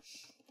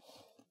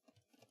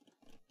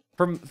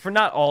 For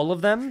not all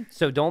of them.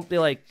 So don't be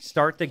like,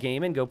 start the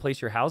game and go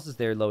place your houses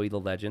there, Low Elo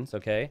Legends,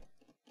 okay?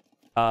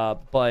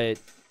 But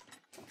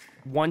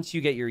once you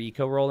get your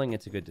eco rolling,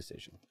 it's a good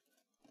decision.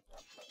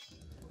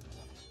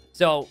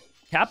 So,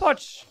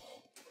 Capoch...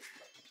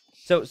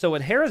 So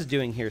what Hera's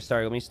doing here,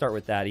 sorry, let me start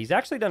with that. He's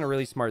actually done a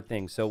really smart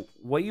thing. So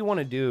what you want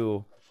to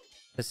do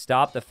to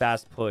stop the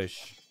fast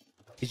push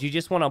is you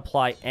just want to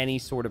apply any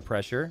sort of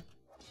pressure.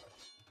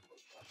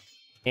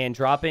 And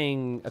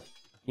dropping,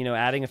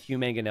 adding a few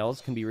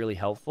mangonels can be really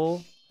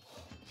helpful.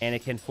 And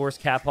it can force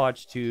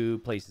Capoch to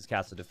place his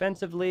castle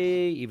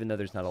defensively, even though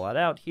there's not a lot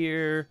out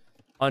here.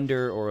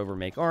 under or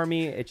overmake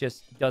army. It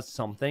just does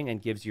something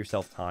and gives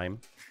yourself time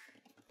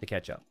to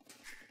catch up.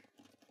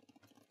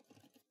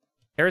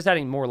 Hera's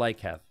adding more light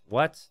cav.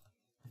 What?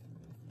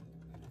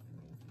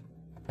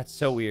 That's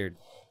so weird.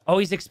 Oh,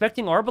 he's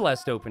expecting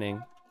Arbalest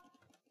opening.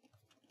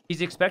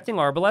 He's expecting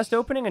Arbalest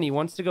opening, and he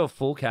wants to go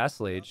full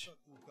Castle Age.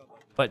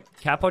 But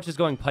Capoch is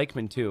going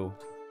Pikeman, too.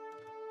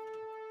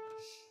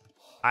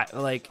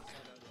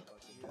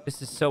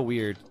 This is so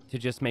weird to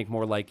just make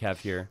more light cav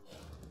here.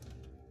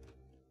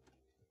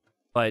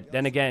 But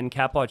then again,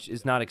 Capoch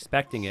is not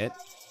expecting it.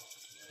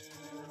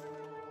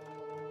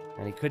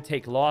 And he could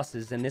take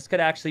losses, and this could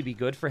actually be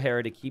good for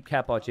Hera to keep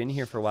Capoch in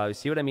here for a while. You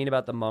see what I mean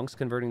about the monks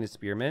converting to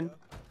spearmen?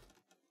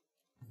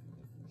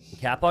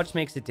 Capoch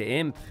makes it to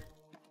imp.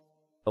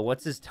 But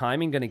what's his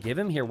timing going to give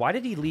him here? Why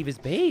did he leave his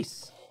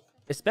base?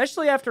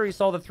 Especially after he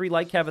saw the 3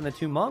 light cav and the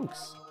 2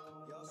 monks.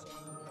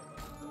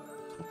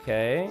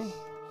 Okay.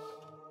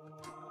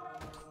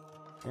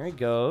 There he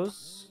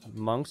goes.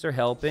 Monks are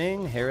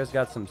helping. Hera's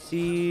got some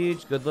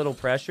siege. Good little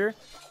pressure.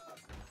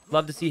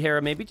 Love to see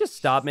Hera maybe just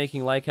stop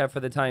making light cav for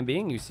the time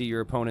being. You see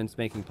your opponents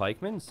making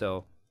pikemen,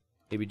 so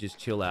maybe just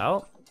chill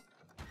out.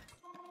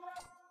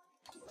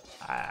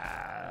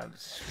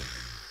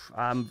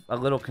 I'm a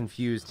little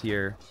confused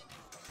here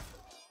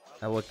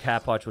at what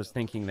Capoch was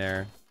thinking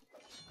there.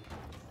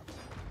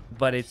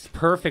 But it's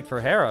perfect for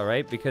Hera,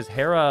 right? Because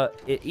Hera,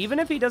 even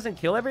if he doesn't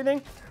kill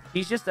everything,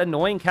 he's just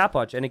annoying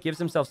Capoch, and it gives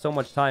himself so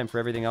much time for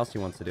everything else he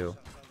wants to do.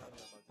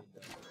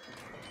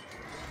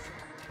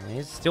 And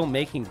he's still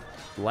making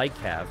light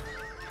cav.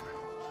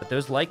 But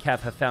those light cav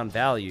have found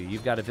value.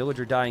 You've got a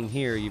villager dying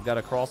here. You've got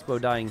a crossbow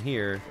dying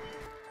here.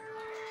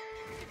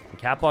 And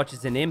Capoch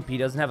is an imp. He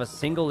doesn't have a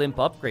single imp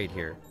upgrade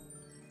here.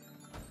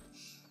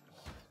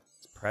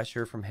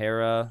 Pressure from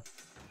Hera.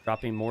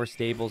 Dropping more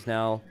stables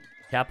now.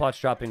 Capoch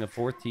dropping a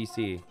 4th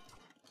TC.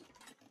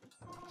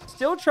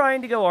 Still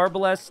trying to go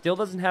Arbalest. Still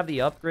doesn't have the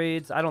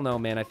upgrades. I don't know,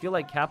 man. I feel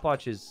like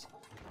Capoch is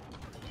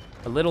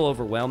a little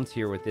overwhelmed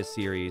here with this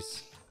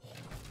series.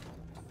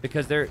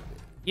 Because they're...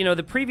 You know,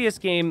 the previous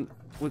game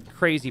with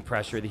crazy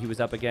pressure that he was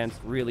up against,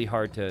 really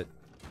hard to...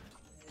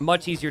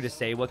 Much easier to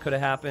say what could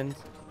have happened.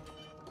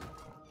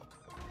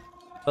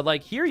 But,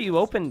 like, here you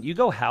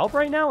go Halb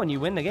right now and you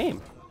win the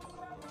game.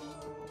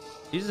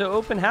 You just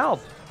open Halb.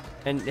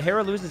 And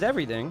Hera loses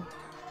everything.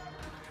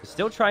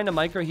 Still trying to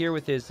micro here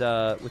with his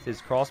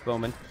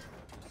crossbowman.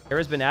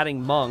 Hera's been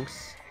adding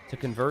monks to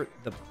convert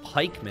the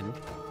pikemen,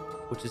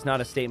 which is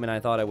not a statement I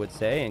thought I would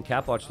say. And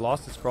Capoch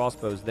lost his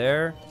crossbows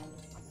there.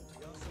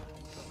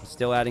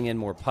 Still adding in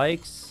more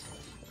pikes.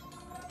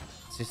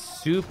 It's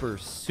just super,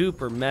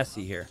 super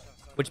messy here,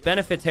 which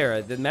benefits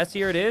Hera. The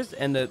messier it is,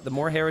 and the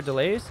more Hera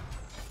delays,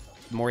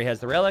 the more he has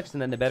the relics,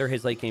 and then the better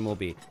his late game will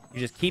be.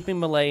 You're just keeping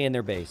melee in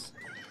their base.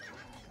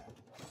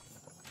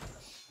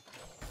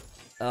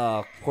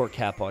 Oh, poor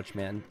Capoch,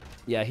 man.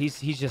 Yeah, he's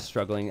just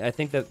struggling. I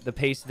think that the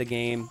pace of the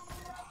game,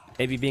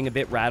 maybe being a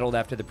bit rattled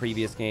after the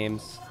previous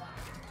games,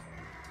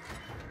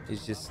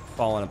 is just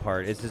falling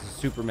apart. It's just a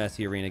super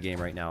messy arena game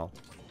right now.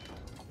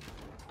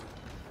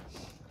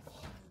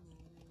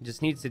 He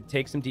just needs to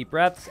take some deep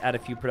breaths, add a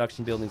few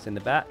production buildings in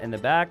the back,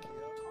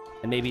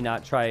 and maybe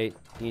not try,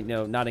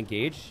 not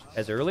engage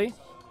as early.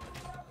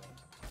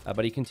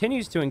 But he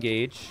continues to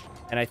engage,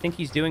 and I think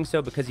he's doing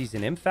so because he's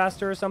an imp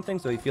faster or something,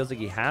 so he feels like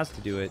he has to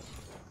do it.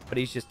 But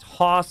he's just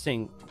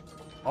tossing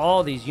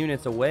all these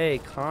units away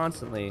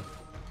constantly.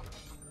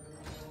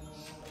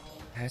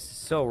 This is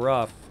so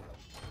rough.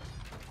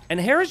 And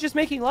Hera's just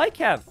making light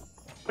cav,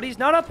 but he's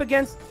not up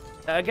against...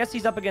 I guess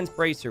he's up against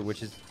Bracer,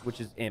 which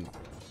is imp.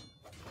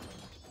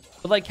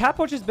 But like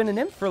Capoch has been an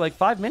imp for like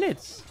 5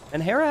 minutes,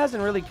 and Hera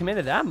hasn't really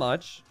committed that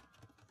much.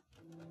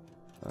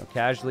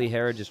 Casually,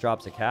 Hera just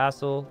drops a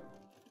castle.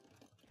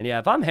 And yeah,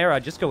 if I'm Hera,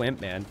 I'd just go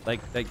imp, man.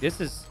 Like this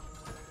has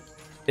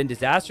been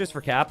disastrous for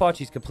Capoch.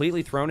 He's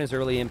completely thrown his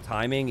early imp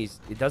timing. He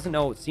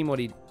doesn't seem what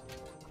he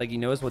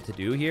knows what to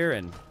do here,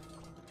 and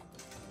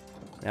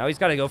now he's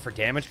got to go for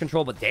damage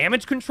control. But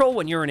damage control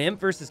when you're an imp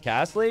versus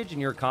Castle Age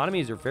and your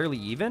economies are fairly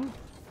even,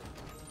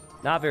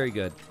 not very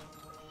good.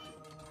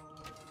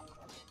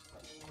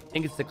 I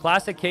think it's the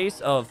classic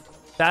case of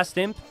fast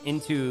imp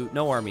into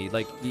no army.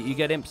 Like, you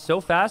get imp so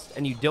fast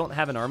and you don't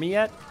have an army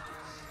yet.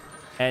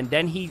 And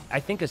then he, I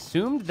think,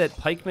 assumed that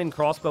pikeman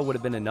crossbow would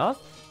have been enough,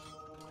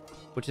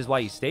 which is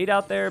why he stayed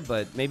out there.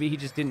 But maybe he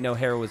just didn't know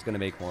Hera was going to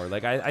make more.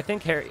 Like, I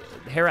think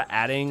Hera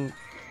adding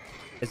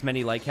as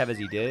many light cav as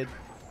he did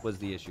was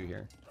the issue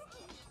here.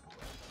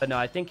 But no,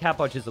 I think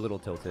Capoch is a little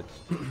tilted.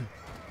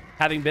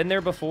 Having been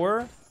there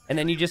before, and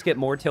then you just get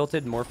more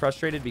tilted and more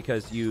frustrated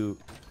because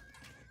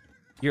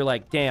you're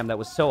like, damn, that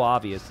was so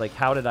obvious. Like,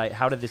 how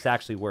did this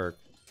actually work?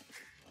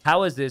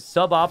 How is this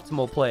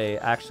suboptimal play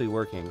actually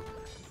working?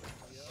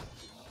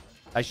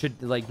 I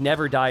should, like,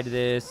 never die to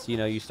this.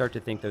 You start to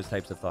think those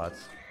types of thoughts.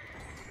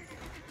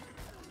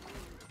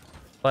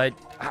 But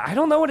I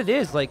don't know what it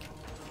is. Like,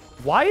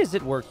 why is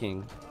it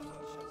working?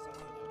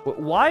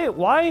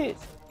 Why?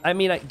 I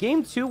mean,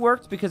 game 2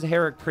 worked because of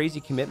Hera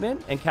crazy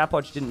commitment, and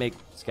Capoch didn't make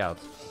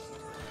scouts.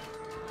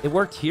 It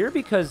worked here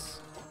because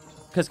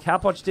because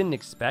Capoch didn't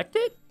expect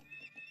it?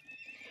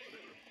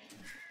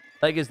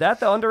 Like, is that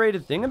the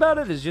underrated thing about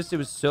it? Is just it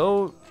was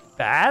so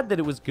bad that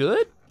it was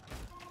good?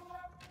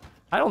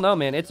 I don't know,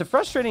 man. It's a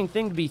frustrating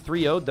thing to be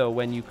 3-0'd, though,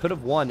 when you could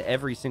have won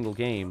every single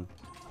game.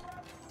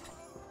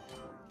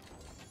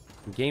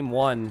 In game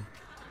 1,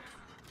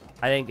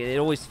 I think it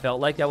always felt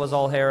like that was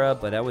all Hera,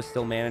 but that was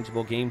still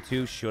manageable. Game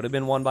 2 should have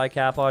been won by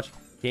Capoch.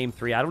 Game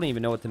 3, I don't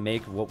even know what to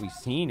make of what we've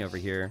seen over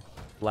here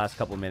the last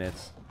couple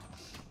minutes.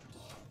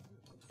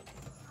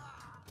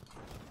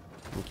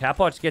 And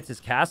Capoch gets his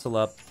castle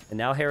up, and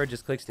now Hera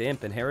just clicks to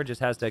imp, and Hera just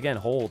has to, again,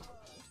 hold.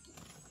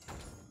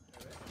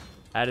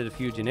 Added a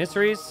few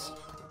Janissaries.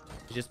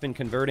 He's just been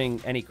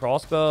converting any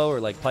crossbow or,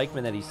 like,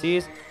 pikeman that he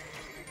sees.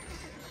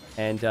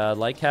 And,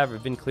 like,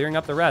 have been clearing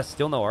up the rest.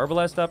 Still no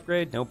Arbalest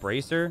upgrade, no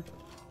Bracer.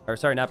 Or,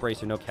 sorry, not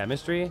Bracer, no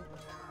Chemistry.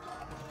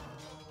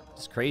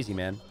 It's crazy,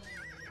 man.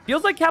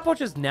 Feels like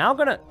Capoch is now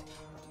gonna...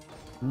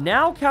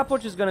 Now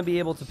Capoch is gonna be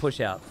able to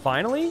push out.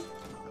 Finally?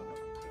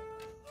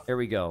 There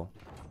we go.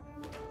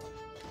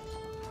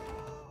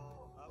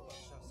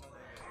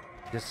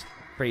 Just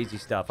crazy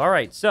stuff. All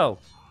right, so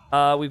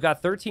we've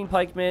got 13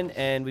 pikemen,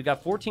 and we've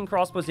got 14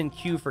 crossbows in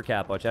queue for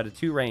Capoch out of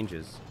 2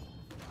 ranges.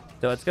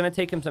 So it's going to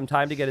take him some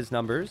time to get his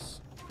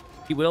numbers.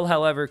 He will,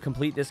 however,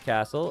 complete this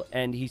castle,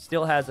 and he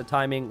still has a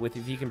timing with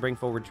if he can bring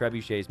forward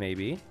trebuchets,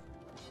 maybe.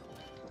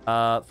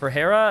 For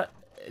Hera,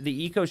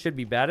 the eco should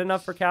be bad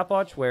enough for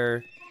Capoch,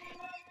 where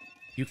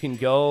you can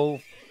go...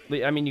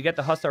 I mean, you get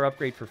the Hussar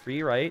upgrade for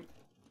free, right?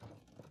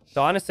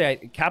 So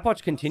honestly,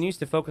 Capoch continues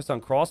to focus on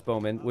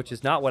crossbowmen, which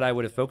is not what I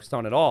would have focused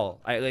on at all.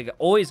 I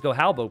always go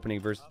halb opening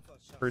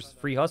versus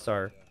free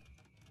Hussar.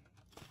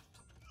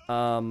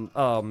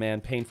 Oh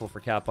man, painful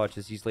for Capoch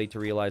as he's late to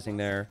realizing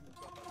there.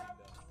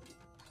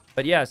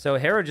 But yeah, so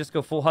Hera just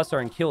go full Hussar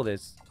and kill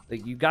this.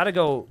 Like, you gotta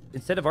go,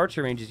 instead of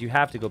archer ranges, you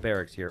have to go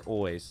barracks here,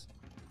 always.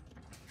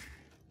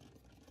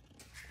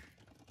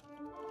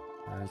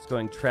 It's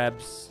going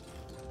Trebs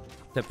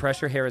to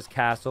pressure Hera's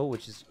castle,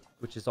 which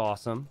is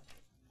awesome.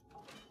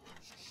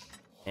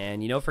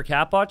 And, you know, for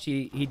Capoch,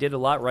 he did a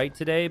lot right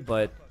today,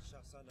 but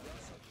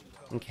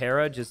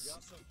Hera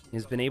just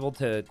has been able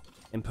to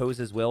impose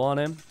his will on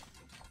him.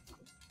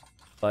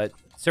 But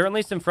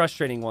certainly some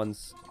frustrating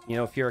ones, you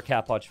know, if you're a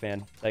Capoch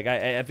fan. Like,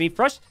 I mean,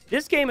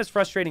 this game is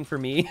frustrating for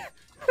me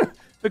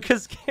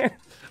because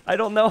I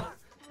don't know.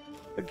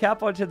 But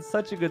Capoch had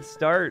such a good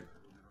start.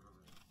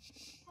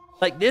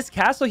 Like, this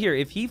castle here,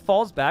 if he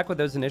falls back with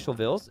those initial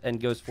vills and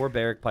goes 4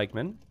 barrack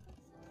pikemen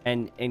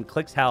and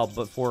clicks halb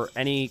before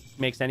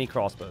makes any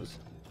crossbows,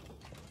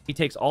 he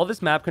takes all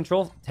this map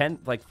control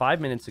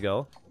 5 minutes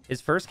ago.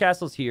 His first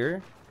castle's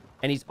here,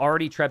 and he's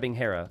already trebbing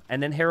Hera.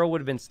 And then Hera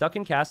would have been stuck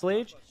in Castle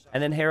Age,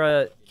 and then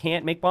Hera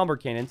can't make bomber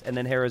cannons, and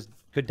then Hera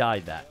could die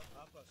that.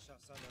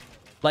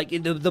 Like,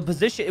 the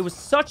position, it was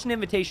such an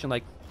invitation.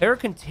 Like, Hera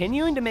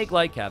continuing to make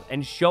light cap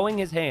and showing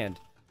his hand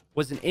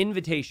was an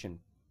invitation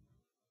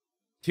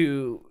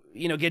to,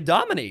 you know, get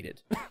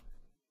dominated.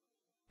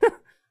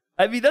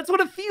 I mean, that's what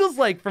it feels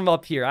like from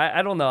up here.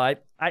 I don't know. I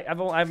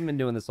haven't been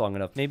doing this long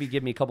enough. Maybe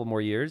give me a couple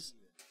more years.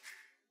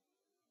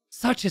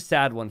 Such a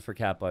sad one for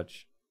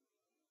Capoch.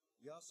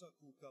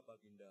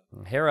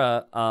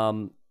 Hera,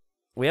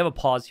 we have a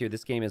pause here.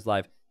 This game is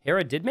live.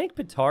 Hera did make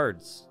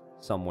petards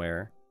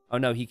somewhere. Oh,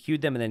 no, he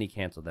queued them and then he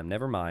canceled them.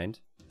 Never mind.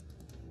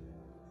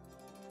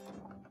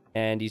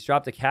 And he's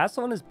dropped a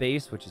castle on his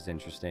base, which is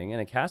interesting.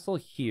 And a castle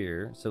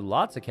here. So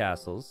lots of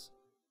castles.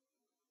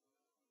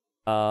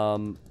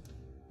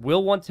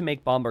 Will want to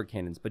make bombard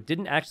cannons, but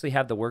didn't actually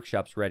have the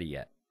workshops ready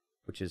yet,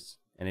 which is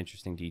an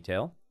interesting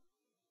detail.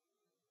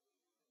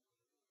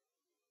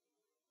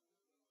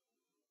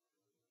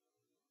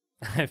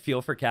 I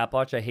feel for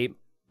Capoch. I hate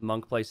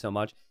monk play so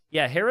much.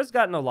 Yeah, Hera's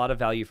gotten a lot of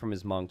value from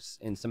his monks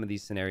in some of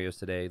these scenarios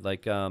today.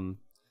 Like, the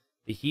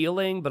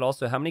healing, but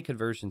also how many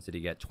conversions did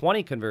he get?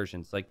 20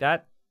 conversions. Like,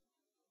 that...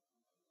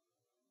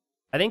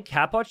 I think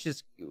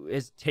Capoch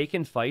is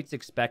taken fights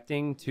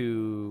expecting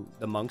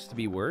the monks to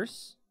be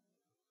worse.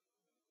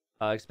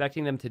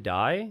 Expecting them to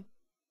die.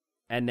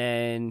 And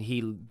then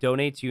he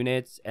donates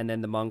units, and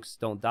then the monks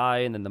don't die,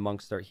 and then the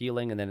monks start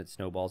healing, and then it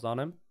snowballs on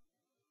him.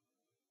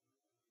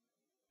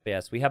 But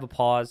yes, we have a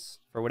pause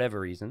for whatever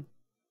reason.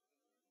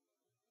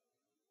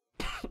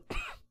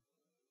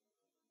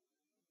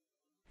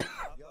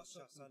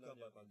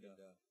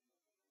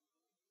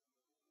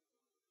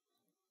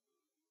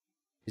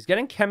 He's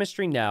getting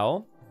chemistry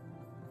now.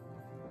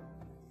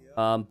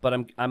 But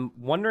I'm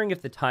wondering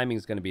if the timing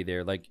is going to be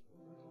there. Like,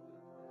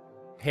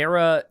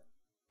 Hera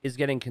is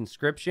getting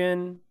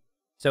conscription,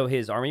 so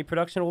his army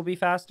production will be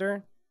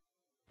faster.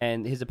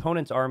 And his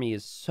opponent's army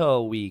is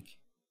so weak.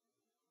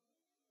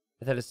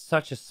 That is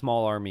such a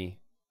small army.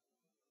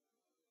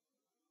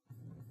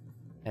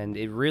 And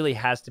it really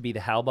has to be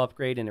the halb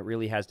upgrade, and it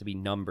really has to be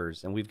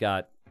numbers. And we've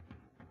got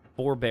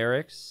 4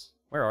 barracks.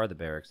 Where are the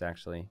barracks,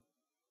 actually?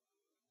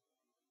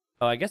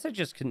 Oh, I guess I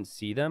just couldn't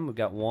see them. We've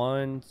got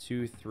 1,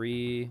 2,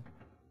 3.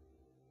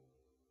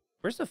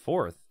 Where's the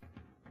 4th?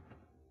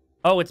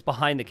 Oh, it's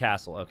behind the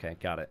castle. Okay,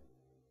 got it.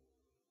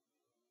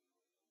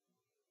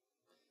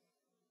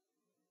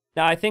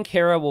 Now, I think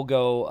Hera will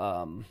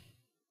go...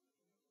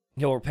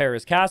 he'll repair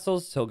his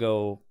castles. He'll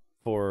go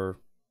for...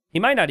 He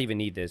might not even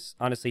need this.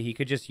 Honestly, he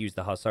could just use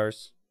the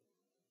Hussars.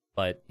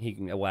 But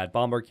he'll add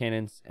bombard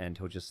cannons, and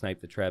he'll just snipe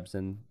the Trebs.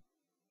 And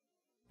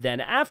then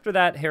after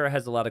that, Hera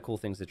has a lot of cool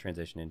things to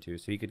transition into.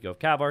 So he could go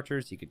Cav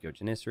Archers. He could go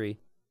Janissary.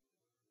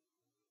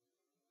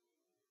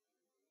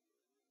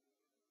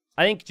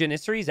 I think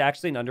Janissary is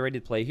actually an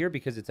underrated play here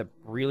because it's a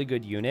really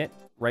good unit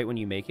right when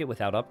you make it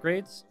without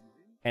upgrades.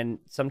 And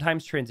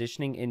sometimes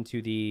transitioning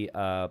into the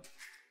Cav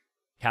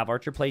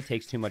Archer play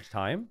takes too much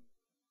time.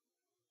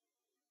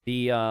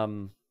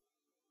 The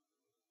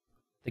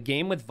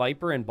game with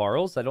Viper and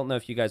Barles, I don't know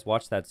if you guys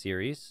watched that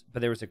series, but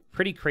there was a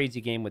pretty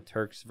crazy game with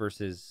Turks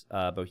versus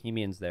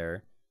Bohemians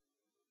there.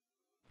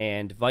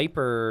 And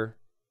Viper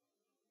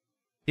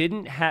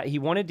didn't have... He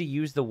wanted to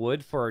use the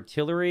wood for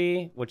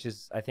artillery, which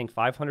is, I think,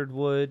 500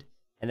 wood,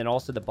 and then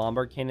also the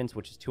bombard cannons,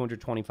 which is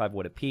 225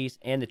 wood apiece,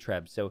 and the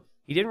Trebs. So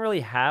he didn't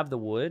really have the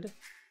wood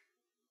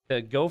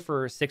to go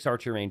for 6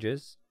 archer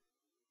ranges.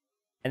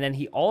 And then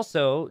he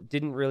also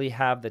didn't really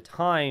have the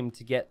time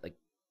to get, like,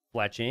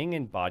 fletching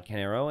and bodkin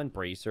arrow and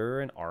bracer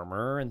and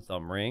armor and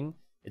thumb ring.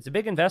 It's a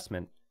big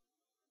investment.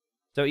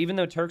 So even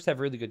though Turks have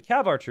really good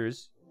cav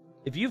archers,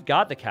 if you've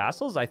got the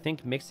castles, I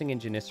think mixing in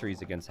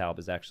Janissaries against Halb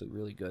is actually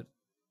really good.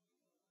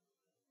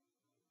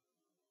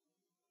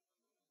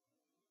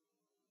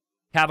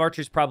 Cav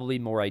archers probably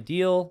more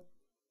ideal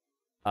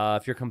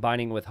if you're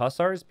combining with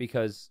Hussars,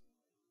 because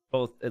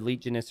both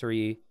Elite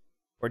Janissary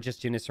or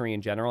just Janissary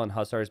in general and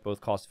Hussars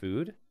both cost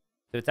food.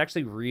 So it's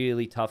actually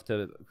really tough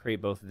to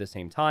create both at the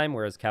same time,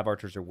 whereas Cav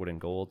Archers are wood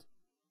and gold.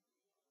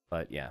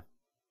 But yeah.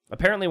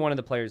 Apparently one of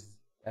the players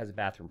has a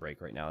bathroom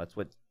break right now. That's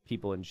what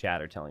people in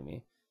chat are telling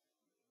me.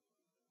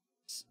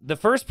 The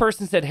first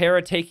person said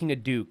Hera taking a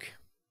Duke.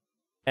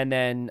 And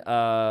then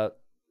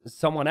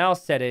someone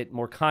else said it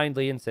more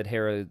kindly and said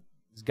Hera's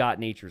got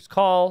Nature's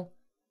Call.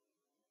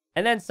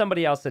 And then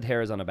somebody else said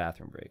Hera's on a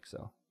bathroom break,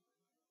 so...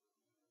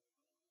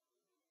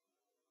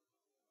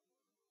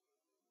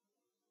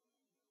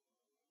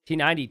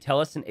 T90,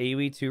 tell us an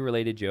AoE 2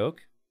 related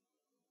joke.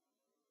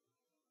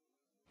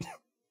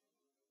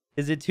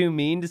 Is it too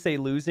mean to say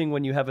losing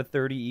when you have a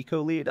 30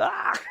 eco lead?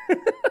 Ah!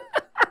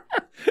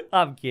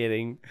 I'm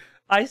kidding.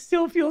 I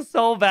still feel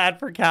so bad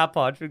for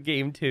Capoch with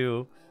game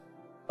 2.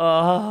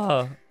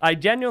 I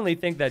genuinely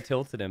think that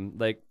tilted him.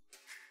 Like,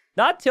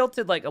 not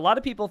tilted, like, a lot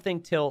of people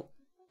think tilt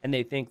and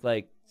they think,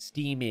 like,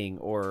 steaming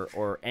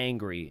or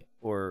angry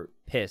or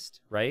pissed,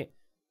 right?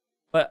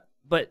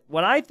 But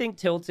what I think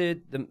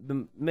tilted,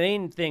 the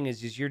main thing is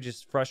just you're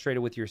just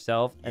frustrated with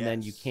yourself, and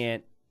then you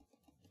can't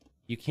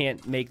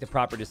make the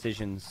proper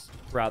decisions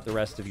throughout the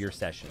rest of your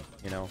session,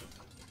 you know?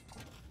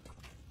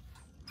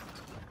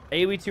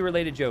 AoE 2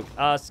 related joke.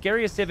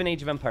 Scariest Civ in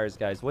Age of Empires,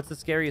 guys. What's the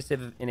scariest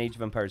Civ in Age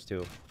of Empires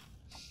 2?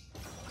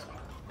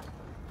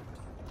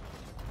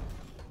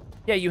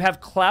 Yeah, you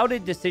have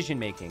clouded decision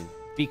making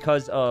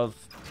because of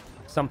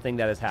something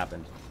that has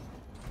happened.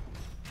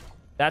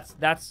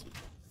 That's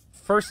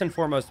first and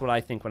foremost what I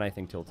think when I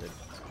think tilted.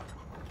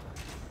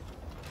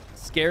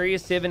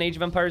 Scariest Civ in Age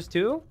of Empires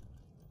 2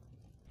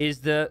 is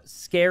the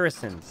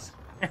Scarisons.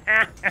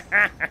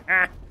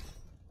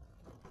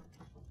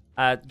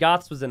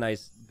 Goths was a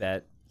nice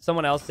bet.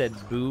 Someone else said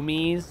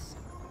Boomies,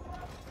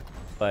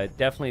 but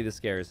definitely the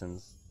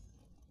Scarisons.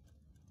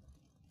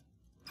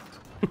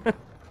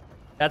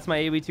 That's my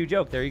AoE 2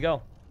 joke. There you go.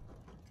 All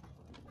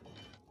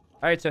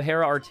right, so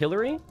Hera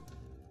Artillery.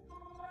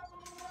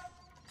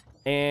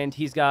 And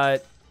he's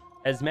got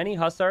as many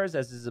Hussars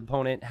as his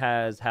opponent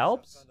has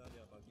Halbs.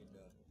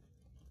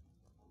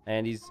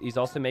 And he's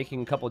also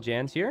making a couple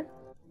Jans here.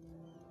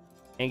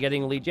 And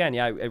getting Elite Jan.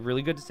 Yeah, a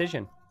really good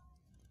decision.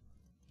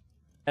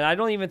 And I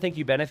don't even think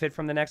you benefit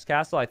from the next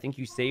castle. I think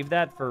you save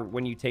that for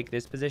when you take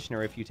this position,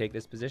 or if you take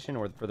this position,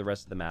 or for the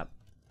rest of the map.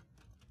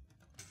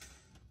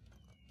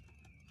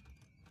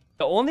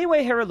 The only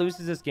way Hera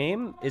loses this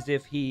game is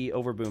if he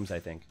overbooms, I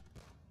think.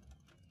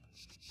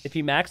 If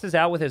he maxes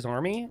out with his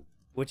army,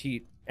 which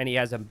he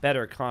has a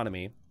better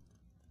economy.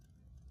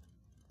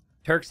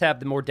 Turks have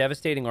the more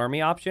devastating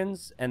army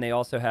options, and they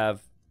also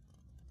have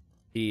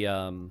the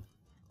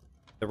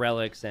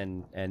relics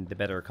and the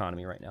better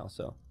economy right now.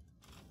 So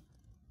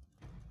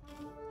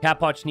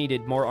Capoch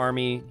needed more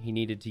army. He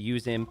needed to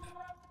use imp.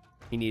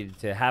 He needed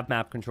to have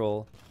map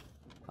control.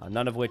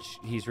 None of which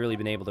he's really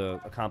been able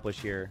to accomplish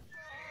here.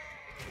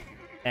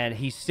 And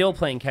he's still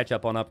playing catch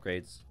up on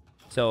upgrades.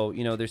 So,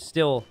 you know, there's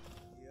still...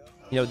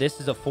 You know,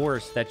 this is a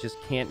force that just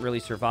can't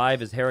really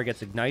survive as Hera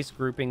gets a nice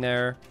grouping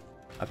there.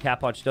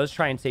 Capoch does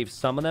try and save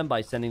some of them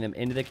by sending them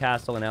into the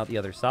castle and out the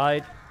other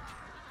side.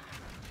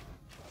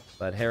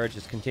 But Hera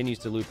just continues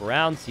to loop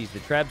around, sees the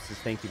Trebs, says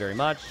thank you very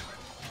much.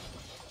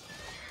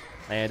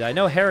 And I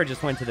know Hera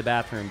just went to the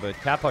bathroom, but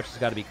Capoch has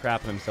got to be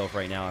crapping himself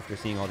right now after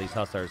seeing all these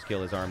Hussars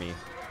kill his army.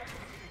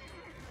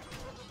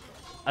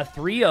 A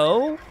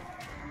 3-0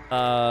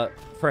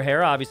 for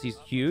Hera obviously is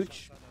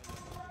huge.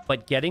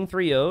 But getting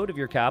 3-0'd of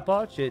your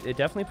Capoch, it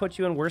definitely puts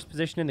you in worse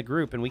position in the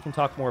group, and we can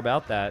talk more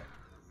about that.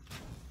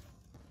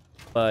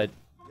 But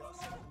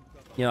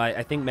You know,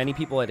 I think many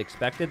people had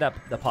expected that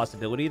the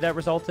possibility of that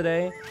result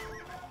today.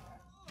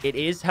 It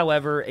is,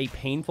 however, a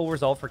painful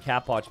result for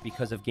Capoch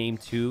because of Game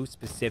 2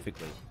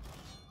 specifically.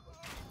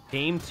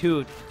 Game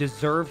 2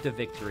 deserved a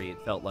victory, it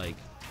felt like.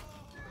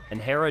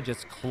 And Hera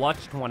just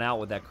clutched one out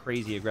with that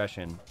crazy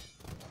aggression.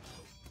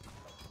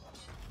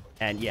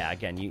 And yeah,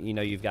 again, you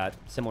know, you've got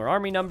similar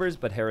army numbers,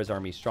 but Hera's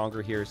army is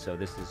stronger here, so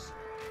this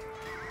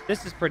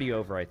is pretty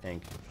over, I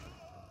think.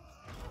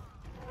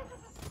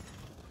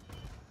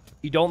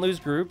 You don't lose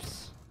group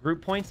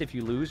points if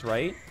you lose,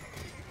 right?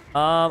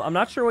 I'm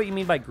not sure what you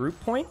mean by group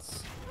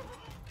points.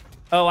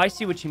 Oh, I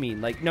see what you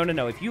mean. Like,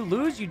 no. If you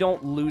lose, you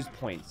don't lose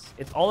points.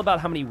 It's all about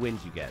how many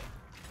wins you get.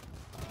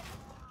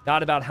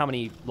 Not about how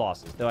many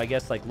losses. Though I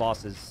guess, like,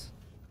 losses...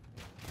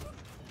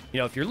 You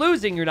know, if you're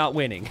losing, you're not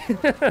winning.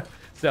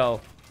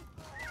 So...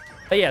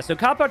 But yeah, so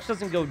Capoch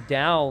doesn't go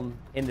down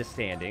in the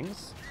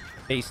standings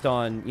based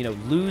on, you know,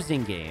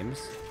 losing games.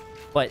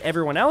 But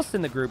everyone else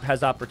in the group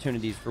has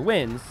opportunities for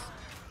wins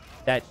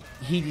that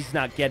he's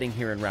not getting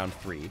here in round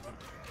 3.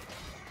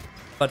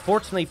 But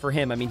fortunately for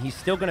him, I mean, he's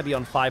still going to be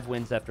on 5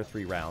 wins after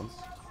 3 rounds.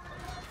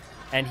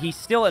 And he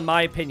still, in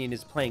my opinion,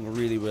 is playing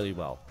really, really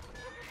well.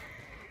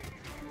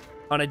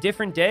 On a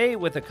different day,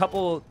 with a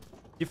couple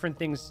different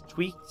things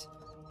tweaked,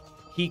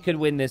 he could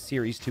win this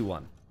series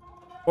 2-1.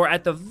 Or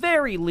at the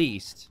very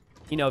least,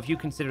 you know, if you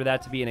consider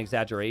that to be an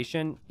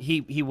exaggeration,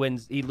 he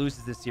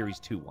loses this series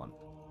 2-1.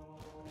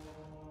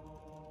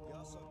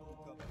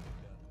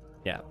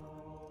 Yeah.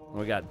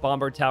 We got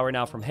Bomber Tower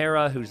now from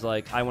Hera, who's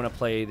like, I want to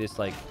play this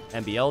like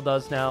MBL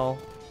does now,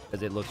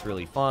 because it looks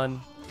really fun.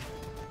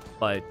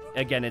 But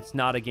again, it's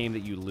not a game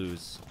that you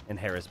lose in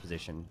Hera's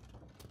position.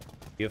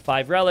 You have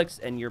 5 relics,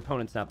 and your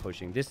opponent's not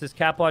pushing. This is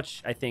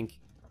Capoch, I think,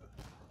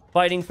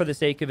 fighting for the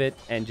sake of it,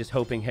 and just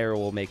hoping Hera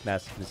will make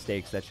massive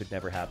mistakes. That should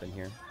never happen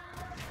here.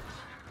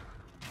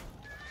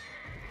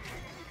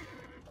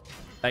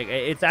 Like,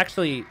 it's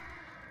actually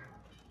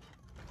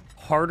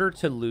harder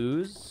to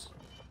lose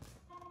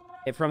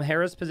from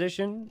Hera's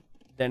position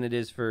than it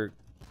is for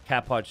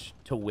Capoch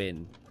to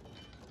win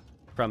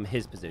from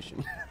his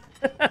position.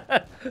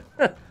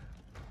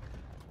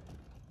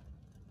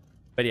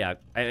 But yeah,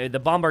 the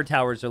Bombard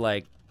Towers are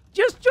like,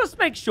 just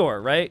make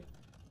sure, right?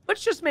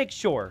 Let's just make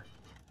sure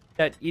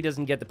that he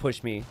doesn't get to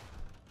push me.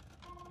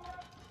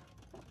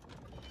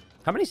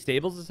 How many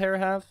stables does Hera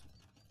have?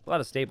 A lot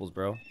of stables,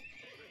 bro.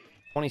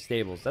 20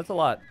 stables. That's a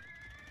lot.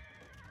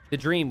 The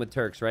dream with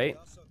Turks, right?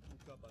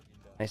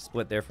 Nice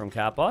split there from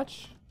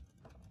Capoch.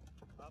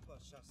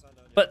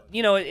 But,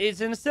 you know, it's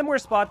in a similar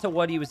spot to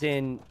what he was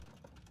in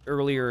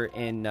earlier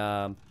in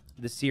the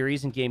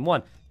series in Game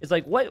 1. It's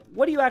like, what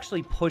do you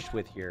actually push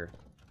with here?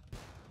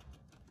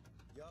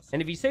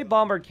 And if you say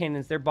Bombard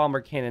Cannons, their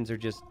Bombard Cannons are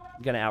just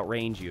going to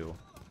outrange you.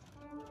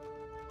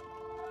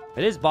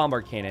 It is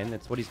Bombard Cannon.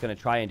 That's what he's going to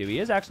try and do. He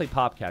is actually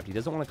pop-capped. He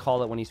doesn't want to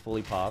call it when he's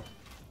fully popped.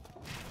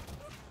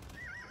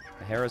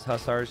 Hera's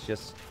Hussars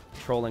just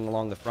trolling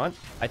along the front.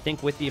 I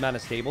think with the amount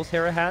of stables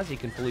Hera has, he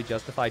can fully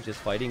justify just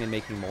fighting and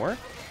making more.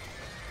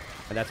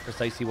 And that's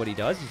precisely what he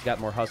does. He's got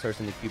more Hussars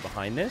in the queue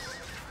behind this.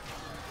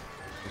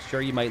 I'm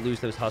sure you might lose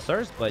those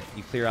Hussars, but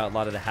you clear out a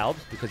lot of the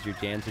Halbs because your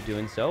Jans are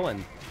doing so.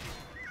 And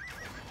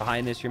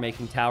behind this, you're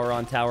making tower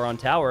on tower on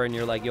tower. And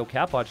you're like, yo,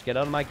 Capoch, get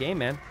out of my game,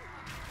 man.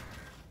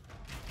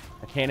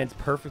 The cannon's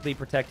perfectly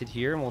protected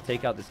here, and we'll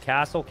take out this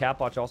castle.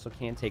 Capoch also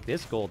can take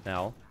this gold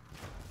now.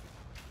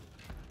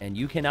 And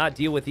you cannot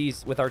deal with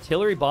these with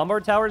artillery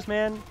bombard towers,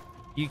 man.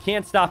 You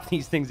can't stop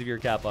these things if you're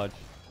Capoch.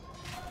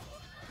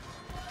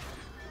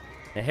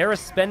 Now, Hera's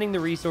spending the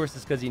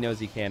resources because he knows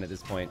he can at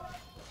this point.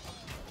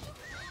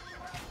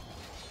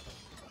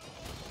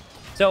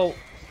 So,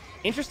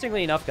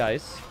 interestingly enough,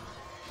 guys,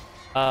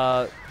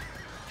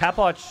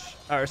 Capoch,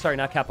 or sorry,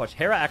 not Capoch,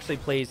 Hera actually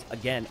plays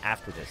again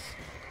after this.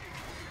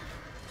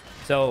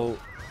 So,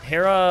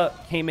 Hera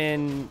came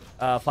in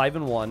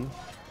 5-1,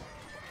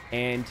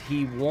 and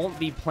he won't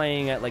be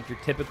playing at like your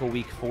typical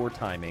week 4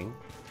 timing.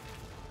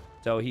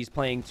 So he's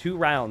playing 2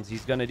 rounds.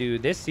 He's going to do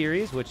this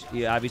series, which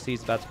obviously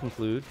he's about to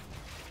conclude.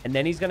 And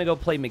then he's going to go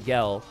play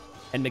Miguel.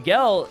 And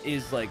Miguel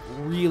is like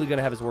really going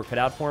to have his work cut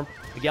out for him.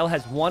 Miguel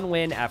has 1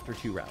 win after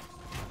 2 rounds.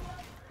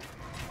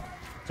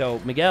 So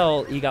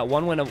Miguel, he got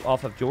 1 win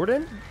off of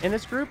Jordan in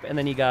this group. And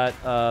then he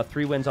got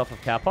 3 wins off of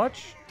Capoch.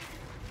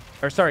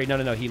 Or sorry,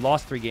 no. He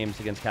lost 3 games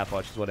against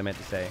Capoch is what I meant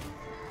to say.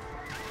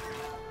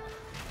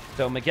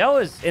 So Miguel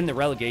is in the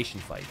relegation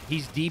fight.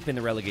 He's deep in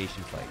the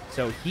relegation fight.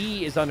 So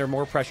he is under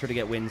more pressure to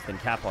get wins than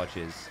Capoch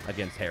is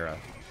against Hera.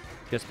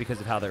 Just because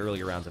of how the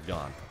earlier rounds have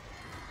gone.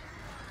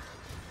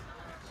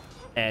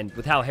 And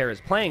with how Hera's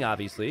playing,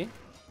 obviously.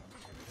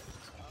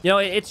 You know,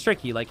 it's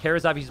tricky. Like,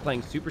 Hera's obviously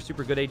playing super,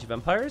 super good Age of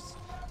Empires.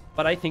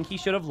 But I think he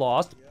should have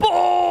lost.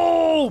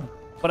 Boom!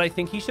 But I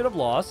think he should have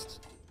lost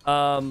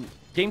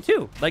Game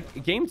 2.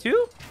 Like, Game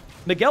 2?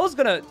 Miguel is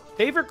going to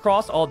favorite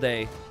cross all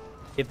day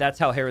if that's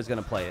how Hera's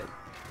going to play it.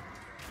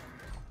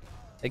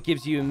 It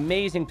gives you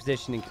amazing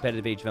position in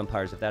competitive Age of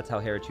Empires if that's how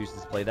Hera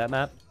chooses to play that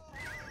map.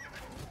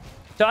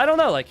 So I don't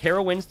know. Like,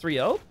 Hera wins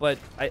 3-0, but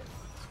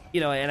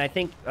You know, and I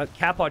think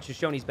Capoch has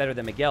shown he's better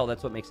than Miguel.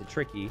 That's what makes it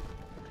tricky.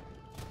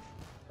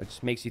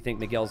 Which makes you think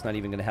Miguel's not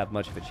even going to have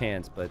much of a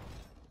chance, but...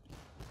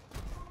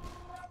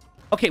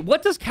 Okay,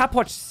 what does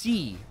Capoch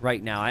see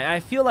right now? I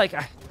feel like...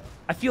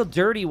 I feel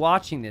dirty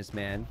watching this,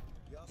 man.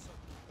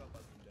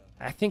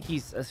 I think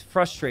he's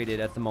frustrated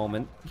at the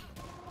moment.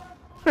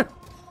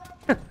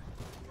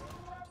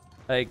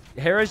 Like,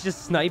 Hera's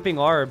just sniping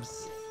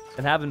ARBs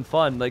and having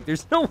fun. Like,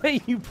 there's no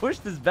way you push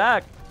this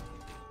back.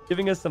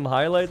 Giving us some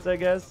highlights, I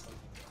guess.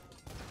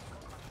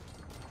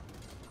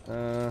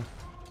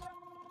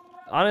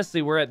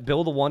 Honestly, we're at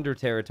Build a Wonder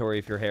territory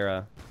if you're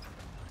Hera.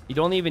 You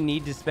don't even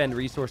need to spend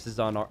resources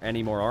on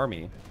any more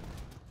army.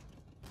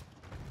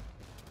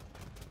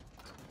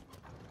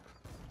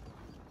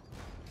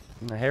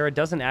 Hera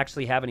doesn't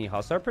actually have any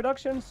Hussar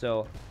production,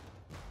 so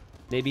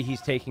maybe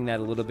he's taking that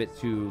a little bit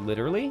too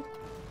literally.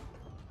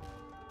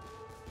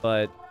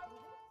 But,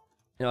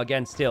 you know,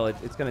 again, still,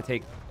 it's going to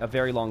take a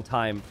very long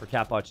time for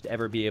Capoch to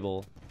ever be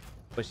able to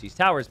push these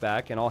towers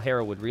back, and all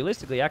Hera would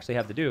realistically actually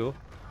have to do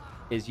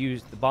is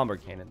use the bomber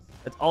cannons.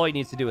 That's all he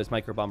needs to do is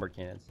micro bomber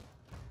cannons.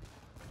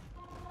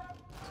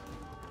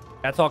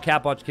 That's all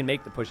Capoch can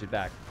make to push it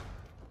back.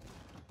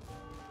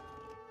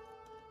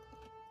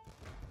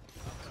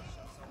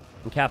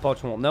 And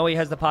Capoch won't know he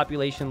has the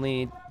population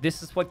lead.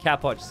 This is what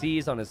Capoch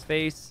sees on his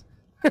face.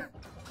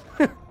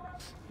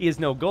 He has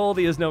no gold.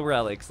 He has no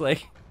relics.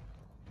 Like,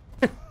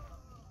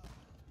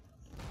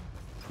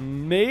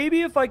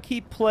 maybe if I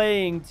keep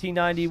playing,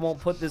 T90 won't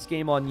put this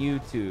game on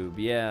YouTube.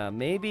 Yeah,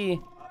 maybe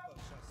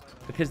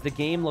because the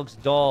game looks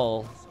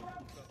dull.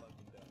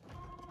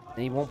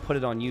 And he won't put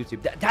it on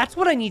YouTube. That's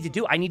what I need to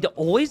do. I need to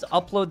always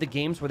upload the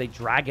games where they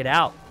drag it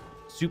out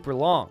super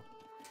long.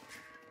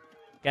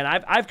 And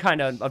I've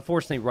kind of,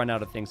 unfortunately, run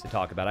out of things to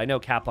talk about. I know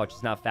Capoch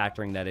is not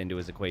factoring that into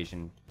his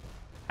equation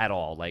at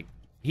all. Like,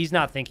 he's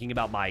not thinking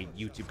about my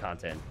YouTube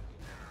content.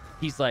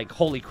 He's like,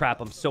 holy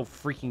crap, I'm so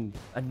freaking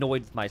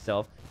annoyed with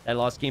myself that I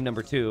lost game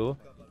number 2.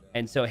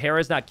 And so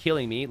Hera's not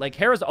killing me. Like,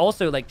 Hera's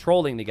also, like,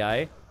 trolling the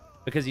guy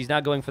because he's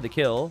not going for the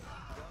kill.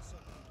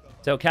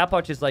 So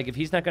Capoch is like, if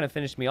he's not going to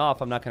finish me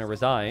off, I'm not going to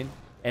resign.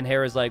 And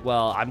Hera's like,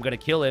 well, I'm going to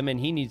kill him and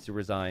he needs to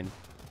resign.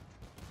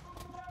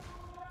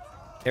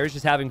 Hera's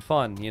just having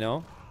fun, you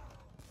know?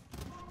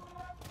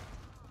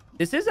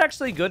 This is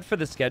actually good for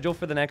the schedule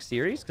for the next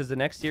series, because the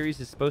next series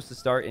is supposed to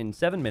start in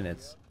 7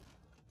 minutes.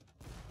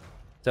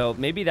 So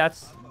maybe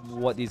that's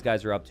what these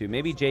guys are up to.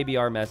 Maybe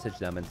JBR messaged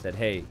them and said,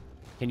 hey,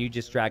 can you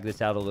just drag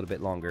this out a little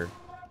bit longer?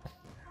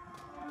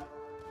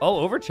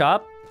 Oh,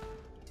 overchop.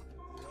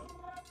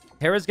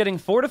 Hera's getting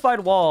fortified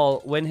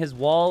wall when his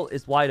wall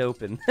is wide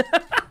open.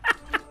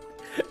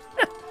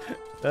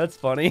 That's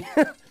funny.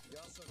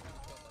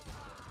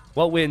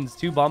 What wins?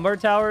 2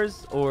 bombard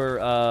towers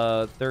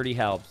or 30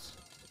 halps?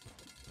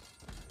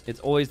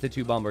 It's always the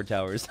 2 bombard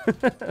towers.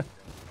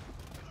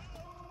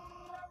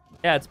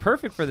 Yeah, it's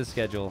perfect for the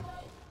schedule.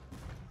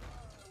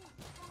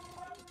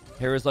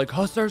 Hera's like,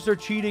 Hussars are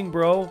cheating,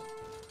 bro.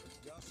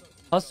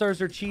 Hussars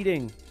are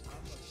cheating.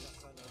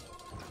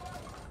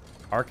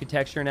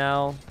 Architecture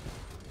now.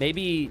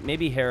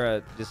 Maybe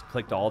Hera just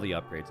clicked all the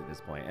upgrades at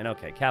this point. And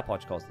okay,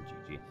 Capoch calls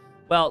the GG.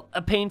 Well,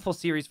 a painful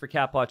series for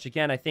Capoch.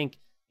 Again, I think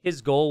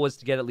his goal was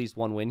to get at least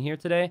 1 win here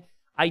today.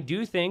 I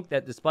do think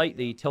that despite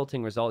the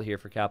tilting result here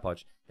for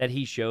Capoch, that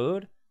he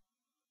showed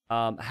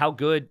how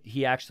good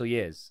he actually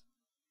is.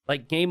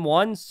 Like, game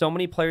 1, so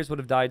many players would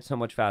have died so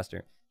much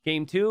faster.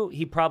 Game 2,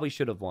 he probably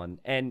should have won,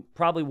 and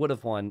probably would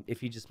have won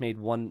if he just made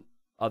one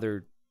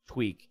other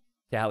tweak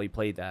to how he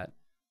played that.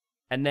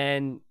 And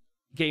then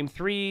game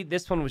 3,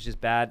 this one was just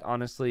bad,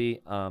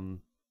 honestly.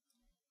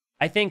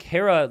 I think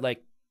Hera,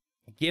 like,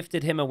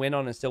 gifted him a win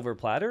on a silver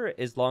platter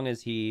as long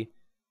as he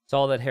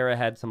saw that Hera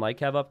had some light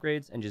cav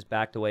upgrades and just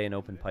backed away and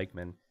opened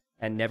pikemen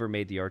and never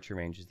made the archer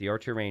ranges. The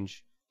archer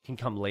range can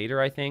come later,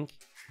 I think,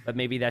 but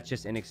maybe that's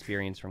just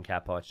inexperience from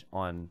Capoch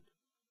on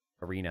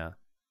Arena.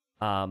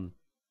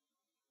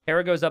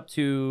 Hera goes up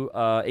to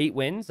 8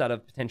 wins out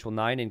of potential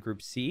 9 in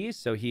Group C,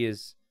 so he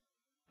is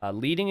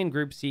leading in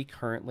Group C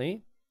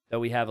currently, though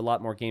we have a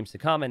lot more games to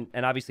come, and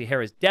obviously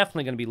Hera is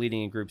definitely going to be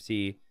leading in Group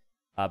C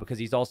because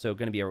he's also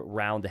going to be a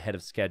round ahead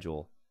of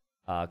schedule.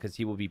 Because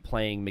he will be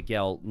playing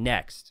Miguel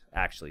next,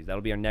 actually.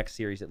 That'll be our next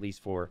series, at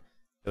least for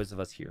those of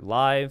us here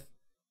live.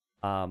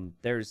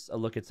 There's a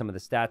look at some of the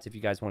stats if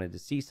you guys wanted to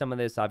see some of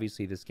this.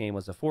 Obviously, this game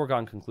was a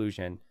foregone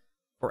conclusion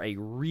for a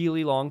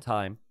really long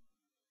time.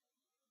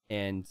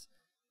 And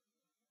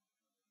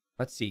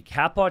let's see.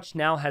 Capoch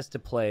now has to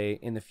play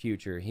in the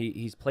future.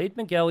 He's played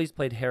Miguel, he's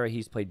played Hera,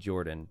 he's played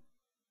Jordan.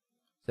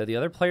 So the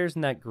other players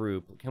in that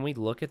group, can we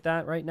look at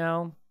that right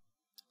now?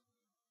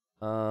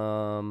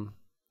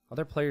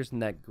 Other players in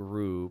that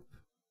group.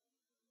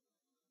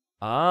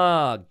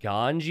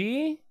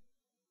 Ganji.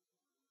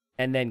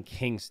 And then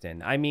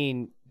Kingston. I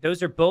mean,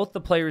 those are both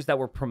the players that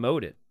were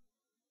promoted.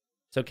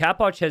 So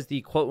Capoch has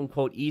the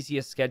quote-unquote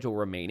easiest schedule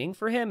remaining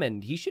for him.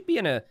 And he should be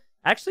in a...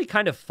 actually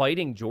kind of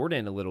fighting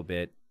Jordan a little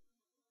bit.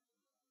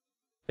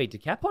 Wait,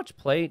 did Capoch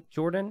play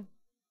Jordan?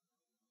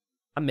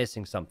 I'm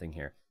missing something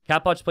here.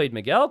 Capoch played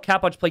Miguel.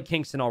 Capoch played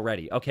Kingston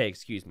already. Okay,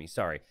 excuse me.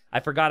 Sorry. I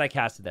forgot I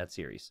casted that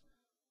series.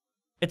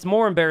 It's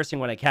more embarrassing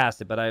when I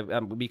cast it, but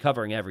I'm be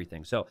covering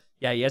everything. So,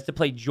 yeah, he has to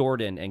play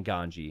Jordan and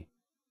Ganji.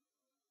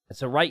 And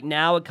so right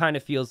now it kind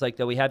of feels like,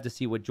 though, we have to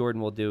see what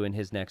Jordan will do in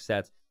his next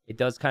sets. It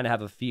does kind of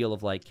have a feel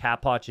of like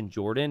Capoch and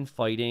Jordan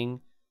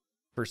fighting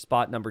for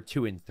spot number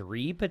 2 and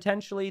 3,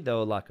 potentially,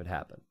 though a lot could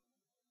happen.